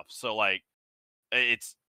stuff. So like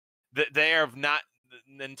it's they have not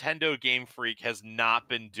Nintendo Game Freak has not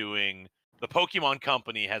been doing, the Pokemon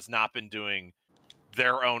Company has not been doing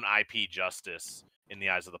their own IP justice in the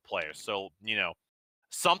eyes of the players. So,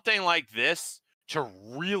 something like this to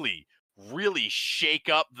really, really shake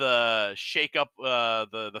up the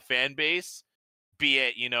fan base, be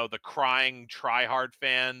it, the crying try-hard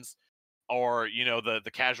fans or,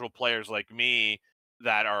 the casual players like me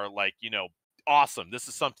that are like, awesome, this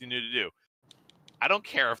is something new to do. I don't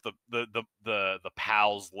care if the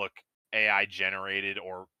pals look AI generated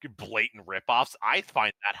or blatant ripoffs. I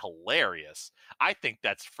find that hilarious. I think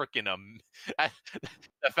that's freaking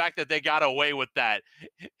the fact that they got away with that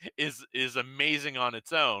is amazing on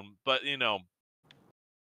its own. But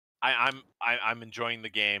I'm enjoying the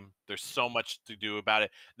game. There's so much to do about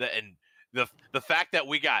it. And the fact that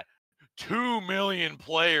we got 2 million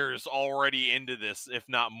players already into this, if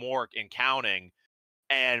not more, and counting,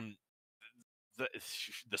 and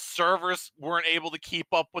the servers weren't able to keep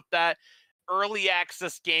up with that early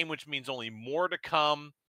access game, which means only more to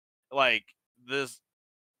come. Like this,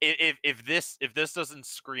 if this doesn't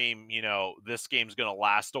scream, this game's gonna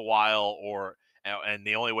last a while, and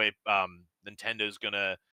the only way Nintendo's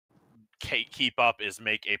gonna keep up is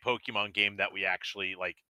make a Pokemon game that we actually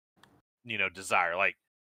like, desire. Like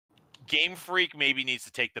Game Freak maybe needs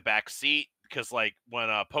to take the back seat, because like when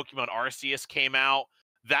Pokemon Arceus came out,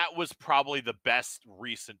 that was probably the best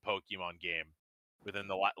recent Pokemon game within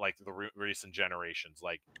the recent generations.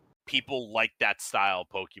 Like people like that style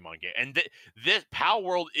Pokemon game, and this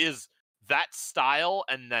Palworld is that style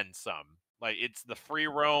and then some. Like it's the free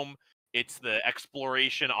roam, it's the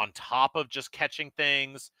exploration on top of just catching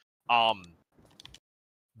things.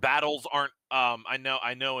 Battles aren't. I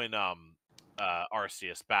know in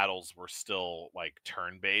Arceus battles were still like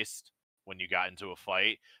turn based when you got into a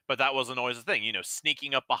fight, but that wasn't always the thing.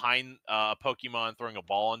 Sneaking up behind a Pokemon, throwing a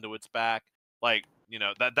ball into its back, like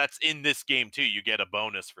that's in this game too. You get a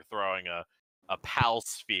bonus for throwing a Pal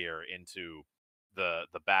Sphere into the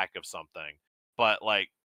back of something. But like,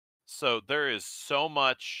 so there is so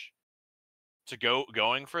much to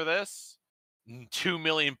going for this. 2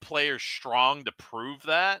 million players strong to prove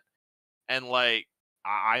that, and like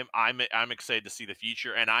I'm excited to see the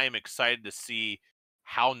future, and I am excited to see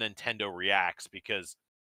how Nintendo reacts, because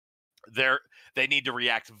they need to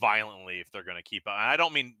react violently if they're going to keep up. And I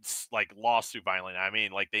don't mean like lawsuit violent. I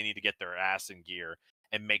mean like they need to get their ass in gear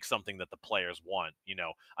and make something that the players want.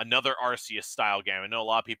 Another Arceus style game. I know a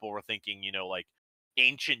lot of people were thinking, like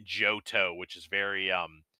Ancient Johto, which is very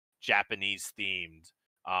Japanese themed,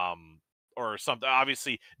 or something.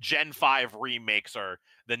 Obviously, Gen 5 remakes are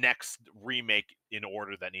the next remake in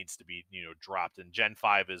order that needs to be, dropped. And Gen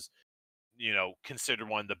 5 is, considered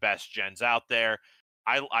one of the best gens out there.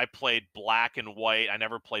 I played Black and White. I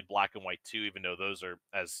never played Black and White 2, even though those are,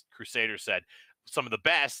 as Crusader said, some of the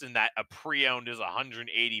best, in that a pre-owned is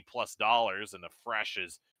 $180+ and a fresh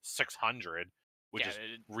is $600, which is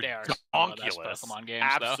they are some of the best ridiculous. Pokemon games,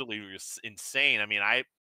 Absolutely insane. I mean,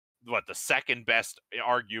 the second best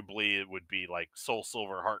arguably it would be like Soul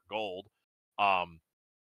Silver, Heart Gold. I'm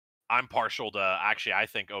partial to, actually, I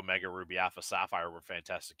think Omega Ruby, Alpha Sapphire were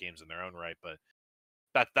fantastic games in their own right, but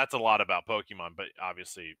that's a lot about Pokemon. But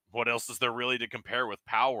obviously, what else is there really to compare with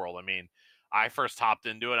Palworld? I mean, I first hopped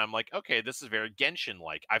into it, I'm like, okay, this is very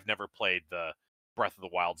Genshin-like. I've never played the Breath of the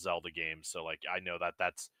Wild Zelda game, so like I know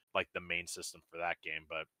that's like the main system for that game,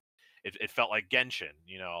 but it felt like Genshin,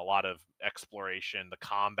 a lot of exploration. The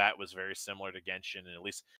combat was very similar to Genshin, and at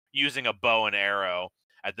least using a bow and arrow.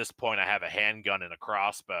 At this point, I have a handgun and a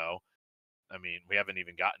crossbow. I mean, we haven't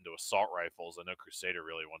even gotten to assault rifles. I know Crusader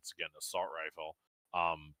really wants to get an assault rifle.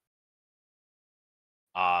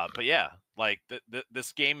 But yeah, like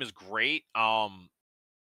this game is great. I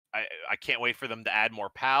can't wait for them to add more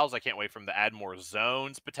pals. I can't wait for them to add more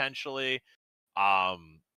zones potentially. Add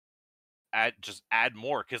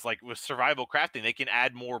more, because like with survival crafting, they can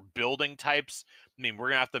add more building types. I mean, we're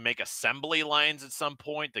gonna have to make assembly lines at some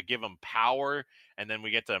point to give them power, and then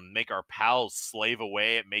we get to make our pals slave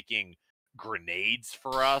away at making grenades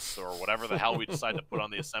for us or whatever the hell we decide to put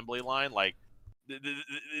on the assembly line. Like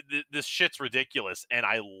this shit's ridiculous, and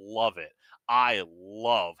I love it. I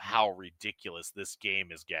love how ridiculous this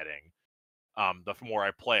game is getting. The more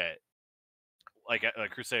I play it, like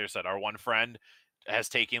Crusader said, our one friend has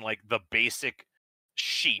taken like the basic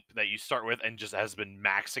sheep that you start with and just has been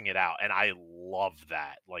maxing it out, and I love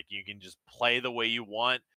that. Like, you can just play the way you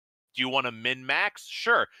want. Do you want to min-max?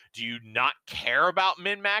 Sure. Do you not care about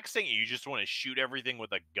min-maxing? You just want to shoot everything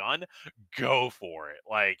with a gun? Go for it.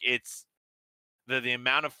 Like, it's the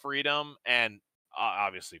amount of freedom, and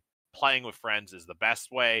obviously playing with friends is the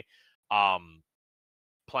best way.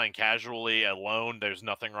 Playing casually alone, there's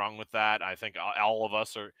nothing wrong with that. I think all of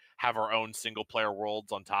us have our own single player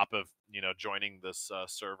worlds on top of joining this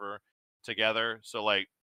server together. So like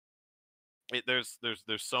there's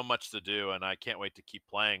so much to do, and I can't wait to keep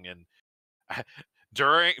playing. And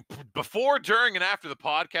before, during, and after the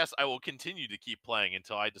podcast, I will continue to keep playing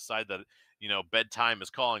until I decide that bedtime is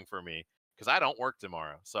calling for me, because I don't work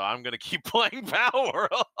tomorrow. So I'm gonna keep playing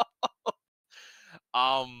Palworld.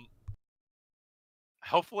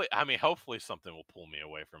 Hopefully something will pull me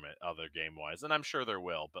away from it other game wise, and I'm sure there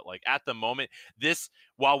will. But like at the moment,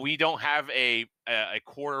 while we don't have a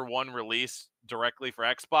quarter one release directly for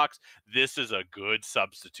Xbox, this is a good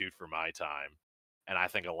substitute for my time, and I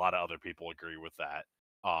think a lot of other people agree with that.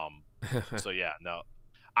 So yeah, no,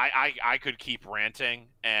 I could keep ranting,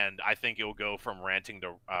 and I think it'll go from ranting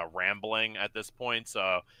to rambling at this point.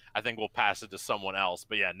 So I think we'll pass it to someone else.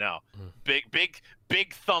 But yeah, no,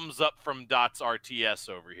 big thumbs up from Dots RTS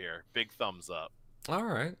over here. Big thumbs up. All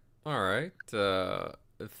right.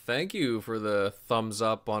 Thank you for the thumbs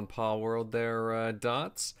up on Palworld there,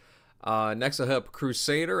 Dots. Next I have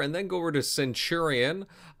Crusader, and then go over to Centurion.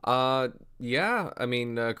 Yeah, I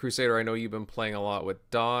mean, Crusader, I know you've been playing a lot with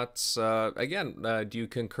Dots. Again, do you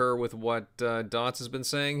concur with what Dots has been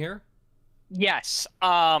saying here? Yes.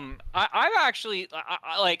 I've actually,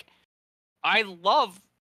 I love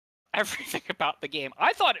everything about the game.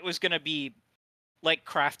 I thought it was going to be like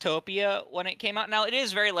Craftopia when it came out. Now, it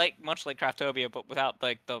is very much like Craftopia, but without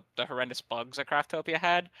like the horrendous bugs that Craftopia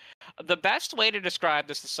had. The best way to describe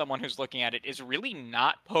this to someone who's looking at it is really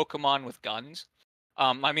not Pokemon with guns.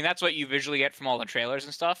 I mean, that's what you visually get from all the trailers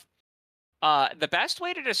and stuff. The best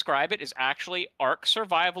way to describe it is actually Ark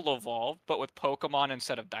Survival Evolved, but with Pokemon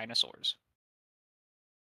instead of dinosaurs.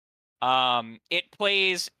 It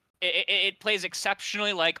plays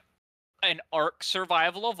exceptionally like an Ark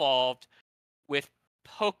Survival Evolved with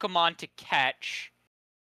Pokemon to catch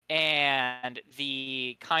and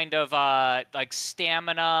the kind of like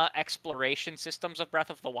stamina exploration systems of Breath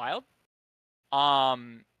of the Wild.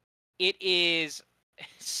 It is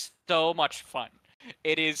so much fun.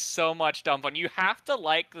 It is so much dumb fun. You have to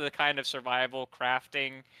like the kind of survival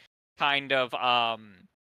crafting kind of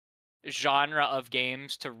genre of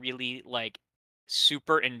games to really like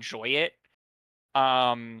super enjoy it.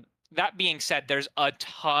 That being said, there's a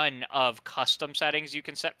ton of custom settings you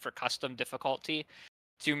can set for custom difficulty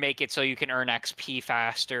to make it so you can earn XP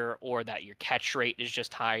faster, or that your catch rate is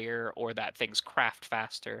just higher, or that things craft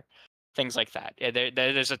faster, things like that.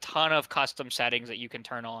 There's a ton of custom settings that you can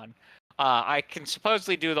turn on. I can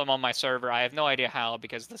supposedly do them on my server. I have no idea how,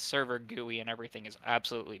 because the server GUI and everything is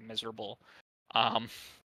absolutely miserable.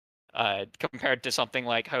 Compared to something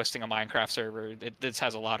like hosting a Minecraft server, this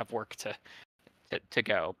has a lot of work to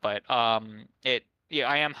go. But I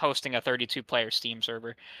am hosting a 32-player Steam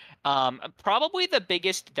server. Probably the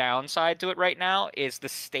biggest downside to it right now is the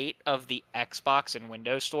state of the Xbox and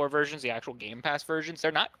Windows Store versions, the actual Game Pass versions.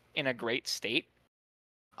 They're not in a great state.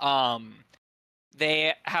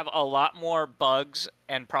 They have a lot more bugs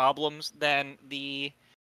and problems than the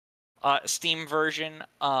Steam version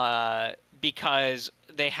because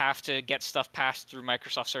they have to get stuff passed through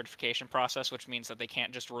Microsoft certification process, which means that they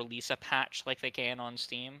can't just release a patch like they can on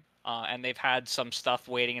Steam. And they've had some stuff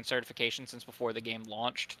waiting in certification since before the game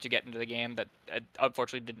launched to get into the game that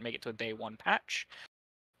unfortunately didn't make it to a day one patch.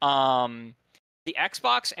 The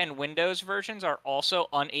Xbox and Windows versions are also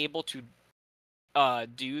unable to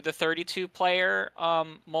do the 32-player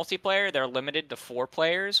multiplayer. They're limited to 4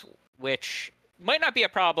 players, which might not be a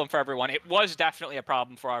problem for everyone. It was definitely a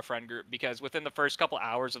problem for our friend group because within the first couple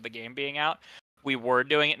hours of the game being out, we were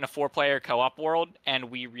doing it in a 4-player co-op world, and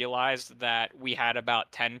we realized that we had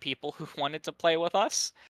about 10 people who wanted to play with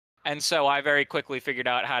us. And so I very quickly figured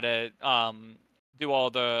out how to do all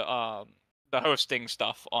the hosting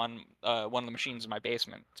stuff on one of the machines in my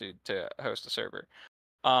basement to host a server.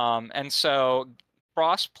 And so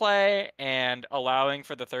crossplay and allowing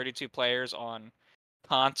for the 32 players on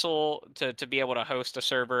console to be able to host a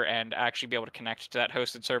server and actually be able to connect to that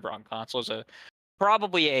hosted server on console is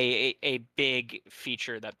probably a big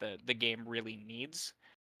feature that the game really needs.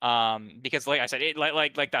 Because like I said,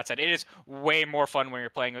 like that said, it is way more fun when you're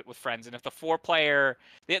playing it with friends. And if the 4-player,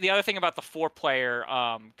 the other thing about the 4-player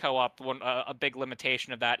co-op, a big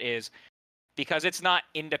limitation of that is because it's not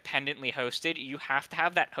independently hosted, you have to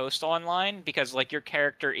have that host online because like your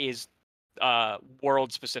character is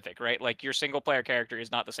world specific, right? Like your single player character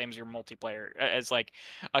is not the same as your multiplayer, as like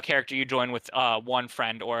a character you join with one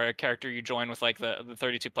friend or a character you join with like the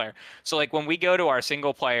 32 player. So like when we go to our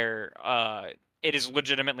single player, it is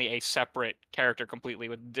legitimately a separate character completely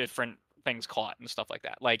with different things caught and stuff like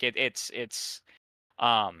that. Like it's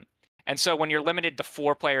and so when you're limited to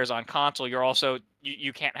 4 players on console, you're also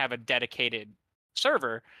you can't have a dedicated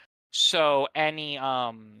server. So any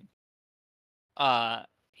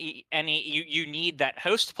you need that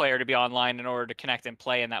host player to be online in order to connect and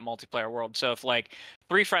play in that multiplayer world. So if like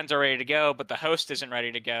 3 friends are ready to go, but the host isn't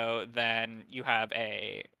ready to go, then you have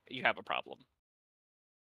a problem.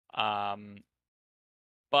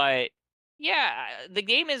 But yeah, the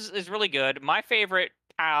game is really good. My favorite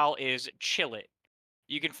PAL is Chillit.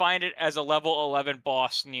 You can find it as a level 11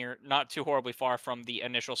 boss near, not too horribly far from the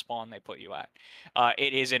initial spawn they put you at.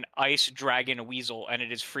 It is an ice dragon weasel, and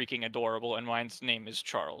it is freaking adorable, and mine's name is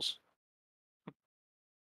Charles.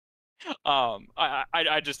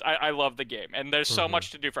 I love the game, and there's so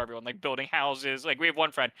much to do for everyone, like building houses. Like we have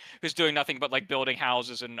one friend who's doing nothing but like building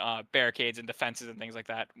houses and barricades and defenses and things like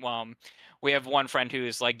that. We have one friend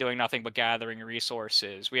who's like doing nothing but gathering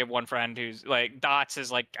resources. We have one friend who's like Dots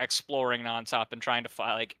is like exploring nonstop and trying to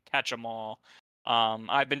like catch them all.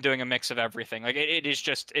 I've been doing a mix of everything. Like it is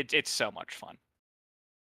just it's so much fun.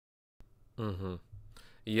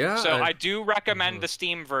 Yeah. So I do recommend the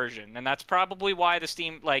Steam version, and that's probably why the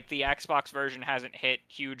Xbox version hasn't hit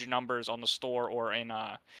huge numbers on the store or in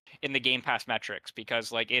the Game Pass metrics,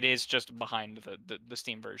 because like it is just behind the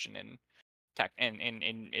Steam version in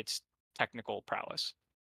its technical prowess.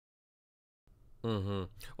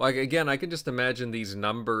 Like again, I can just imagine these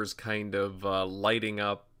numbers kind of lighting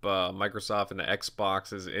up Microsoft and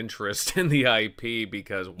Xbox's interest in the IP,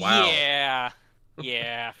 because wow.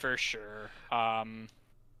 Yeah, for sure.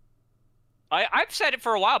 I've said it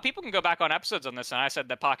for a while. People can go back on episodes on this, and I said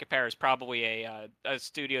that Pocket Pair is probably a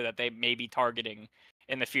studio that they may be targeting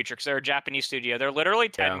in the future, because they're a Japanese studio. They're literally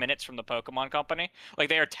 10 minutes from the Pokemon Company. Like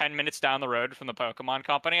they are 10 minutes down the road from the Pokemon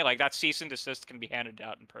Company. Like that cease and desist can be handed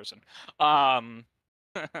out in person.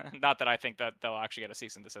 Not that I think that they'll actually get a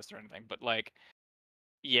cease and desist or anything, but like,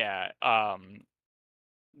 yeah.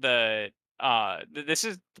 This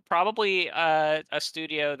is probably a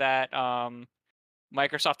studio that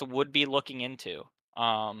Microsoft would be looking into.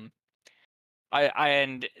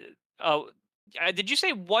 Did you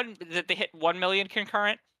say that they hit 1 million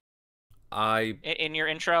concurrent? In your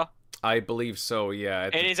intro? I believe so. Yeah.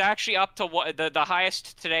 It is actually up to the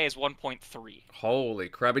highest today is 1.3. Holy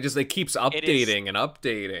crap! It keeps updating and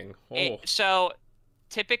updating. So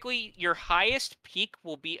typically your highest peak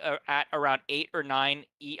will be at around 8 or 9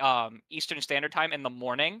 Eastern Standard Time in the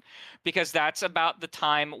morning, because that's about the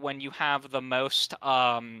time when you have the most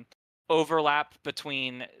overlap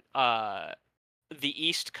between the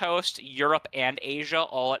East Coast, Europe, and Asia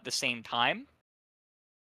all at the same time.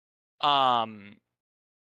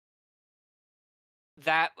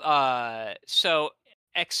 that so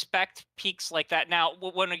expect peaks like that. Now,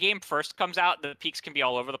 when a game first comes out, the peaks can be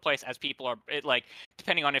all over the place as people are like,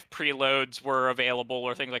 depending on if preloads were available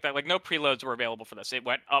or things like that. Like no preloads were available for this. It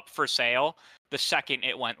went up for sale the second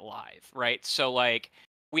it went live, right? So like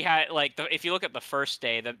we had like if you look at the first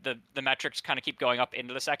day, the metrics kind of keep going up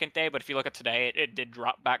into the second day, but if you look at today, it did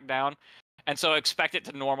drop back down. And so expect it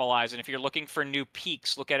to normalize. And if you're looking for new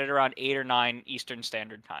peaks, look at it around 8 or 9 Eastern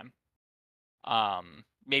Standard Time.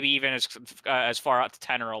 Maybe even as far out to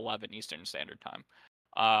 10 or 11 Eastern Standard Time.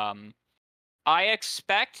 I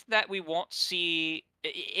expect that we won't see,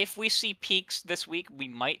 if we see peaks this week, we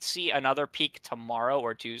might see another peak tomorrow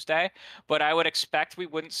or Tuesday, but I would expect we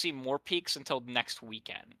wouldn't see more peaks until next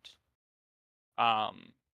weekend.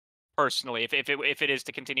 Personally, if it is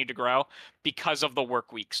to continue to grow because of the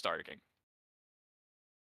work week starting.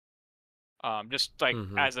 Just like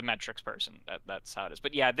as a metrics person, that's how it is.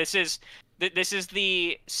 But yeah, this is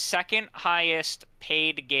the second highest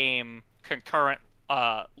paid game concurrent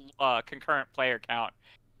player count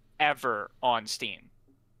ever on Steam.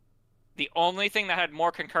 The only thing that had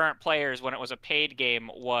more concurrent players when it was a paid game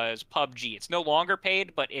was PUBG. It's no longer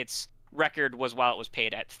paid, but its record was while it was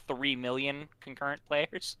paid at 3 million concurrent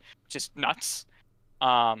players, which is nuts.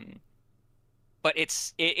 But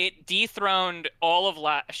it dethroned all of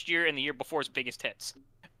last year and the year before's biggest hits: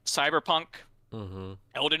 Cyberpunk,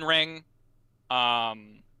 Elden Ring,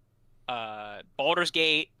 Baldur's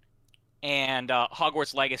Gate, and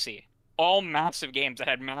Hogwarts Legacy. All massive games that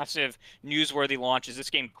had massive newsworthy launches. This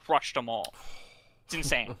game crushed them all. It's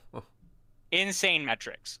insane. Insane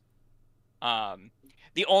metrics.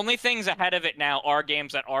 The only things ahead of it now are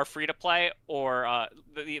games that are free to play or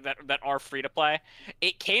that are free to play.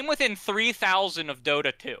 It came within 3,000 of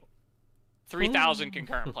Dota 2. 3,000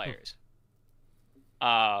 concurrent players.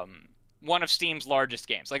 One of Steam's largest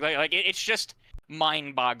games. It's just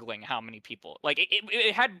mind-boggling how many people. Like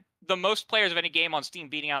it had the most players of any game on Steam,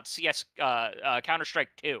 beating out CS Counter-Strike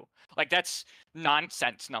 2. Like that's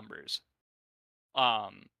nonsense numbers.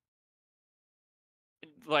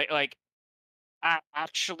 I'm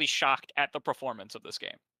actually shocked at the performance of this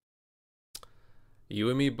game. You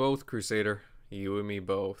and me both, Crusader. You and me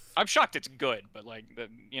both. I'm shocked it's good, but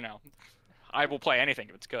I will play anything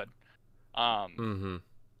if it's good.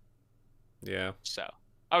 Yeah. So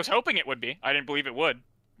I was hoping it would be. I didn't believe it would,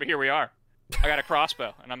 but here we are. I got a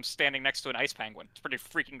crossbow, and I'm standing next to an ice penguin. It's pretty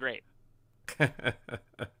freaking great.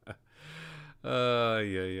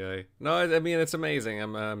 Yeah. No, I mean it's amazing.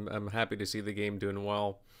 I'm happy to see the game doing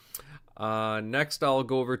well. Next, I'll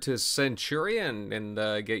go over to Centurion and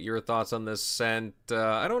get your thoughts on this. Cent,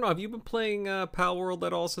 I don't know. Have you been playing Palworld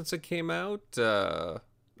at all since it came out? At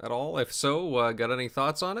all? If so, got any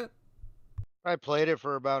thoughts on it? I played it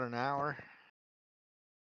for about an hour.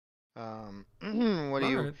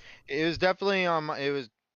 It was definitely on my,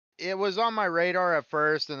 it was on my radar at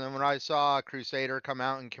first, and then when I saw Crusader come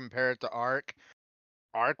out and compare it to Ark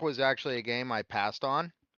was actually a game I passed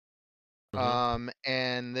on.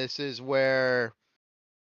 And this is where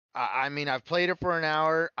I mean, I've played it for an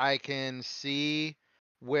hour. I can see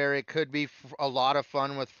where it could be a lot of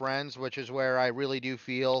fun with friends, which is where I really do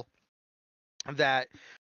feel that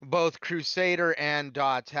both Crusader and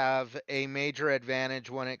Dots have a major advantage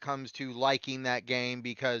when it comes to liking that game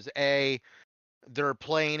because A, they're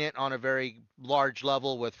playing it on a very large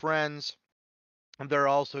level with friends. They're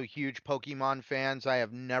also huge Pokemon fans. I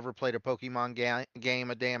have never played a Pokemon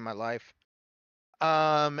game a day in my life.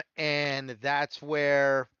 And that's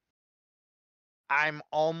where I'm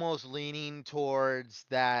almost leaning towards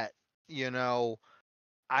that,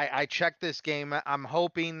 I checked this game. I'm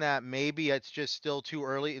hoping that maybe it's just still too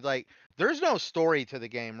early. Like, there's no story to the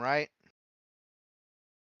game, right?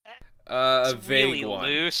 A It's vague really one.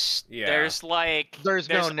 loose. Yeah. There's no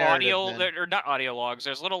narrative audio, then. or not audio logs.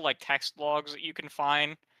 There's little text logs that you can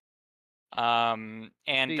find. And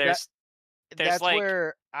See, there's that's like,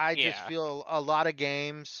 where I just yeah. feel a lot of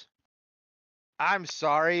games. I'm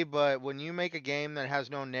sorry, but when you make a game that has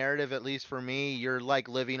no narrative, at least for me, you're like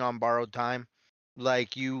living on borrowed time.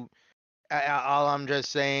 Like all I'm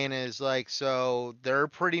just saying is so they're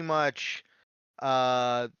pretty much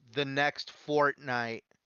the next Fortnite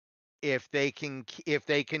if they can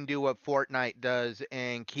do what Fortnite does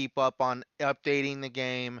and keep up on updating the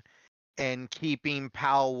game and keeping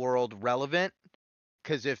Palworld relevant.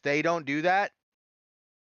 Because if they don't do that,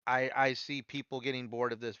 I see people getting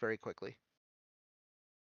bored of this very quickly.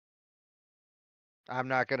 I'm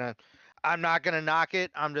not gonna knock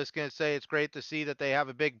it. I'm just gonna say it's great to see that they have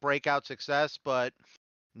a big breakout success, but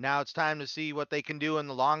now it's time to see what they can do in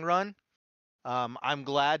the long run. I'm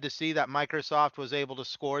glad to see that Microsoft was able to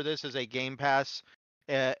score this as a Game Pass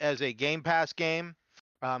as a Game Pass game.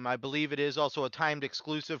 I believe it is also a timed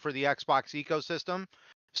exclusive for the Xbox ecosystem.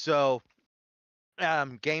 So,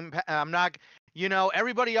 I'm not.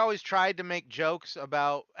 Everybody always tried to make jokes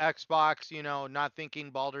about Xbox. Not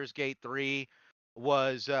thinking Baldur's Gate 3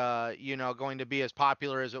 was, going to be as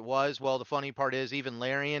popular as it was. Well, the funny part is even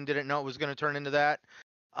Larian didn't know it was going to turn into that.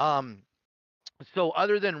 So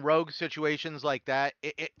other than rogue situations like that,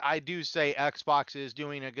 I do say Xbox is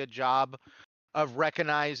doing a good job of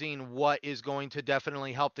recognizing what is going to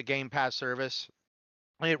definitely help the Game Pass service.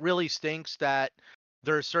 It really stinks that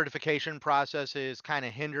their certification process is kind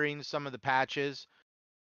of hindering some of the patches.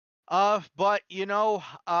 But now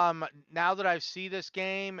that I see this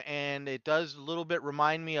game, and it does a little bit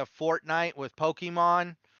remind me of Fortnite with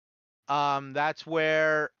Pokemon, that's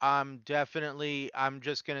where I'm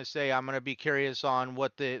just gonna say I'm gonna be curious on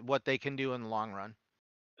what they can do in the long run.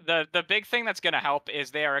 The big thing that's going to help is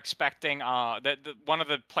they are expecting one of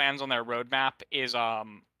the plans on their roadmap is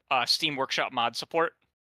Steam Workshop mod support,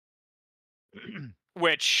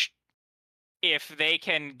 which if they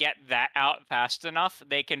can get that out fast enough,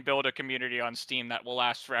 they can build a community on Steam that will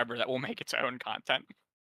last forever, that will make its own content.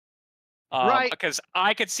 Right. Because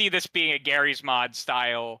I could see this being a Gary's Mod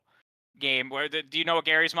style game. Do you know what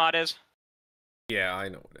Gary's Mod is? Yeah, I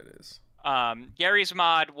know what it is. Gary's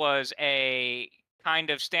Mod was a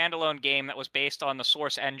kind of standalone game that was based on the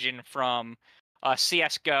source engine from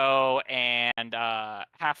CS:GO and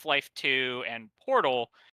Half-Life 2 and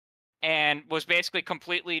Portal, and was basically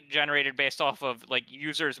completely generated based off of like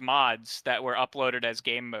users' mods that were uploaded as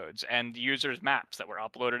game modes and users' maps that were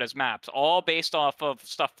uploaded as maps, all based off of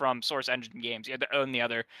stuff from source engine games. You had to own the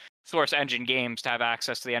other source engine games to have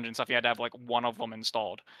access to the engine stuff. You had to have like one of them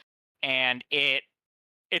installed, and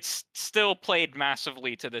it's still played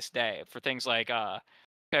massively to this day for things like if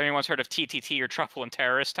anyone's heard of TTT or Truffle in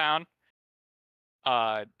Terrorist Town.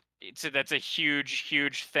 That's a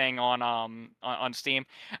huge thing on Steam,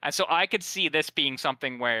 and so I could see this being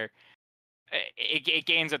something where it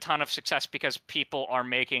gains a ton of success because people are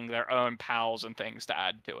making their own pals and things to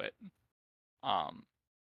add to it.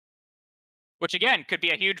 Which again could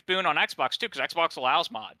be a huge boon on Xbox too, because Xbox allows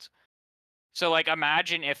mods. So like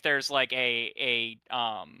imagine if there's like like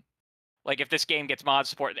if this game gets mod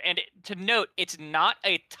support, and to note, it's not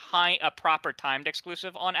a proper timed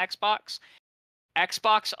exclusive on Xbox.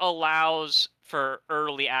 Xbox allows for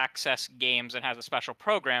early access games and has a special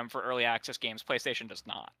program for early access games. PlayStation does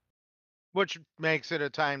not. Which makes it a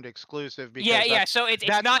timed exclusive. Because Yeah. So it's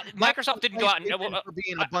not. Microsoft didn't go out and for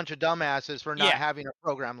being a bunch of dumbasses for not having a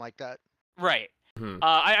program like that. Right.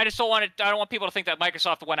 I just don't want people to think that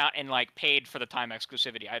Microsoft went out and like paid for the time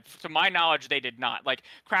exclusivity. To my knowledge, they did not. Like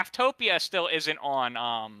Craftopia still isn't on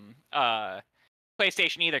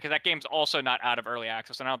PlayStation either, because that game's also not out of early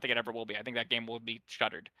access, and I don't think it ever will be. I think that game will be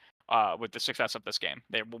shuttered with the success of this game.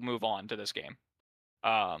 They will move on to this game.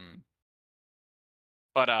 But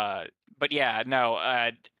yeah, no.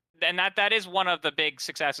 And that is one of the big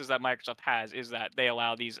successes that Microsoft has, is that they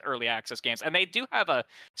allow these early access games, and they do have a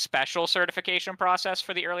special certification process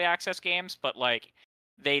for the early access games, but like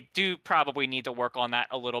they do probably need to work on that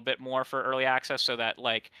a little bit more for early access so that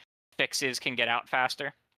like fixes can get out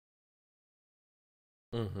faster.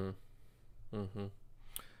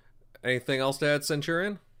 Anything else to add,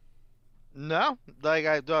 Centurion? No, like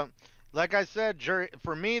I said,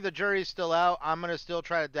 for me, the jury's still out. I'm gonna still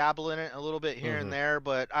try to dabble in it a little bit here and there,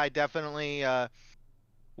 but I definitely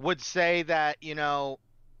would say that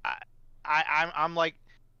I'm like,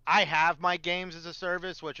 I have my games as a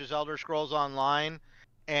service, which is Elder Scrolls Online,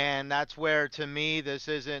 and that's where to me this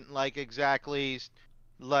isn't like exactly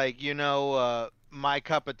like my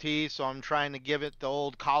cup of tea. So I'm trying to give it the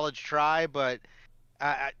old college try, but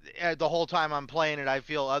the whole time I'm playing it, I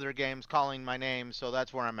feel other games calling my name, so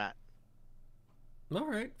that's where I'm at. All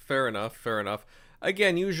right, fair enough.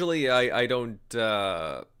 Again, usually I don't,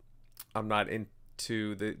 I'm not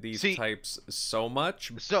into these types so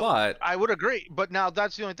much, but I would agree. But now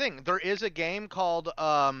that's the only thing. There is a game called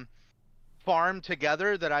Farm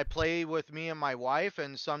Together that I play with me and my wife,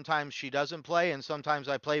 and sometimes she doesn't play, and sometimes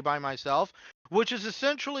I play by myself, which is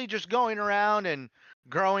essentially just going around and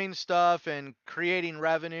growing stuff and creating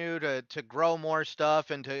revenue to grow more stuff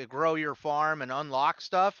and to grow your farm and unlock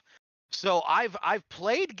stuff. So I've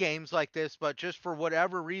played games like this, but just for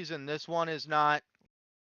whatever reason, this one is not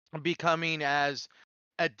becoming as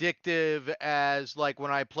addictive as like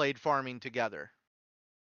when I played Farming Together.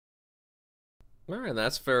 All right,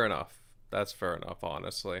 that's fair enough.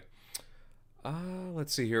 Honestly.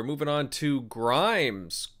 Let's see here. Moving on to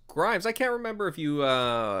Grimes. I can't remember if you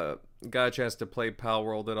got a chance to play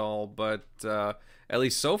Palworld at all, but at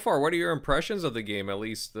least so far, what are your impressions of the game? At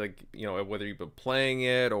least, like, you know, whether you've been playing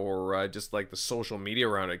it or just like the social media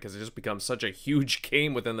around it, because it just becomes such a huge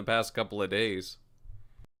game within the past couple of days.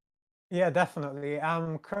 Yeah, definitely.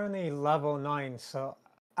 I'm currently level 9, so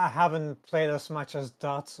I haven't played as much as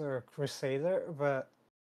Dots or Crusader, but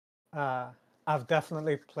uh, I've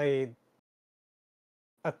definitely played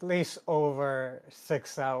at least over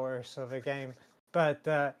 6 hours of the game.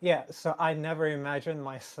 But yeah, so I never imagined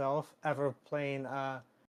myself ever playing a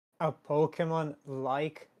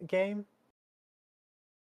Pokemon-like game.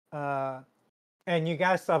 Uh, and you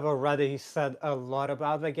guys have already said a lot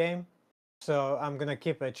about the game, so I'm gonna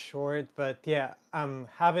keep it short. But yeah, I'm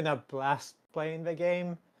having a blast playing the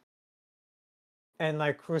game. And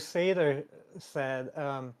like Crusader said,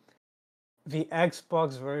 the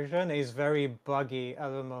Xbox version is very buggy at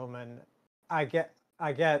the moment. I get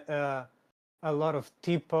a lot of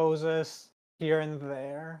T poses here and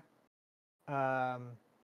there. Um,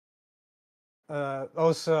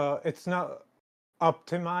 Also, it's not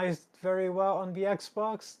optimized very well on the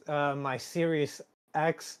Xbox. My Series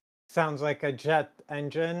X sounds like a jet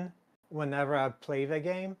engine whenever I play the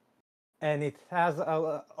game, and it has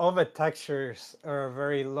all the textures are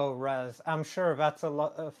very low res. I'm sure that's a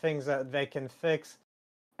lot of things that they can fix,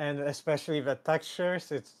 and especially the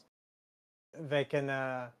textures. They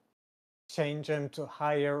can change them to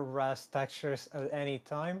higher res textures at any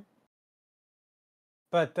time.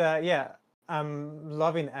 But yeah, I'm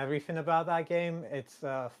loving everything about that game. It's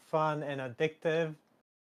fun and addictive.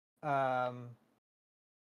 Um,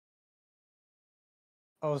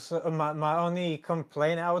 Also, my only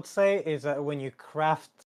complaint I would say is that when you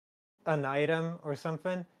craft an item or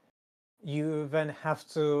something, you then have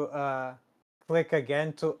to click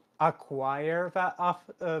again to acquire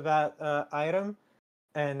that item,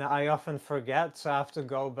 and I often forget, so I have to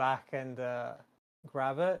go back and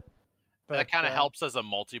grab it. That But kind of helps as a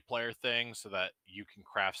multiplayer thing, so that you can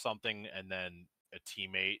craft something and then a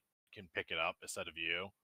teammate can pick it up instead of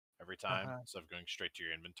you every time, instead of going straight to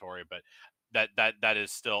your inventory. But that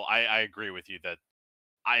is still, I agree with you that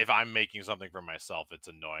if I'm making something for myself, it's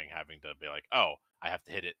annoying having to be like, oh, I have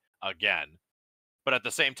to hit it again. But at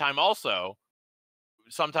the same time, also,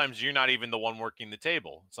 sometimes you're not even the one working the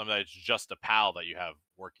table. Sometimes it's just a pal that you have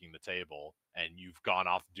working the table, and you've gone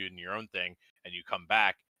off doing your own thing, and you come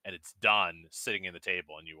back and it's done sitting in the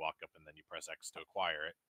table, and you walk up and then you press X to acquire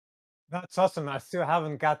it. that's awesome. I still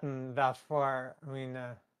haven't gotten that far. I mean,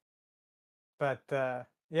 but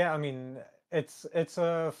yeah, I mean, it's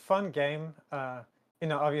a fun game. You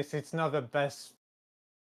know, obviously it's not the best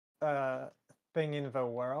uh, thing in the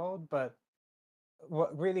world, but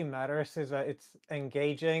what really matters is that it's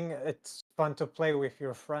engaging. It's fun to play with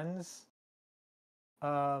your friends,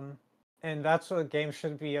 um, and that's what a game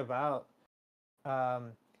should be about.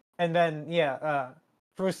 Um, and then yeah,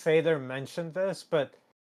 Crusader mentioned this, but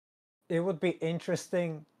it would be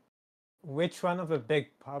interesting which one of the big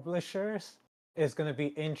publishers is going to be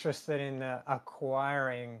interested in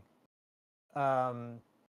acquiring um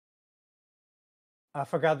I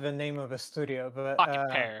forgot the name of the studio, but Pocket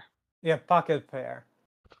Pair. yeah, Pocket Pair.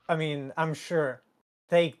 I mean, I'm sure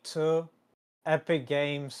Take Two, Epic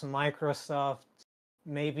Games, Microsoft,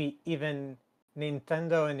 maybe even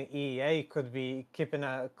Nintendo and EA could be keeping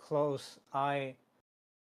a close eye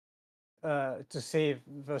to see if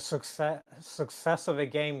the success of a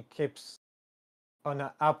game keeps on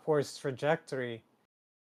an upwards trajectory.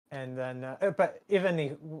 And then, but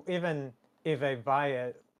even if they buy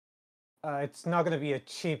it, it's not going to be a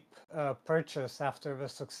cheap purchase after the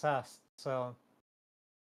success. So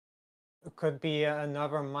it could be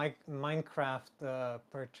another Minecraft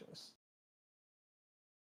purchase.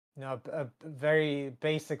 You know, a very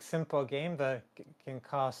basic, simple game that can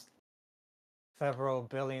cost several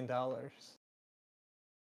 $billion.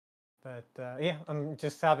 But yeah, I'm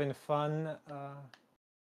just having fun,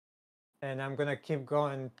 and I'm gonna keep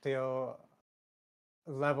going till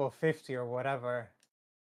level 50 or whatever.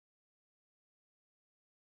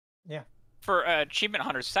 Yeah. For achievement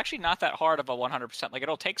hunters, it's actually not that hard of a 100%. Like,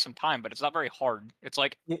 it'll take some time, but it's not very hard. It's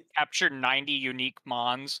like capture 90 unique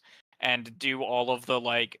mons and do all of the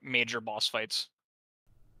like major boss fights.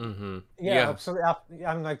 Mm-hmm. Yeah, absolutely.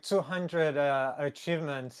 I'm like 200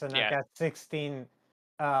 achievements, and I got 16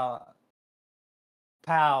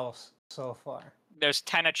 pals so far. There's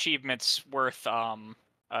 10 achievements worth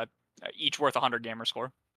each worth 100 gamer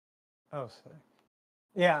score. Oh, sorry.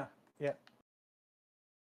 Yeah.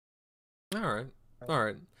 All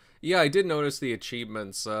right. Yeah, I did notice the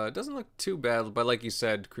achievements. It doesn't look too bad, but like you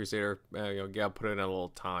said, Crusader, you know, gotta put in a little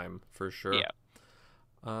time for sure. Yeah.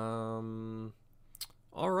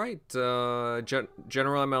 All right, General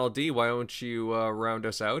MLD, why don't you round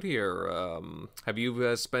us out here? Have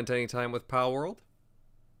you spent any time with Palworld?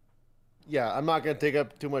 Yeah, I'm not going to take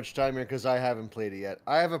up too much time here because I haven't played it yet.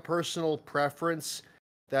 I have a personal preference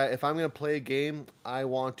that if I'm going to play a game, I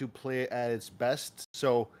want to play it at its best.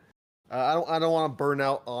 So I don't want to burn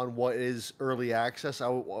out on what is early access. I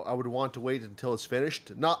would want to wait until it's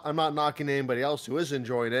finished. I'm not knocking anybody else who is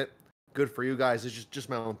enjoying it. Good for you guys. It's just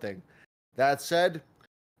my own thing. That said,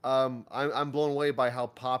 I'm blown away by how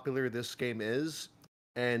popular this game is,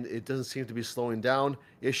 and it doesn't seem to be slowing down.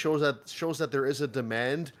 It shows that there is a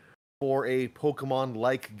demand for a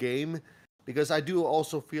Pokemon-like game, because I do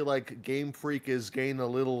also feel like Game Freak is getting a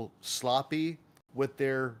little sloppy with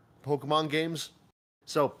their Pokemon games.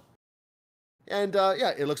 So, and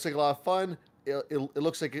yeah, it looks like a lot of fun. It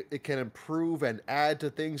looks like it can improve and add to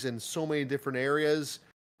things in so many different areas.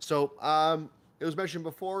 So, it was mentioned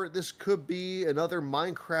before, this could be another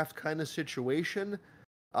Minecraft kind of situation.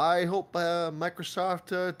 I hope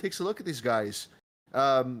Microsoft takes a look at these guys.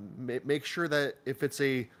 Make sure that if it's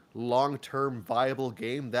a long-term viable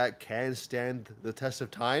game that can stand the test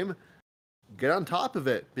of time, get on top of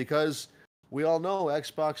it, because we all know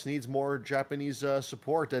Xbox needs more Japanese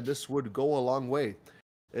support, and this would go a long way,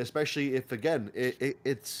 especially if, again,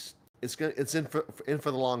 it's in for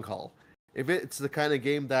the long haul. If it's the kind of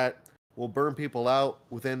game that will burn people out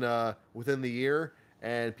within the year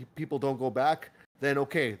and people don't go back, then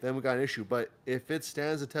okay, then we got an issue. But if it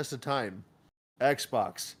stands the test of time,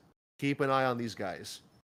 Xbox, keep an eye on these guys.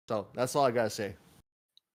 So that's all I gotta say.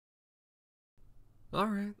 All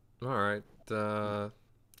right.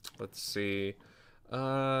 Let's see.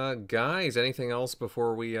 Guys, anything else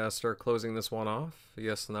before we start closing this one off?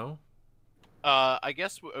 Yes, no? I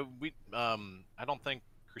guess we I don't think,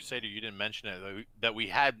 Crusader, you didn't mention it, that we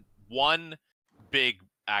had one big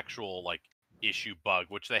actual like issue bug,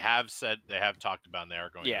 which they have talked about and they are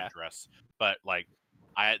going to address. But like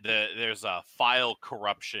there's file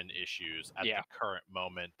corruption issues at the current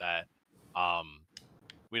moment that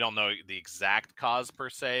we don't know the exact cause per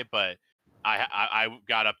se, but I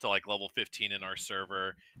got up to like level 15 in our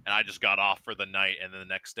server and I just got off for the night, and then the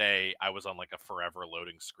next day I was on like a forever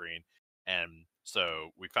loading screen. And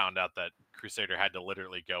so we found out that Crusader had to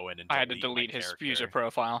literally go in and I had to delete his user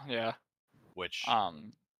profile, which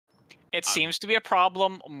it seems to be a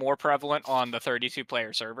problem more prevalent on the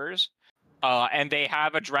 32-player servers. And they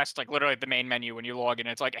have addressed, like, literally the main menu when you log in.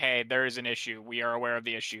 It's like, hey, there is an issue. We are aware of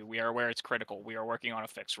the issue. We are aware it's critical. We are working on a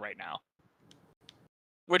fix right now.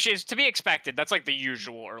 Which is to be expected. That's like the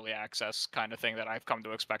usual early access kind of thing that I've come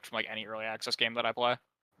to expect from like any early access game that I play.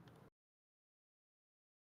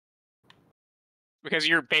 Because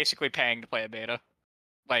you're basically paying to play a beta.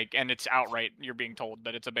 Like, and it's outright, you're being told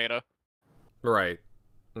that it's a beta. Right.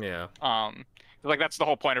 Yeah. Like, that's the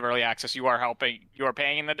whole point of early access. You are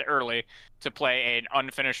paying in the early to play an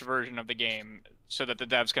unfinished version of the game so that the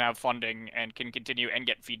devs can have funding and can continue and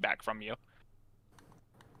get feedback from you.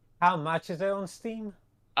 How much is it on Steam?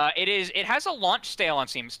 It has a launch sale on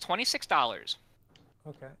Steam. It's $26.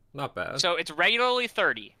 Okay. Not bad. So it's regularly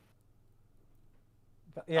 $30.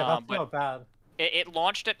 Yeah, that's not bad. It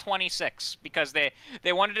launched at 26 because they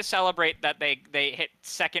wanted to celebrate that they hit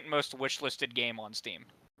second most wishlisted game on Steam.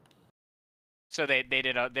 So they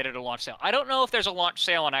did a launch sale. I don't know if there's a launch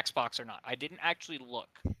sale on Xbox or not. I didn't actually look.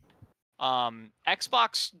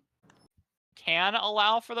 Xbox can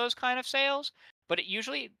allow for those kind of sales, but it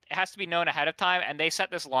usually has to be known ahead of time, and they set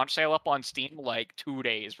this launch sale up on Steam like 2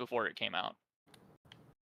 days before it came out.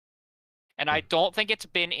 And I don't think it's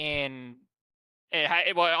been in...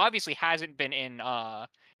 It obviously hasn't been in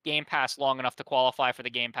Game Pass long enough to qualify for the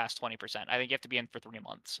Game Pass 20%. I think you have to be in for 3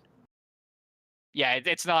 months. Yeah,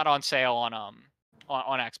 it's not on sale on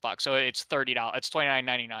Xbox, so it's $30. It's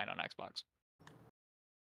 $29.99 on Xbox.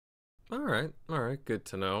 All right. Good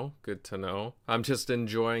to know. I'm just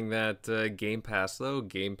enjoying that Game Pass though.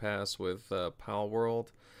 Game Pass with Palworld.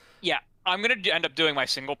 Yeah, I'm gonna end up doing my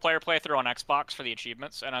single player playthrough on Xbox for the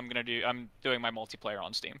achievements, and I'm doing my multiplayer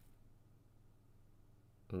on Steam.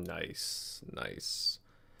 Nice.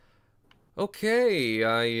 Okay,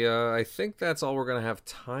 I think that's all we're gonna have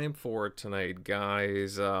time for tonight,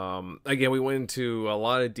 guys. Again, we went into a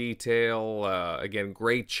lot of detail. Again,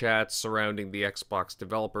 great chat surrounding the Xbox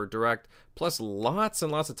Developer Direct, plus lots and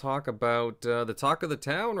lots of talk about the talk of the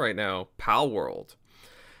town right now, Palworld.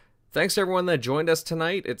 Thanks to everyone that joined us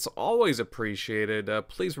tonight. It's always appreciated.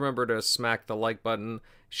 Please remember to smack the like button,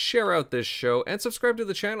 share out this show, and subscribe to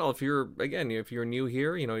the channel if you're new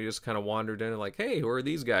here, you just kind of wandered in and like, hey, who are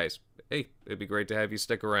these guys? Hey, it'd be great to have you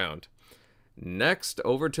stick around. Next,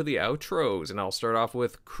 over to the outros, and I'll start off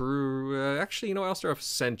with crew. Actually, I'll start off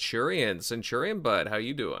Centurion. Centurion, bud, how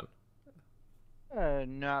you doing?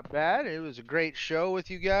 Not bad. It was a great show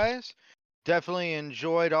with you guys. Definitely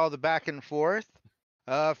enjoyed all the back and forth.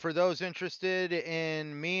 For those interested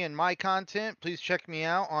in me and my content, please check me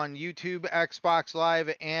out on YouTube, Xbox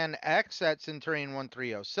Live, and X at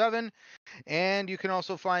Centurion1307. And you can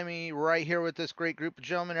also find me right here with this great group of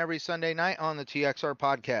gentlemen every Sunday night on the TXR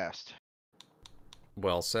Podcast.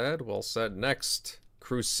 Well said, well said. Next,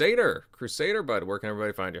 Crusader. Crusader, bud, where can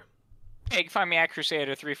everybody find you? Yeah, you can find me at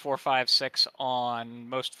Crusader3456 on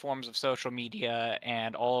most forms of social media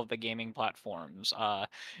and all of the gaming platforms.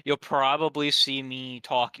 You'll probably see me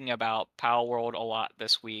talking about Palworld a lot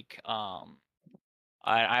this week.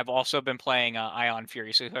 I've also been playing Ion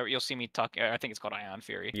Fury, so you'll see me talk. I think it's called Ion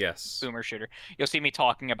Fury. Yes. Boomer Shooter. You'll see me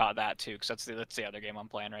talking about that too, because that's the other game I'm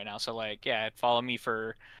playing right now. So follow me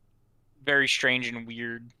for very strange and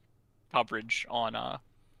weird coverage on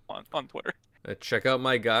Twitter. Check out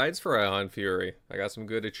my guides for Ion Fury. I got some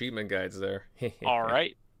good achievement guides there. All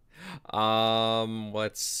right.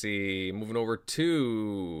 Let's see. Moving over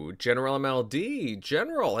to General MLD.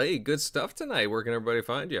 General, hey, good stuff tonight. Where can everybody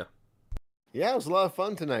find you? Yeah, it was a lot of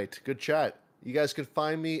fun tonight. Good chat. You guys can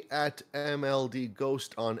find me at MLD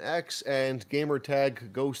Ghost on X and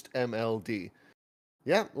gamertag Ghost MLD.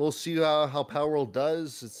 Yeah, we'll see how Palworld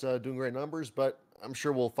does. It's doing great numbers, but I'm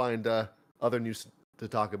sure we'll find other news to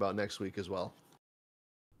talk about next week as well.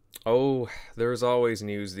 Oh, there's always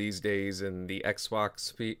news these days in the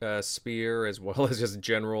Xbox sphere, as well as just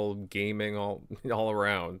general gaming all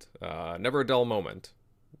around. Never a dull moment.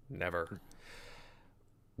 Never.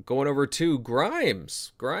 Going over to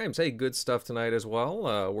Grimes. Grimes, hey, good stuff tonight as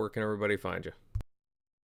well. Where can everybody find you?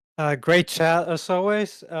 Great chat as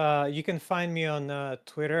always. You can find me on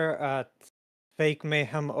Twitter at Fake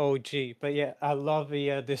Mayhem OG. But yeah, I love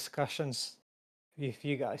the discussions with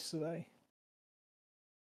you guys today.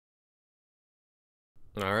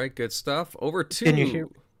 All right, good stuff. Over to... Can you hear?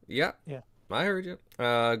 Yeah. I heard you.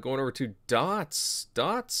 Going over to Dots.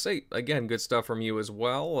 Dots, hey, again, good stuff from you as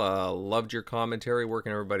well. Loved your commentary. Where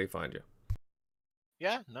can everybody find you?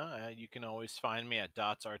 Yeah, no, you can always find me at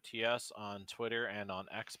DotsRTS on Twitter and on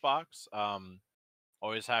Xbox.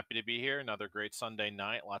 Always happy to be here. Another great Sunday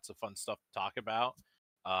night. Lots of fun stuff to talk about.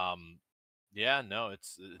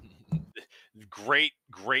 It's great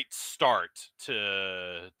start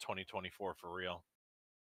to 2024 for real.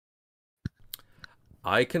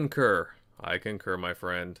 I concur, my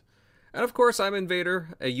friend. And of course, I'm Invader.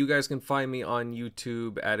 You guys can find me on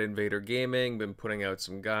YouTube at Invader Gaming. Been putting out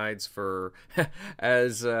some guides for,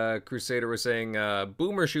 as Crusader was saying,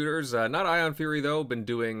 boomer shooters. Not Ion Fury, though. Been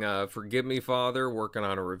doing Forgive Me, Father, working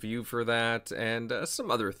on a review for that, and some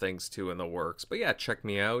other things, too, in the works. But yeah, check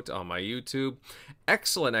me out on my YouTube.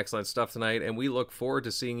 Excellent stuff tonight, and we look forward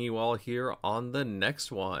to seeing you all here on the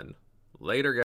next one. Later, guys.